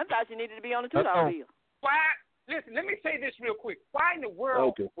another. One thought she needed to be on the $2 bill. Why? Listen, let me say this real quick. Why in the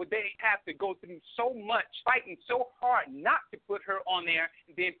world would they have to go through so much, fighting so hard not to put her on there,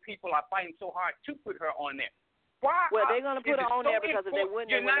 and then people are fighting so hard to put her on there? Why? Well, they're going to put her on there because if they wouldn't,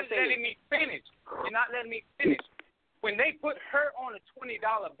 You're not letting me finish. You're not letting me finish. When they put her on a $20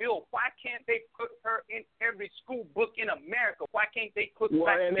 bill, why can't they put her in every school book in America? Why can't they put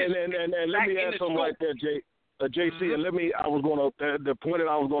Black history and let me add something like that, JC, and the point that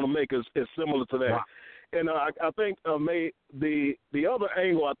I was going to make is similar to that. Wow. And I think the other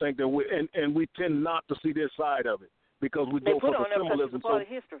angle I think that we tend not to see this side of it because we go for the symbolism.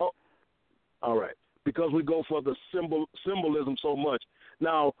 All right, because we go for the symbolism so much.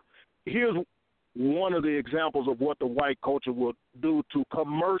 Now, here's one of the examples of what the white culture will do to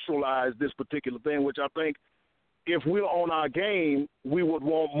commercialize this particular thing, which I think if we're on our game, we would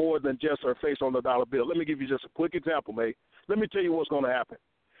want more than just her face on the dollar bill. Let me give you just a quick example, mate. Let me tell you what's going to happen.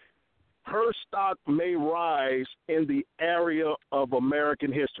 Her stock may rise in the area of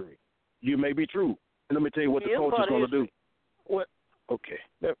American history. You may be true. And let me tell you what the culture is going to do. What? Okay.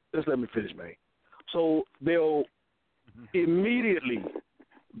 Just let me finish, man. So they'll immediately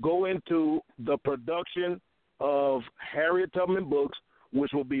go into the production of Harriet Tubman books,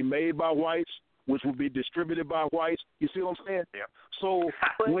 which will be made by whites, which will be distributed by whites. You see what I'm saying? Yeah. So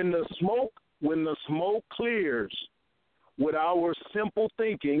when the smoke clears with our simple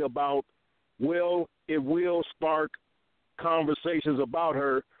thinking about, well, it will spark conversations about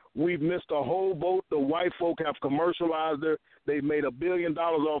her, we've missed a whole boat. The white folk have commercialized her. They've made $1 billion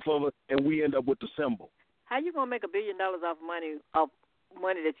off of her, and we end up with the symbol. How you going to make $1 billion off money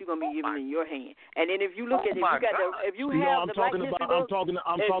that you're going to be given in your hand? And then if you look at it, if you have the Black History book, I'm talking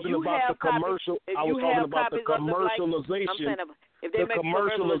about the commercial. I was talking about the commercialization. The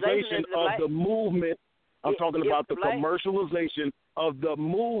commercialization of the movement. I'm talking about the commercialization of the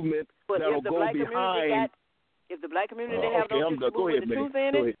movement that will go behind. If the black community have those books with the truth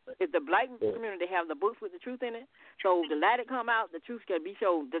in it, if the black community have the books with the truth in it, so the light that come out, the truth can be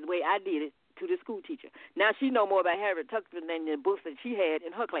shown the way I did it to the school teacher. Now she know more about Harriet Tubman than the books that she had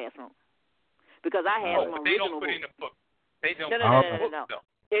in her classroom, because I had some original books. They don't put in the book. They don't. No.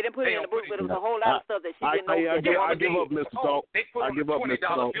 They didn't put it in the book, but it was a whole lot of stuff that she didn't know. I give up, Mr. Talk. I give up, Mr.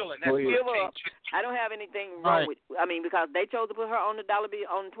 Talk. I don't have anything wrong with. I mean, because they chose to put her on the $1 bill,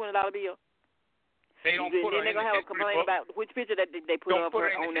 on the $20 bill. They don't put her in the history book. Then they're going to have a complaint about which picture that they put up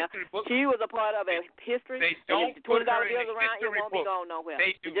her on there. She was a part of a history. They don't put her in the around, history it won't book. be going nowhere.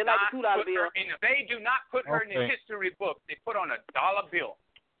 They do not put her in. They do not put her in the history book. They put on a $1 bill.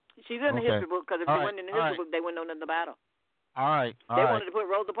 She's in the history book because if she wasn't in the history book, they wouldn't know nothing about her. All right. They wanted to put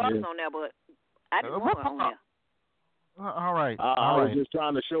Rosa Parks on there, but I didn't want her on there. All right. I was just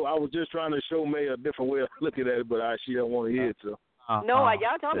trying to show May a different way of looking at it, but she don't want to hear it. So.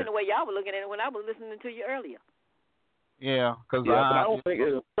 Y'all told me the way y'all were looking at it when I was listening to you earlier. Yeah, because I don't think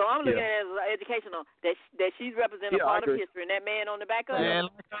it. So I'm looking at it as educational. That she's representing a part of history, and that man on the back of it.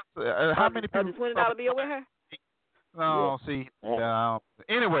 How many people? The $20 bill with her? Oh, see.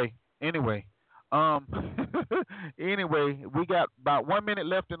 Anyway. Anyway, we got about 1 minute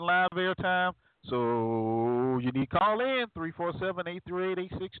left in live airtime. So you need to call in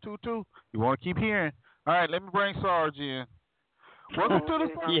 347-838-8622. You want to keep hearing. All right, let me bring Sarge in. Welcome to the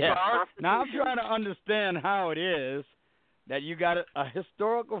Sarge. Now I'm trying to understand how it is that you got a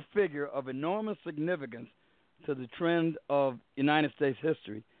historical figure of enormous significance to the trend of United States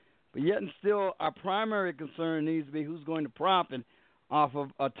history, but yet and still our primary concern needs to be who's going to profit off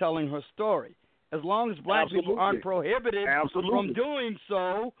of telling her story. As long as black people aren't prohibited from doing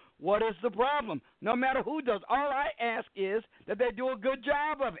so, what is the problem? No matter who does. All I ask is that they do a good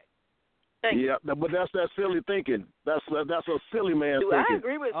job of it. Yeah, but that's that silly thinking. That's a silly man thinking. I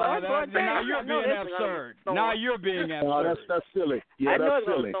agree with Sarge. Now you're being absurd. Now you're being absurd. That's silly. Yeah, that's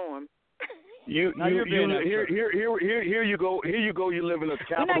silly. Here you go. You live in a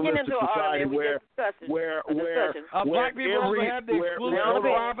capitalistic society where black people also have the exclusive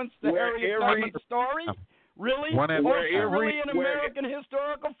province to Harriet the story. Really? Or is she really an American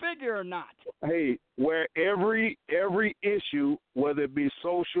historical figure or not? Hey, where every issue, whether it be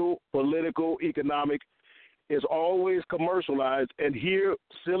social, political, economic, is always commercialized, and here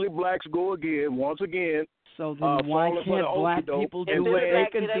silly blacks go again, once again. So then why can't black people do what they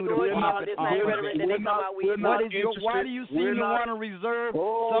can do to profit off of it? Why do you seem to want to reserve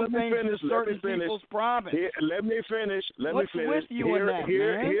some things to certain people's province? Let me finish. What's with you in that,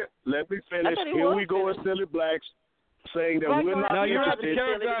 man? Let me finish. Here we go as silly blacks saying that we're not interested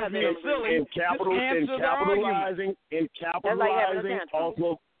in capitalizing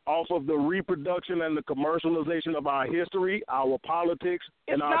off of the reproduction and the commercialization of our history, our politics,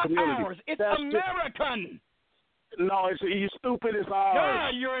 and our community. It's not ours. It's American. he's stupid as hard.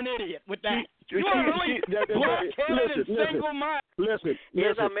 God, you're an idiot with that. You're really blockheaded and single-minded. Listen.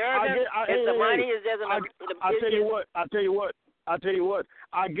 It's American. It's the money is just I tell you what.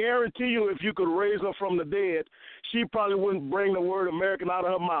 I guarantee you, if you could raise her from the dead, she probably wouldn't bring the word American out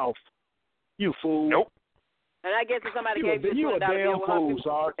of her mouth. You fool. Nope. And I guess if somebody gave you $20 bill,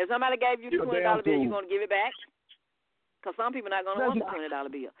 if somebody gave you the $20 bill, you gonna give it back? Because some people not gonna want the $20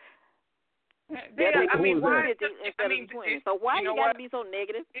 bill. Why? So why you gotta be so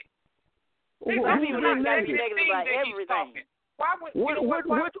negative? Some people not gotta be negative about everything. What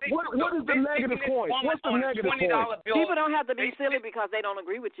is the negative point? What's the negative point? People don't have to be silly because they don't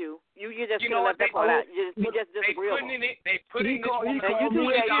agree with you. You just feel left that part out. You just disagreeable.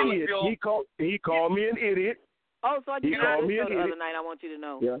 He called me an idiot. Oh, so you called me the other night. I want you to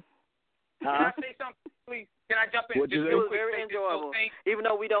know. Yeah. Can I say something, please? Can I jump in? It was very enjoyable, even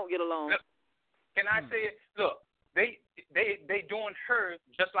though we don't get along. Look, can I say it? Look, they doing her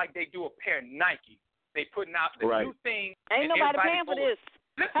just like they do a pair of Nike. They putting out the new thing. Ain't nobody paying for this.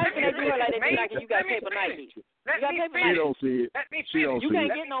 How can they do it like they do Nike? You got to pay for Nike. She don't see it. You can't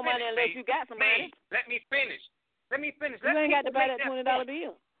get no money unless you got some money. Let me finish. You ain't got to buy that $20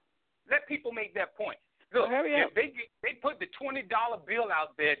 bill. Let people make that point. Look, hurry up. They put the $20 bill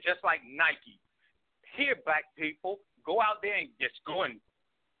out there just like Nike. Here, black people, go out there and just go and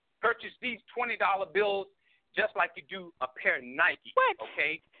purchase these $20 bills just like you do a pair of Nike. What?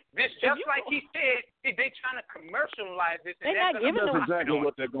 Okay? This just like he said, they trying to commercialize this. They're not giving That's exactly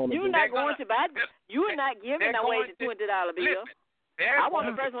what they're going to do. You're not going to buy. You're not giving away the $20 bill. I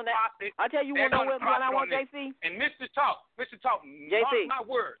want the first one. I'll tell you one I want, JC. And Mr. Talk, JC. My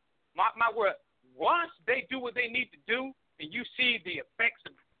word. Once they do what they need to do, and you see the effects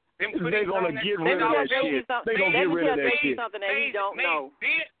of them putting they're going to get rid of that shit. They're going to get rid of that shit. Something that he don't know.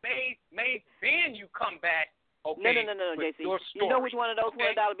 Then you come back. Okay, no, JC. You know which one of those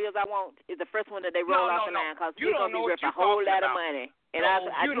 $20 bills I want is the first one that they roll off the line because he's going to be worth a whole lot of money. And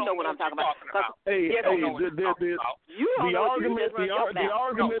I do know what I'm talking about. The argument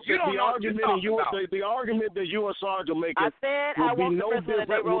that you and Sarge are making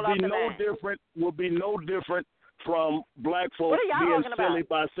will be no different from black folk being silly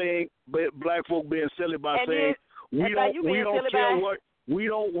by saying we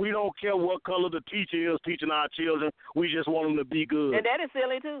don't care what color the teacher is teaching our children. We just want them to be good. And that is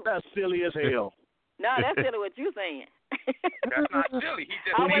silly too. That's silly as hell. No, that's silly what you're saying. That's not silly. He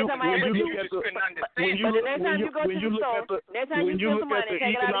just when you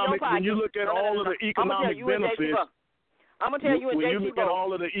look at all of the economic benefits. I'm gonna tell you when you look at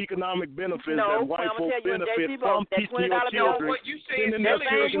all of the economic benefits that white folks benefit from teaching your children, sending their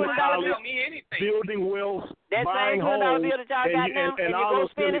children to college, building wealth, buying homes, and all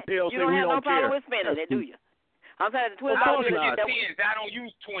those silly tales that we don't care. You don't have no problem with spending it, do you? I'm saying the $20 bill. I don't use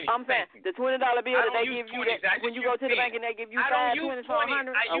 20. I'm saying the $20 bill that they give you when you go to the bank and they give you 5, 20,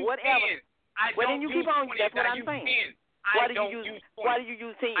 100 or whatever. Well, then you keep on. That's what I'm saying. Why do you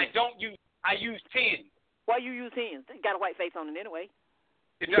use 10? I use 10. Why you use 10? You got a white face on it anyway.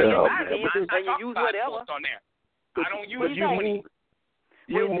 It doesn't matter. And you use whatever. On there. I don't use 20.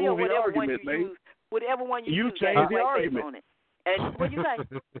 You move the argument, man. Whatever one you use, change the argument. And what you say?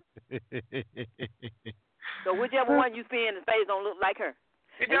 So whichever one you spend, the face don't look like her.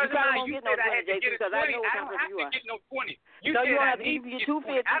 It doesn't matter. You said I had to get a 20. I don't have to get no 20. You said you can get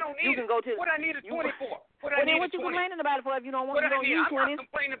 250. I don't need you can go to. What I need a 20 for? What you complaining about it for if you don't want? I'm use 20? not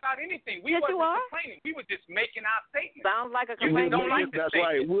complaining about anything. Yes, you are. Complaining. We were just making our statement. Sounds like a complaint. That's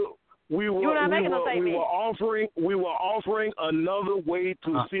right. We were offering another way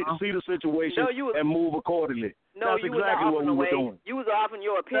to see the situation and move accordingly. No, that's exactly what we were doing. You was offering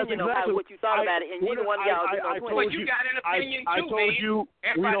your opinion on what you thought about it, and neither one of y'all did no point. You got an opinion I told you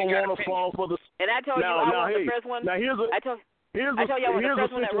we don't want to fall for the. And I told you I want the first one. Now here's a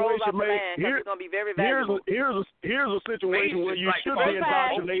situation, man. Here's a situation where you should be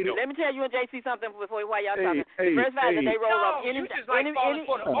indoctrinated. Let me tell you and JC something before while y'all talking. The first fact that they roll up any. No. Let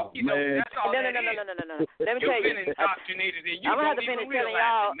me tell you. I'm gonna have to finish telling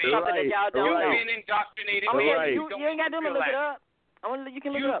y'all something that y'all don't know. You've been indoctrinated. You ain't got to look it up. You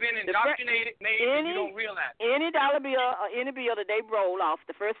can look it up. You've been indoctrinated, man. You don't realize. Any dollar bill or any bill that they roll off,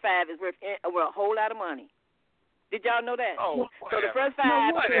 the first 5 is worth a whole lot of money. Did y'all know that? Oh, so the first 5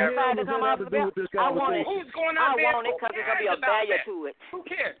 that come off the bill, I want it. Who's going out there? I want it because there's gonna be a value to it. Who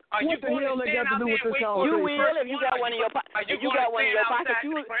cares? What the hell they got to do with this conversation? You will if you got one in your pocket. If you got one in your pocket,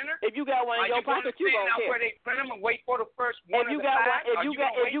 you gonna care. If you got one in your pocket, you gonna care. But if you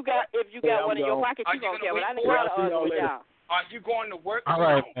got one in your pocket, you gonna care. But I didn't gotta argue with y'all. Are you going to work? All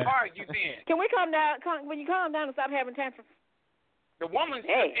right. Or are you then? Can we calm down? Will you calm down and stop having tantrums? The woman's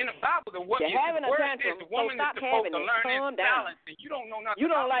in the Bible. The you're having a tantrum, the woman so stop is supposed having to it. learn Calm its down. balance, and you don't know nothing. You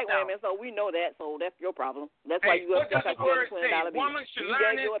don't about like balance. women, so we know that. So that's your problem. That's why you What upset does the because you word got a $20 say? bill. Woman should You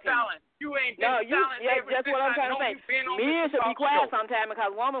learn gave your its opinion. balance. You ain't been No, silent ever that's what I'm since I trying to know say. you've been on Men this should be talk quiet show. sometime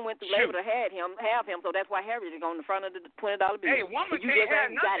because woman went through labor to have him, so that's why Harriet is on the front of the $20 bill. Hey, woman you can't just have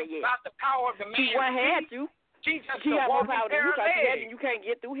ain't got it nothing yet. about the power of the man. She one had you. She just She a got more walking power than you because she had leg. you can't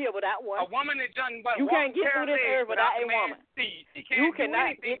get through here without one. A woman is done but You can't get through this earth without a man woman. seed. She You can't do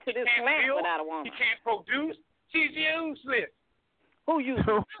cannot anything. get to this She can't plant build. without a woman. She can't produce. She's useless. Who useless?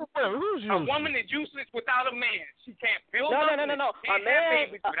 Who's A woman is useless without a man. She can't build. No. She A can't man. have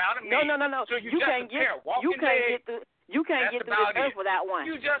babies without a man. No. So you can't just a pair get. walking You can't legs. get through. You can't get That's through this about earth it. without one.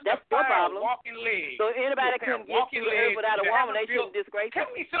 You just That's a your pair problem. walking legs. So anybody couldn't get through the earth without a woman, they shouldn't disgrace her.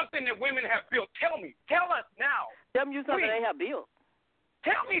 Tell me something that women have built. Tell me. Tell us now. Tell me something Please. they have built.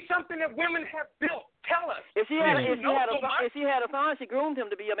 Tell me something that women have built. Tell us. If she had, You know so much. if she had a son, she groomed him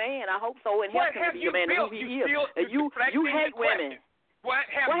to be a man. I hope so, and What helped him to have be you a man built? who he You is. still And you deflecting hate the women. question. What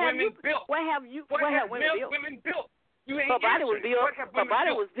have women built? What have women built? Women built? You ain't Her body was answering. built. What have Her women body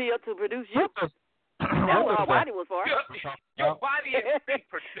built? was built to produce you. That's what her body was for. Your body is big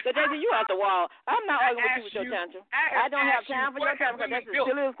for So Daisy, you out the wall. I'm not arguing with you with your tantrum. I don't have time for your tantrum because that's the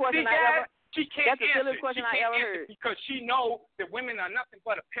silliest question I ever. She can't That's the silliest question I ever heard. Because she knows that women are nothing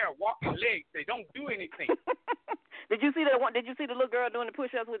but a pair of walking legs. They don't do anything. Did you see the one? Did you see the little girl doing the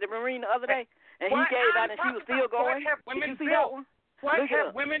push-ups with the Marine the other day? And he What gave I'm out and she was still talking going. about, what have Did you women see built? that one? What Look have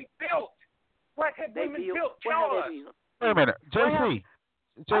up. women built? What have They women built. built? Tell us. Wait a minute, JC.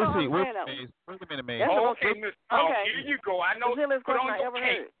 JC, wait understand that one. a minute, man. That's Oh, okay, Miss. Oh, Okay. here you go. I know. The silliest Put question on I your ever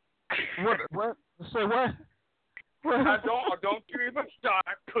cape. heard. What? Say what? Don't you even start.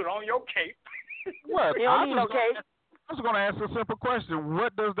 Put on your cape. What? You don't need no cake. I was going to ask a simple question.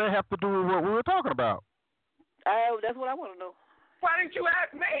 What does that have to do with what we were talking about? That's what I want to know. Why didn't you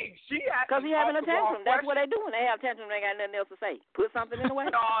ask me? She asked. Because he having a tantrum. That's what they. they do when they have tantrum. They ain't got nothing else to say. Put something in the way.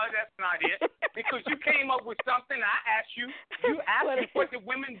 No, that's not it. Because you came up with something. I asked you. You asked me what the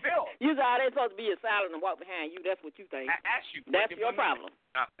women built. You thought they supposed to be silent and walk behind you. That's what you think. I asked you. That's your problem.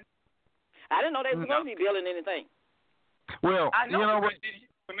 Nothing. I didn't know they were supposed to be building anything. Well, I know. you know what?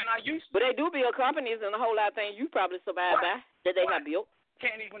 Women are used to. But they do build companies and a whole lot of things you probably survived by that they have built.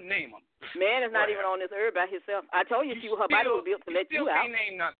 Can't even name them. Man is not even on this earth by himself. I told you her body was built to let you out. Can't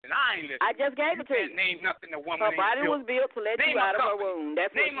name nothing. I ain't listening. I just gave it to you. Can't name nothing. A woman Her body ain't was built to let Name you a out of her company. womb. That's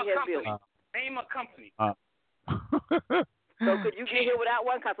what Name she a has company. built. Name a company. So could you get here without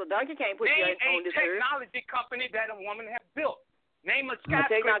one? Because a donkey can't put you Name on a this earth. technology company that a woman has built. Name a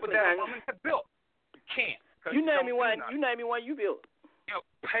technology skyscraper that a company. woman has built. You can't. You name me one. You name me one you built.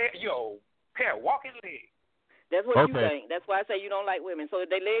 Pair walking legs. That's what you Okay. think. That's why I say you don't like women. So if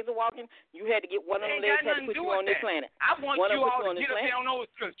their legs are walking, you had to get one of them legs had to put you on this planet. I want One you put all you on to this get up planet. there on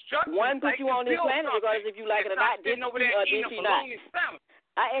those construction One put sites you on and this build planet, something. regardless if you like it or Stop not. Did sitting over there or eating did she a not? bologna sandwich.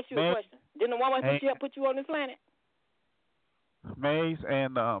 I asked you a Man. question. Didn't the woman put you on this planet? Maze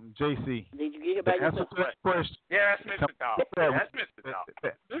and JC. Did you get here by The answer yourself? to that question. Yeah, that's Mr. Dog. That's Mr. Dog.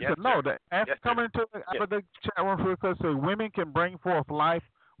 Yes, No, sir. the answer Yes, sir. coming into out of the chat room because say women can bring forth life,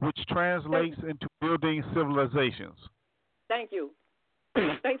 which translates into building civilizations. Thank you.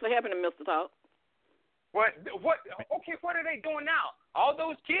 Thanks for helping him, Mr. Talk. What? Okay, what are they doing now? All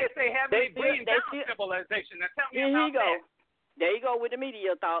those kids they have, they bringing down civilization. Now tell me Here about you go. that. There you go with the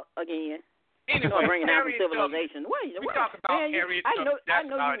media thought again. Anyway, bringing down some Harriet civilization. Tubman. Wait, We talk about man, Harriet I know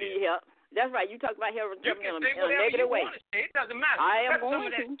Tubman. you need help. That's right. You talk about Harriet You Tubman can say in a whatever negative you way. want to say. It doesn't matter. I am That's some going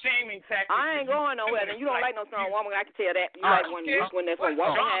of that to. shaming tactics. I ain't going nowhere. And you don't like no strong woman. I can tell that. You like one that's going to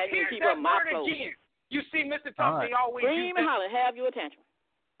walk behind you and keep her mouth closed. Again. You see, Mr. Tubman, they always Scream and holler. Have your attention.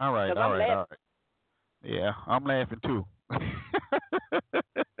 All right. 'Cause I'm laughing. Yeah, I'm laughing too.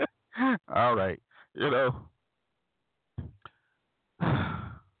 All right. You know,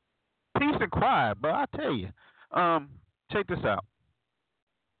 peace and quiet, but I tell you, check this out.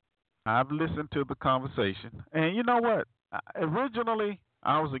 I've listened to the conversation, and you know what? Originally,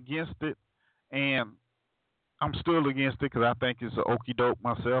 I was against it, and I'm still against it because I think it's an okie doke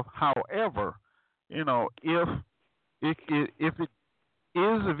myself. However, you know, if it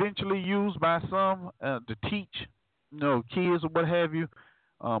is eventually used by some to teach, you know, kids or what have you,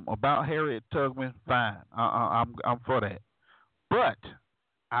 about Harriet Tubman, fine. I'm for that. But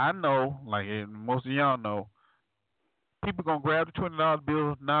I know, like most of y'all know, people gonna grab the $20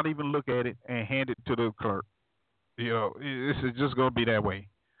 bill, not even look at it, and hand it to the clerk. You know, it's just gonna be that way.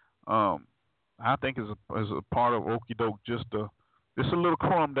 I think as a part of okie doke, just a little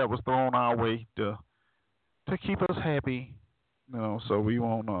crumb that was thrown our way to keep us happy So we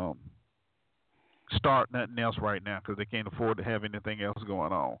won't start nothing else right now because they can't afford to have anything else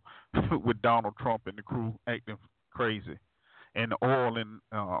going on with Donald Trump and the crew acting crazy, and the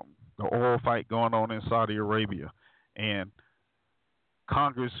oil fight going on in Saudi Arabia, and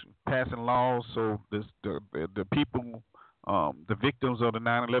Congress passing laws so the people, the victims of the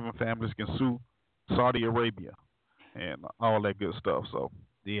 9/11 families can sue Saudi Arabia and all that good stuff. So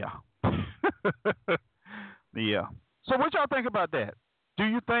yeah, yeah. So what y'all think about that? Do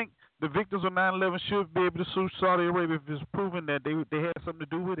you think the victims of 9/11 should be able to sue Saudi Arabia if it's proven that they had something to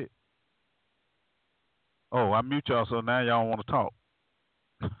do with it? Oh, I mute y'all, so now y'all want to talk.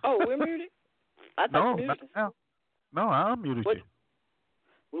 Oh, we're muted? I thought you muted. No, I unmuted you.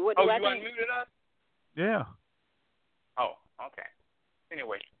 What do you think? unmuted us? Yeah. Oh, okay.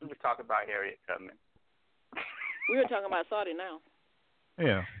 Anyway, we were talking about Harriet Tubman. We were talking about Saudi now.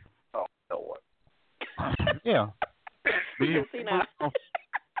 Yeah. Oh, so what? Yeah. See now.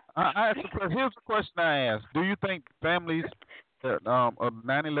 Here's the question I asked. Do you think families of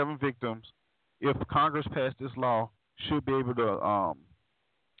 9/11 victims, if Congress passed this law, should be able to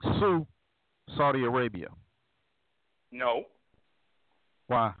sue Saudi Arabia? No.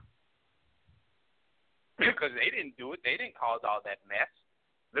 Why? Because they didn't do it. They didn't cause all that mess.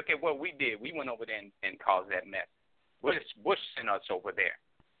 Look at what we did. We went over there and caused that mess. Bush sent us over there.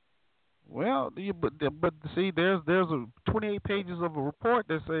 Well, but see, there's a 28 pages of a report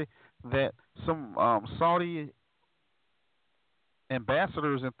that say that some Saudi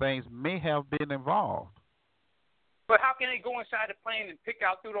ambassadors and things may have been involved. But how can they go inside the plane and pick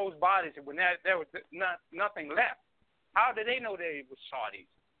out through those bodies when there was nothing left? How do they know they were Saudis?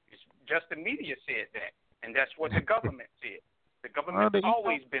 It's just the media said that, and that's what the government said. The government's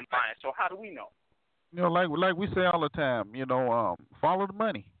always been lying, so how do we know? Like we say all the time, follow the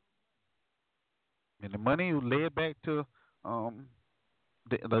money. And the money led back to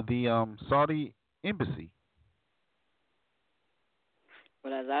the Saudi embassy.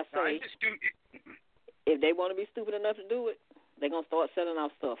 But as I say, if they want to be stupid enough to do it, they're going to start selling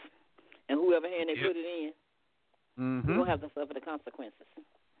off stuff. And whoever hand they put it in, we're going to have to suffer the consequences.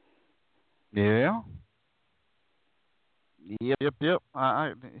 Yeah. Yep.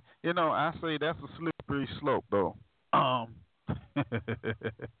 I say that's a slippery slope, though.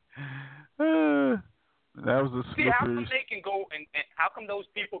 That was a slippery. See, how come they can go and how come those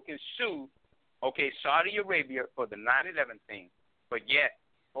people can sue, Saudi Arabia for the 9/11 thing, but yet,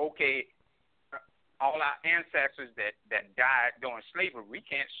 all our ancestors that died during slavery, we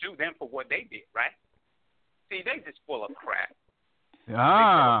can't sue them for what they did, right? See, they just full of crap.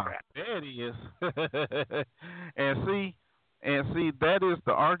 There it is. and see, that is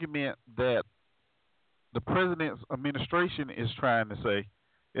the argument that the president's administration is trying to say.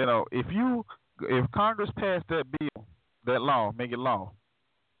 If Congress passed that bill, that law, make it law,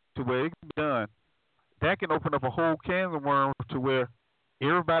 to where it can be done, that can open up a whole can of worms to where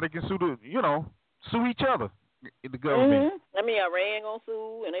everybody can sue each other. The government. I mean, Iran gonna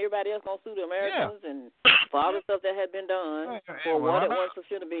sue, and everybody else gonna sue the Americans, and for all the stuff that had been done, for what it was or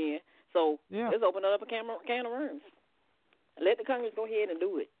should have been. So let's open up a can of worms. Let the Congress go ahead and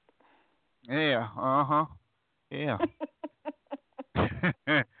do it. Yeah. Yeah.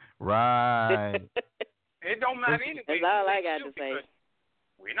 Right. It don't matter anyway. That's all I got to say.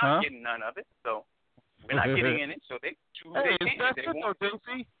 We're not getting none of it, so we're not getting in it. So they choose they can. They want.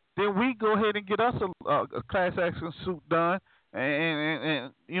 Then we go ahead and get us a class action suit done,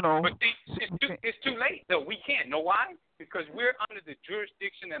 and But it's too late though. We can't. Know why? Because we're under the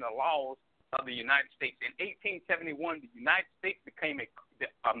jurisdiction and the laws of the United States. In 1871, the United States became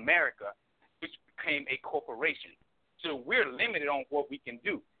America, which became a corporation. So we're limited on what we can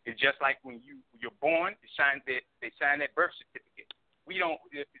do. It's just like when you're born, they sign that birth certificate. We don't.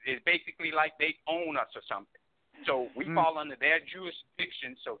 It's basically like they own us or something. So we fall under their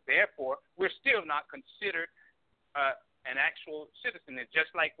jurisdiction. So therefore, we're still not considered an actual citizen. It's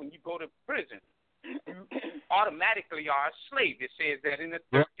just like when you go to prison, you automatically are a slave. It says that in the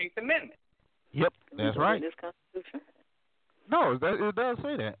 13th Amendment. Yep, that's right. This Constitution. No, it does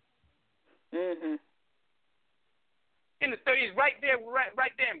say that. Mhm. In the 30s, right there in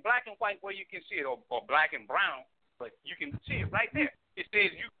black and white, where you can see it, or black and brown, but you can see it right there. It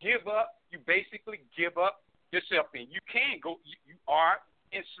says you basically give up yourself, and you can go. You are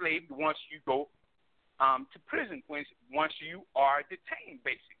enslaved once you go to prison. Once you are detained,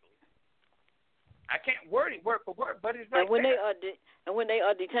 basically. I can't word it word for word, but it's right there. And when they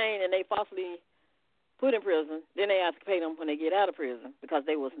are detained and they falsely put in prison, then they have to pay them when they get out of prison because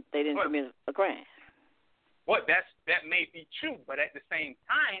they didn't commit a crime. Well, that may be true, but at the same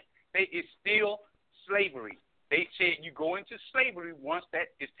time, it's still slavery. They said you go into slavery once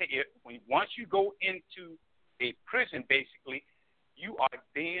once you go into a prison, basically, you are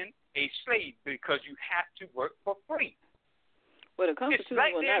then a slave because you have to work for free. Well, the Constitution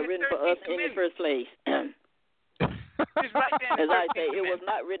was not written for us in the first place. It's right there in the As I say, it was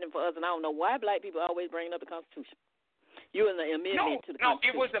not written for us, and I don't know why black people always bring up the Constitution. You in the amendment to the Constitution. No,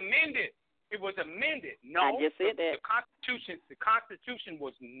 it was amended. It was amended. No, I just said that. The Constitution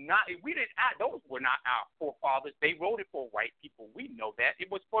was not. We didn't. Those were not our forefathers. They wrote it for white people. We know that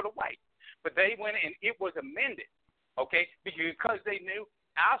it was for the whites, but they went and it was amended. Okay, because they knew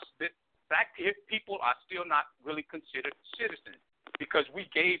black people are still not really considered citizens because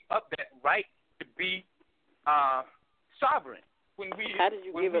we gave up that right to be sovereign when we. How did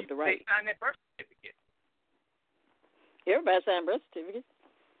you give up the right? They signed that birth certificate. Everybody signed birth certificates.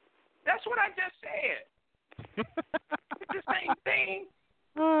 That's what I just said. It's the same thing.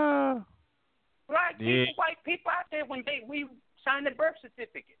 Black people, white people out there when we signed the birth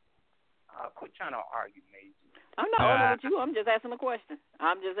certificate. Quit trying to argue, mate. I'm not arguing with you. I'm just asking a question.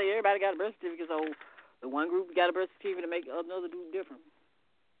 I'm just saying everybody got a birth certificate, so the one group got a birth certificate to make another group different.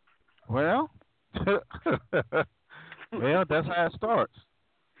 Well, that's how it starts.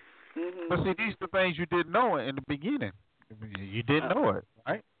 Mm-hmm. But see, these are the things you didn't know in the beginning. You didn't know it,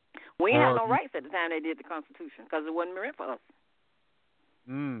 right? We ain't had no rights at the time they did the Constitution because it wasn't meant for us.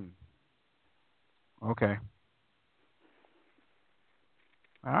 Okay.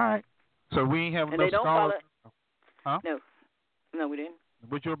 All right. So we ain't have and enough they don't scholars. Huh? No, we didn't.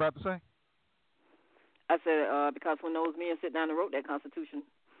 What you were about to say? I said because when those men sit down and wrote that Constitution,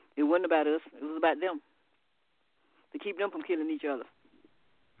 it wasn't about us. It was about them to keep them from killing each other.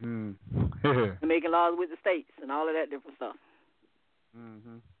 And making laws with the states and all of that different stuff.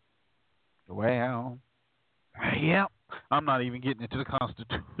 Well, yeah, I'm not even getting into the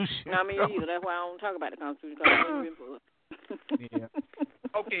Constitution. No, me either. That's why I don't talk about the Constitution. Yeah.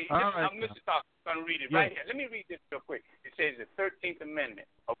 Okay, I'm Mr. Talk. I'm going to read it right here. Let me read this real quick. It says the 13th Amendment.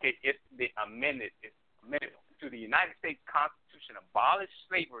 Okay, it's the amendment to the United States Constitution abolished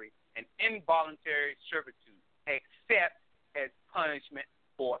slavery and involuntary servitude, except as punishment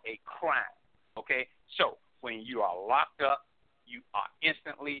for a crime. Okay, so when you are locked up, you are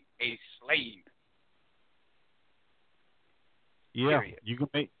instantly a slave. Yeah, Period. you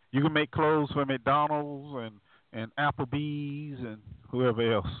can make clothes for McDonald's and Applebee's and whoever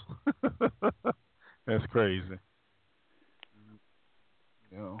else. That's crazy.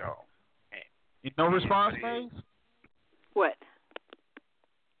 No response, things? What?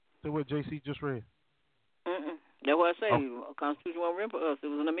 To what JC just read. That's what I say. A Constitution wasn't written for us. It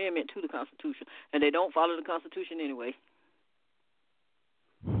was an amendment to the Constitution, and they don't follow the Constitution anyway.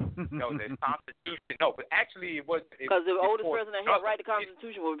 No, the Constitution. No, but actually it was. Because the oldest person that helped write the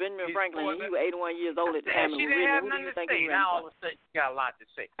Constitution was Benjamin Franklin, and he was 81 years old at the time. She didn't have nothing to say. Now all of a sudden she got a lot to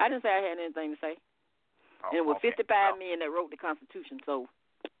say. I didn't say I had anything to say. And it was 55 men that wrote the Constitution, so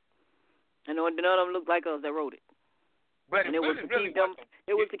I know none of them looked like us that wrote it. But and it was to keep them.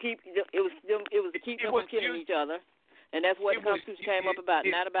 It was to keep them from killing each other, and that's what the Constitution came up about.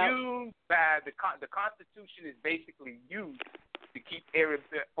 Not about. The Constitution is basically used to keep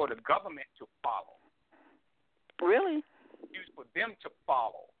for the government to follow. Really? Used for them to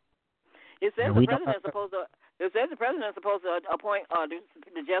follow. It says the president's supposed to. It says the president's supposed to appoint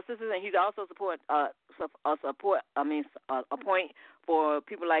the justices, and he's also appoint for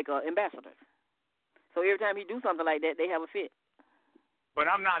people like ambassadors. So every time he do something like that, they have a fit. But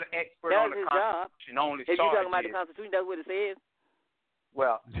I'm not an expert on the Constitution. Only if you're talking about the Constitution, that's what it says.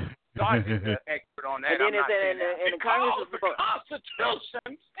 Well, Sarge is an expert on that. And then it said, and the Congress is supposed.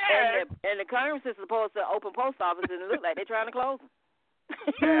 Constitution. And the Congress is supposed to open post offices, and it looks like they're trying to close them.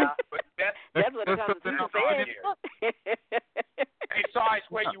 Yeah, but that's what the Constitution says. Hey, Sarge,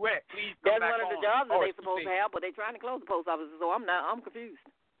 where you at? Please come that's back one of the jobs that they're supposed to have, but they're trying to close the post offices, so I'm confused.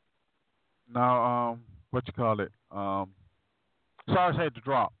 No, what you call it? Sarge had to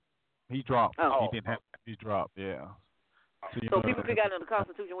drop. He dropped. Oh. He didn't have. He dropped. Yeah. So people pick out in the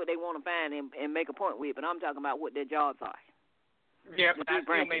Constitution what they want to find and make a point with, but I'm talking about what their jobs are. Yeah, but I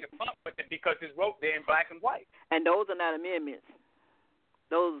still made a point with it because it's wrote there in black and white. And those are not amendments.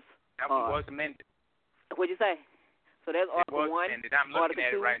 Those that was amended. What'd you say? So that's Article 1, amended. I'm looking Article 2,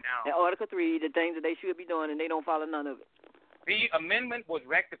 at it right now. and Article 3, the things that they should be doing, and they don't follow none of it. The amendment was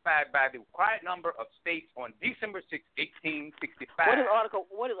rectified by the required number of states on December 6, 1865. What is Article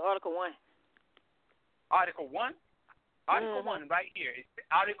 1? Article 1? Article 1 right here. It's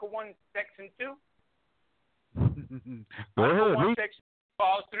Article 1, Section 2. Article 1, Section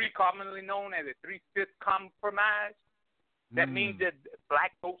Clause 3, commonly known as the 3/5 compromise. That means that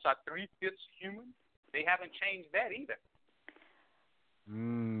black folks are 3/5 human. They They haven't changed that either.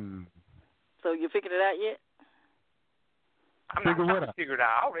 So you figured it out yet? I'm not trying to figure it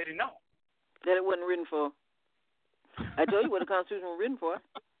out. I already know. That it wasn't written for. I told you what the Constitution was written for,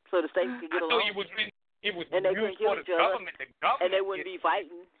 so the states could get along. I told you it was and they used kill for the each other, government. The government and they wouldn't be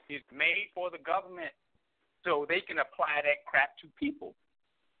fighting. It's made for the government, so they can apply that crap to people.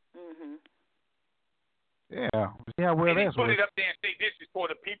 Yeah. Yeah, well, they that's put it up there and say this is for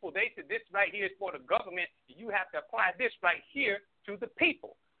the people. They said this right here is for the government. You have to apply this right here to the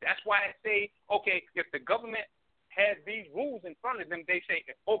people. That's why I say, okay, if the government has these rules in front of them, they say,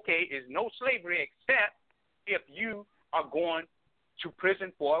 okay, is no slavery except if you are going to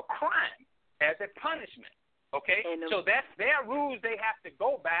prison for a crime as a punishment. Okay? So that's their rules they have to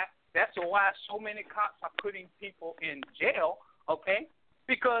go by. That's why so many cops are putting people in jail, okay?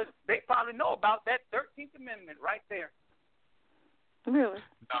 Because they probably know about that 13th Amendment right there. Really?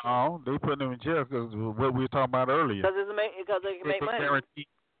 No, they put them in jail because what we were talking about earlier. Because they can make money.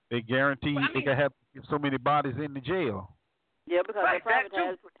 They guarantee they can have so many bodies in the jail. Yeah, because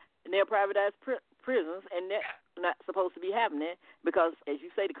they're privatized prisons, and they're not supposed to be happening because, as you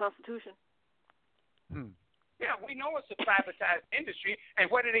say, the Constitution. Yeah, we know it's a privatized industry, and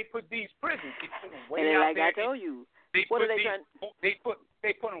where do they put these prisons? They put them way and out like there. I told you, they what put are they these, trying?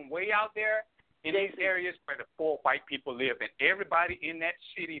 They put them way out there in these areas where the poor white people live, and everybody in that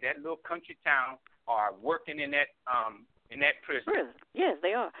city, that little country town, are working in that prison. Yes,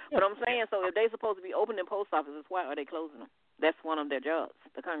 they are. But I'm saying, so if they're supposed to be opening post offices, why are they closing them? That's one of their jobs.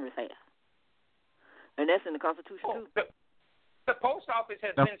 The Congress has, and that's in the Constitution too. The post office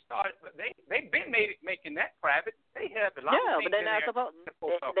has been started. They've been making that private. They have a lot of things but they're not supposed.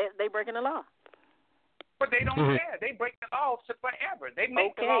 They breaking the law. But they don't care. They break the law forever. They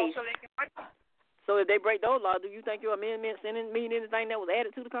make the law so they can break them. So if they break those laws, do you think your amendments didn't mean anything that was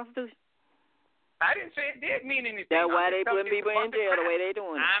added to the Constitution? I didn't say it did mean anything. That's why they putting people in jail the way they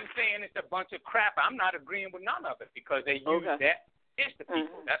doing it. I'm saying it's a bunch of crap. I'm not agreeing with none of it because they use that against the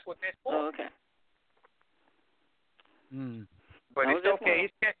people. That's what that's for. Okay. But it's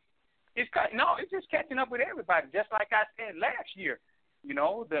okay. It's just catching up with everybody. Just like I said last year, you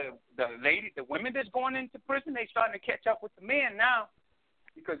know, the women that's going into prison, they starting to catch up with the men now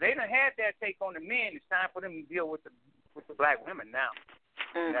because they done had that take on the men. It's time for them to deal with the black women now.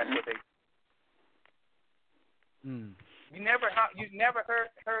 And that's what they. You never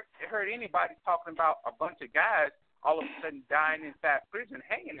heard anybody talking about a bunch of guys all of a sudden dying inside prison,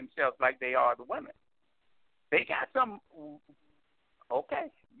 hanging themselves like they are the women. They got some.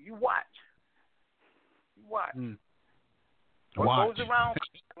 Okay, you watch. What goes around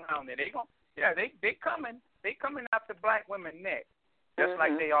there? They coming after black women next, just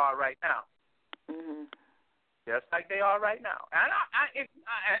like they are right now. Just like they are right now.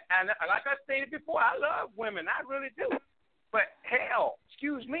 And like I stated before, I love women. I really do. But hell,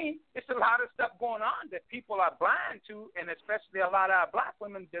 excuse me, it's a lot of stuff going on that people are blind to, and especially a lot of our black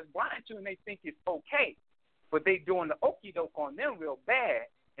women just blind to, and they think it's okay. But they doing the okie doke on them real bad,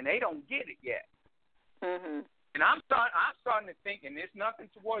 and they don't get it yet. And I'm starting to think, and there's nothing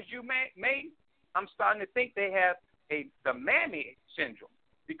towards you, May. I'm starting to think they have the mammy syndrome.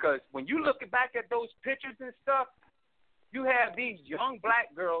 Because when you look back at those pictures and stuff, you have these young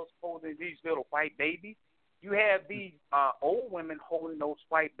black girls holding these little white babies. You have these old women holding those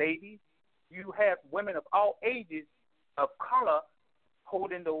white babies. You have women of all ages of color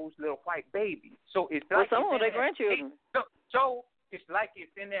holding those little white babies. So it's like some of their grandchildren. So it's like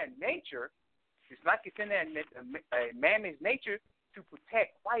it's in their nature. It's like it's in their mammy's nature to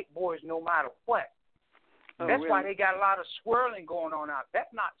protect white boys no matter what. That's why they got a lot of swirling going on out.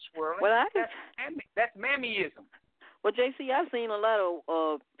 That's not swirling. Well, that's mammyism. Well, JC, I've seen a lot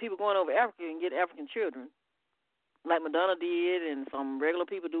of people going over Africa and get African children, like Madonna did, and some regular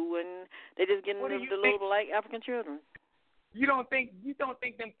people do, and they just getting the little like African children. You don't think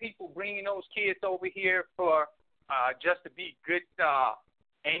them people bringing those kids over here for just to be good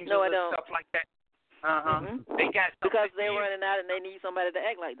angels and stuff like that? They got because they're running out and they need somebody to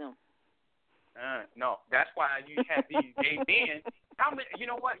act like them. No, that's why you have these gay men. How many? You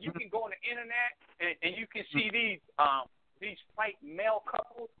know what? You can go on the internet and you can see these white male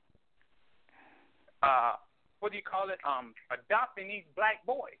couples. What do you call it? Adopting these black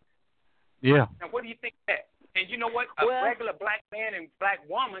boys. Yeah. And what do you think of that? And you know what? A regular black man and black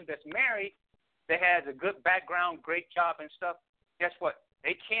woman that's married, that has a good background, great job and stuff. Guess what?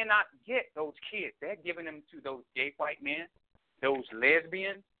 They cannot get those kids. They're giving them to those gay white men, those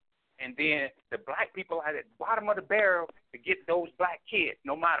lesbians. And then the black people are at the bottom of the barrel to get those black kids.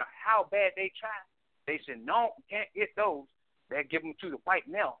 No matter how bad they try, they said, no, can't get those. They give them to the white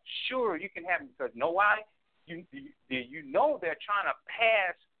male. Sure, you can have them because know why? You know they're trying to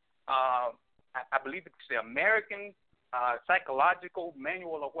pass. I believe it's the American Psychological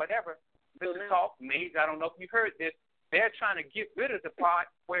Manual or whatever. This is called Maze. I don't know if you heard this. They're trying to get rid of the part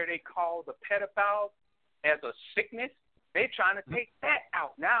where they call the pedophiles as a sickness. They're trying to take that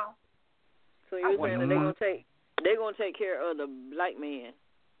out now. So you're saying that they're gonna take care of the black man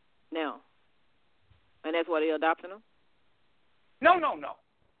now, and that's why they're adopting them? No.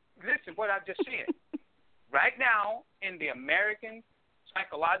 Listen, what I just said. Right now, in the American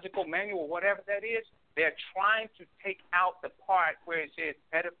Psychological Manual, whatever that is, they're trying to take out the part where it says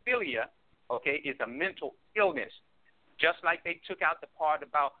pedophilia, is a mental illness. Just like they took out the part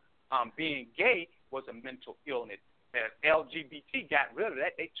about being gay was a mental illness. LGBT got rid of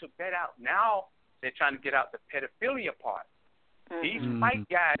that. They took that out. Now they're trying to get out the pedophilia part. These white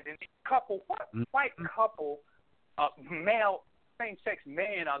guys and these couple, white couple, male, same-sex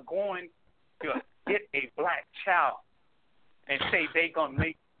men are going to get a black child and say they're going to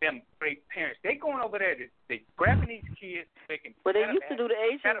make them great parents. They're going over there, they grabbing these kids, making. But they used to do the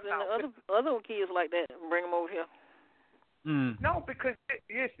Asians and the other kids like that and bring them over here. No, because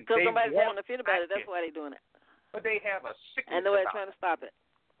listen, somebody's having a fit about it. That's why they're doing it. But they have a sickness. And nobody's trying to stop it.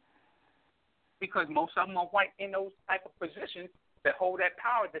 Because most of them are white in those type of positions that hold that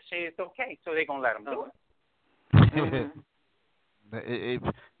power to say it's okay, so they're gonna let them do it.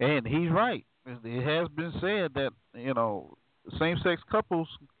 And he's right. It has been said that same-sex couples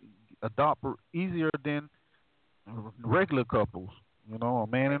adopt easier than regular couples. A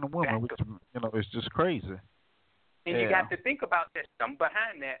man and a woman, which it's just crazy. And you got to think about that. Something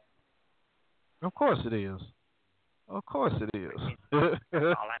behind that. Of course it is. Of course it is.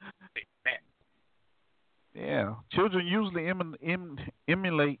 Yeah, children usually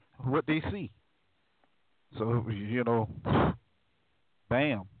emulate what they see. So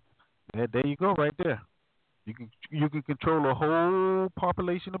bam, there you go, right there. You can control a whole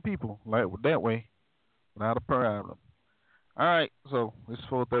population of people like that way, without a problem. All right, so it's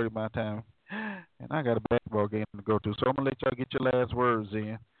 4:30 my time, and I got a basketball game to go to. So I'm gonna let y'all get your last words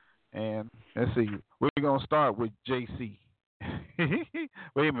in, and let's see. We're gonna start with JC.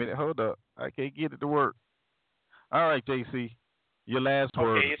 Wait a minute, hold up. I can't get it to work. All right, JC, your last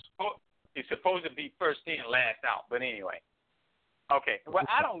word. Okay, it's supposed to be first in, last out, but anyway. Okay, well,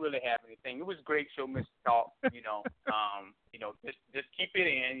 I don't really have anything. It was a great show, Mr. Talk. Just keep it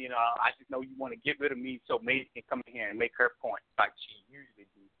in. I just know you want to get rid of me so Maze can come in here and make her point like she usually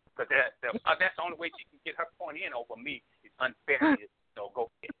do. Because that's the only way she can get her point in over me. It's unfair. So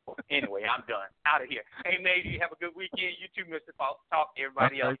go ahead. Anyway, I'm done. Out of here. Hey, Maze, you have a good weekend. You too, Mr. Talk.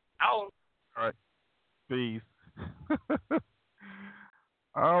 Everybody else. Out. All right. Peace.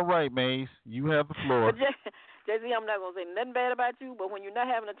 All right, Maze, you have the floor. Jay-Z, I'm not going to say nothing bad about you, but when you're not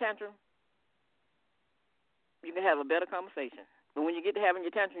having a tantrum, you can have a better conversation. But when you get to having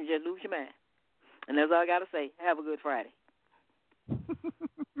your tantrum, you just lose your mind. And that's all I got to say. Have a good Friday.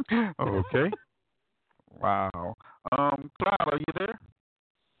 Okay. Wow. Cloud, are you there?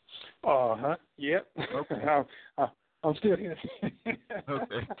 Yep. Okay. I'm still here.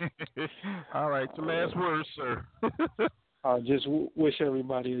 Okay. All right. Your last words, sir. Just wish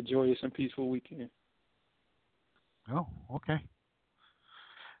everybody a joyous and peaceful weekend. Oh, okay.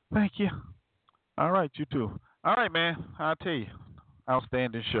 Thank you. All right, you too. All right, man. I'll tell you,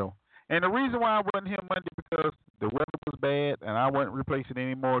 outstanding show. And the reason why I wasn't here Monday because the weather was bad and I wasn't replacing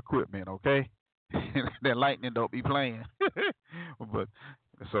any more equipment. Okay, that lightning don't be playing. But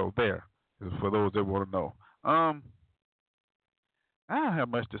so there, for those that want to know. I don't have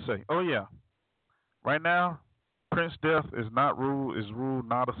much to say. Oh yeah, right now, Prince's death is ruled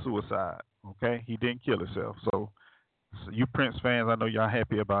not a suicide. Okay, he didn't kill himself. So you Prince fans, I know y'all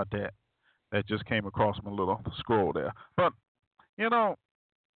happy about that. That just came across my little scroll there. But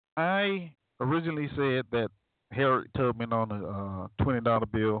I originally said that Harriet Tubman on a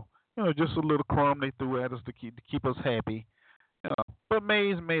 $20 bill, just a little crumb they threw at us to keep us happy. But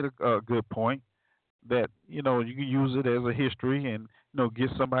Mays made a good point that you can use it as a history and get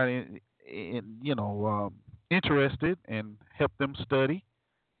somebody interested and help them study,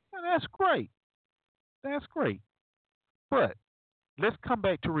 and that's great. That's great. But let's come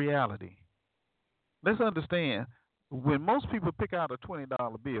back to reality. Let's understand, when most people pick out a $20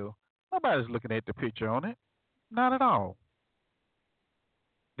 bill, nobody's looking at the picture on it. Not at all.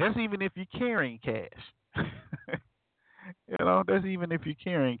 That's even if you're carrying cash. That's even if you're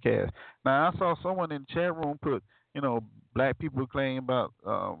carrying cash. Now, I saw someone in the chat room put, black people claim about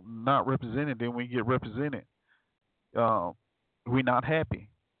not represented. Then when we get represented, we're not happy.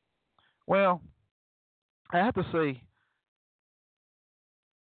 Well, I have to say,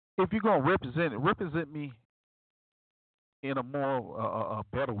 if you're gonna represent me in a more a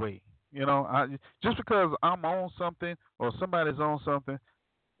better way. You know, just because I'm on something or somebody's on something,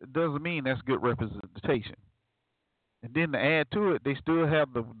 it doesn't mean that's good representation. And then to add to it, they still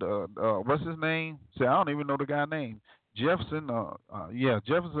have the what's his name? See, I don't even know the guy's name. Jefferson.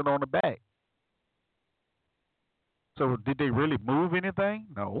 Jefferson on the back. So did they really move anything?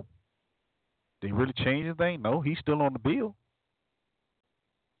 No. Did they really change anything? No. He's still on the bill.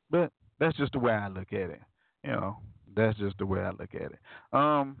 But that's just the way I look at it. You know, that's just the way I look at it.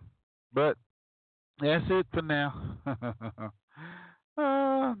 But that's it for now.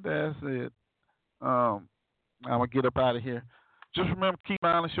 That's it. I'm going to get up out of here. Just remember, keep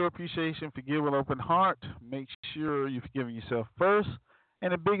violence, show appreciation, forgive with open heart. Make sure you're forgiving yourself first.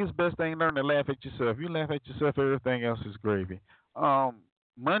 And the biggest, best thing, learn to laugh at yourself. You laugh at yourself, everything else is gravy.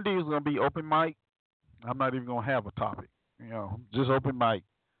 Monday is going to be open mic. I'm not even going to have a topic. You know, just open mic.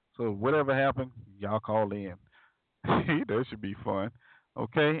 So whatever happened, y'all call in. That should be fun.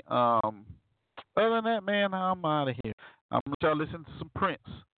 Okay. Other than that, man, I'm out of here. I'm going to y'all listen to some Prince.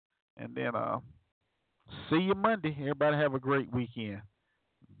 And then see you Monday. Everybody have a great weekend.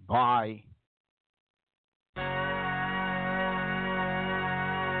 Bye.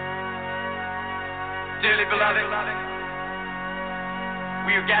 Dearly beloved,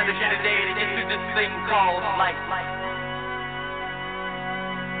 we are gathered here today to get through this thing called life.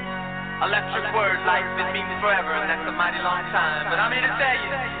 Electric word, life, it means forever, and that's a mighty long time. But I'm here to tell you,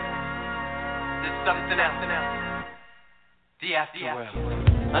 there's something else. The afterworld.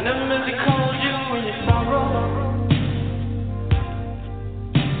 I never meant to call you when you sorrow.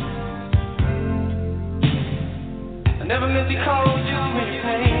 I never meant to call you when you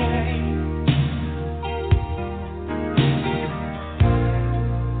pain.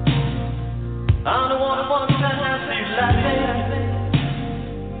 I don't want to see you laughing.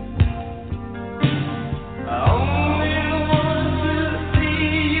 I only want to see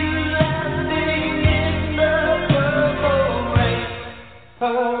you laughing in the purple rain.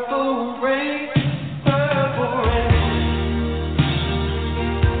 Purple rain, purple rain.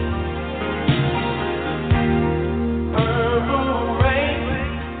 Purple rain,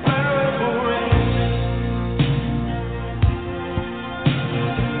 purple rain.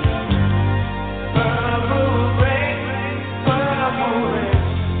 Purple rain, purple rain.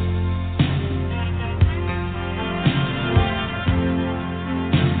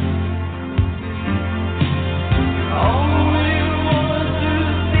 Only want to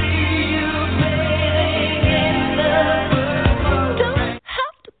see you playing in the purple rain. Don't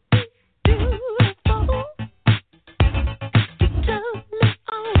have to be beautiful to turn me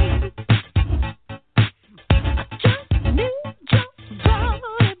on. I just need your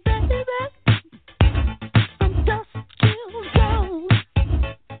body, baby, from dusk till dawn.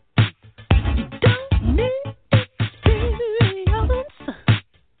 You don't need experience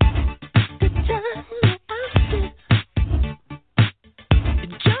to turn me on. You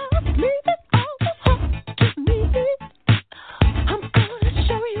just leave it all up to me. I'm gonna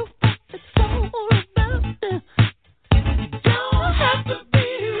show you what it's all about. You don't have to be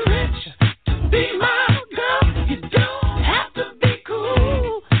rich to be my girl. You don't have to be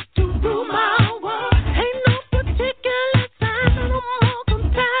cool to rule my world. Ain't no particular sign I'm more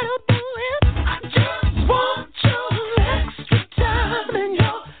compatible with. I just want your extra time and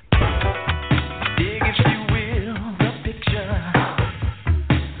your Dig, if you will, the picture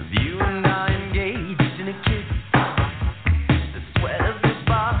of you and I engaged in a kiss. The sweat of your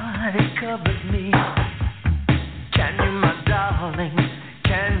body covers me. Can you, my darling,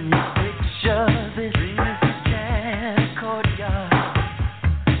 can you picture this? Dream is a Concordia,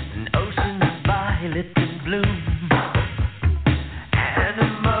 an ocean of violets in bloom.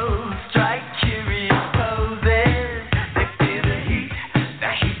 Animals strike curious poses. They feel the heat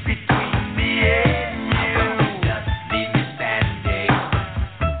between me and you. Just leave me standing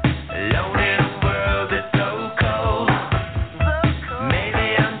alone in a world that's so cold. Maybe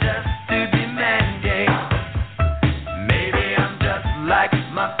I'm just too demanding.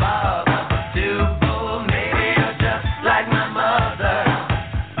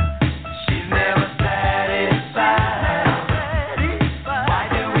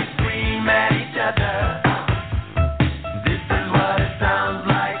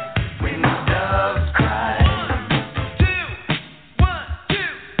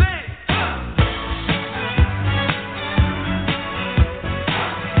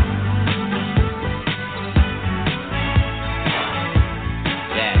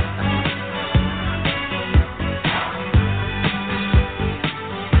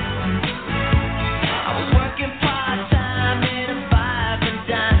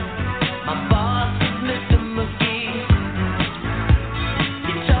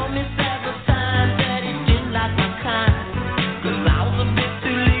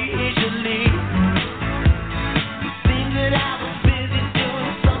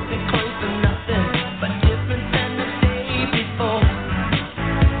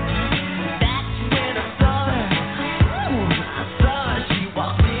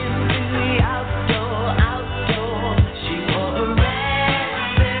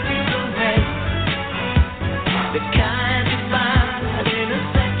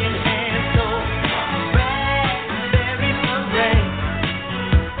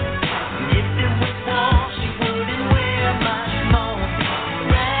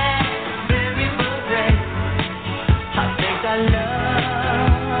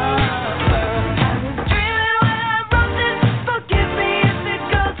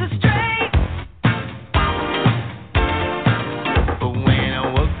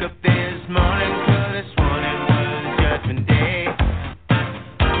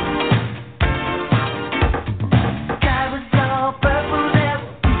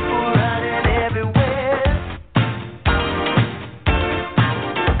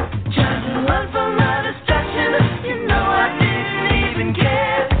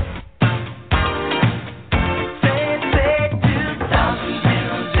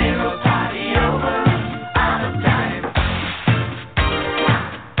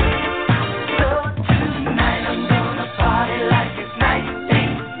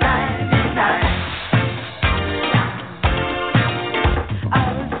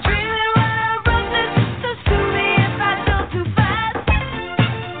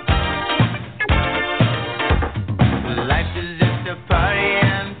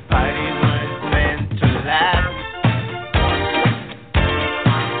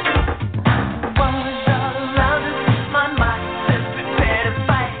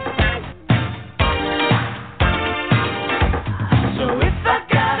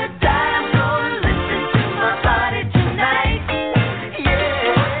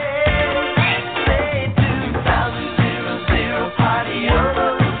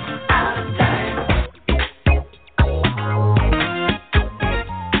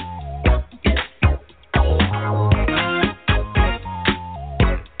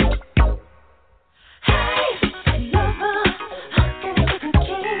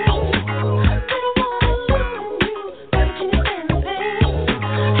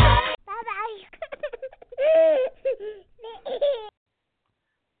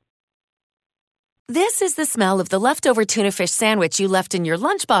 the smell of the leftover tuna fish sandwich you left in your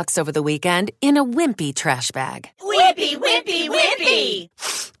lunchbox over the weekend in a wimpy trash bag. Wimpy, wimpy, wimpy!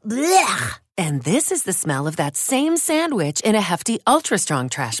 Blech! And this is the smell of that same sandwich in a Hefty Ultra Strong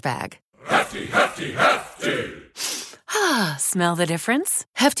trash bag. Hefty, hefty, hefty! Ah, smell the difference?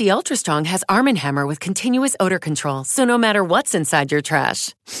 Hefty Ultra Strong has Arm & Hammer with continuous odor control, so no matter what's inside your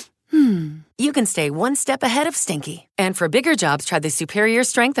trash, you can stay one step ahead of stinky. And for bigger jobs, try the superior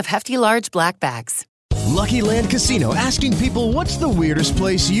strength of Hefty Large Black Bags. Lucky Land Casino, asking people, what's the weirdest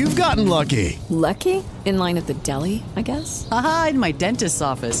place you've gotten lucky? Lucky? In line at the deli, I guess? Aha, in my dentist's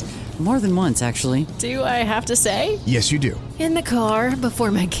office. More than once, actually. Do I have to say? Yes, you do. In the car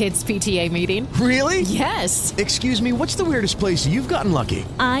before my kids' PTA meeting. Really? Yes. Excuse me, what's the weirdest place you've gotten lucky?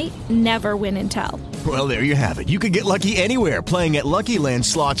 I never win and tell. Well, there you have it. You can get lucky anywhere, playing at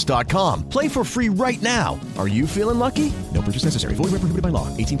LuckyLandSlots.com. Play for free right now. Are you feeling lucky? No purchase necessary. Void where prohibited by law.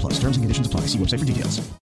 18+. Terms and conditions apply. See website for details.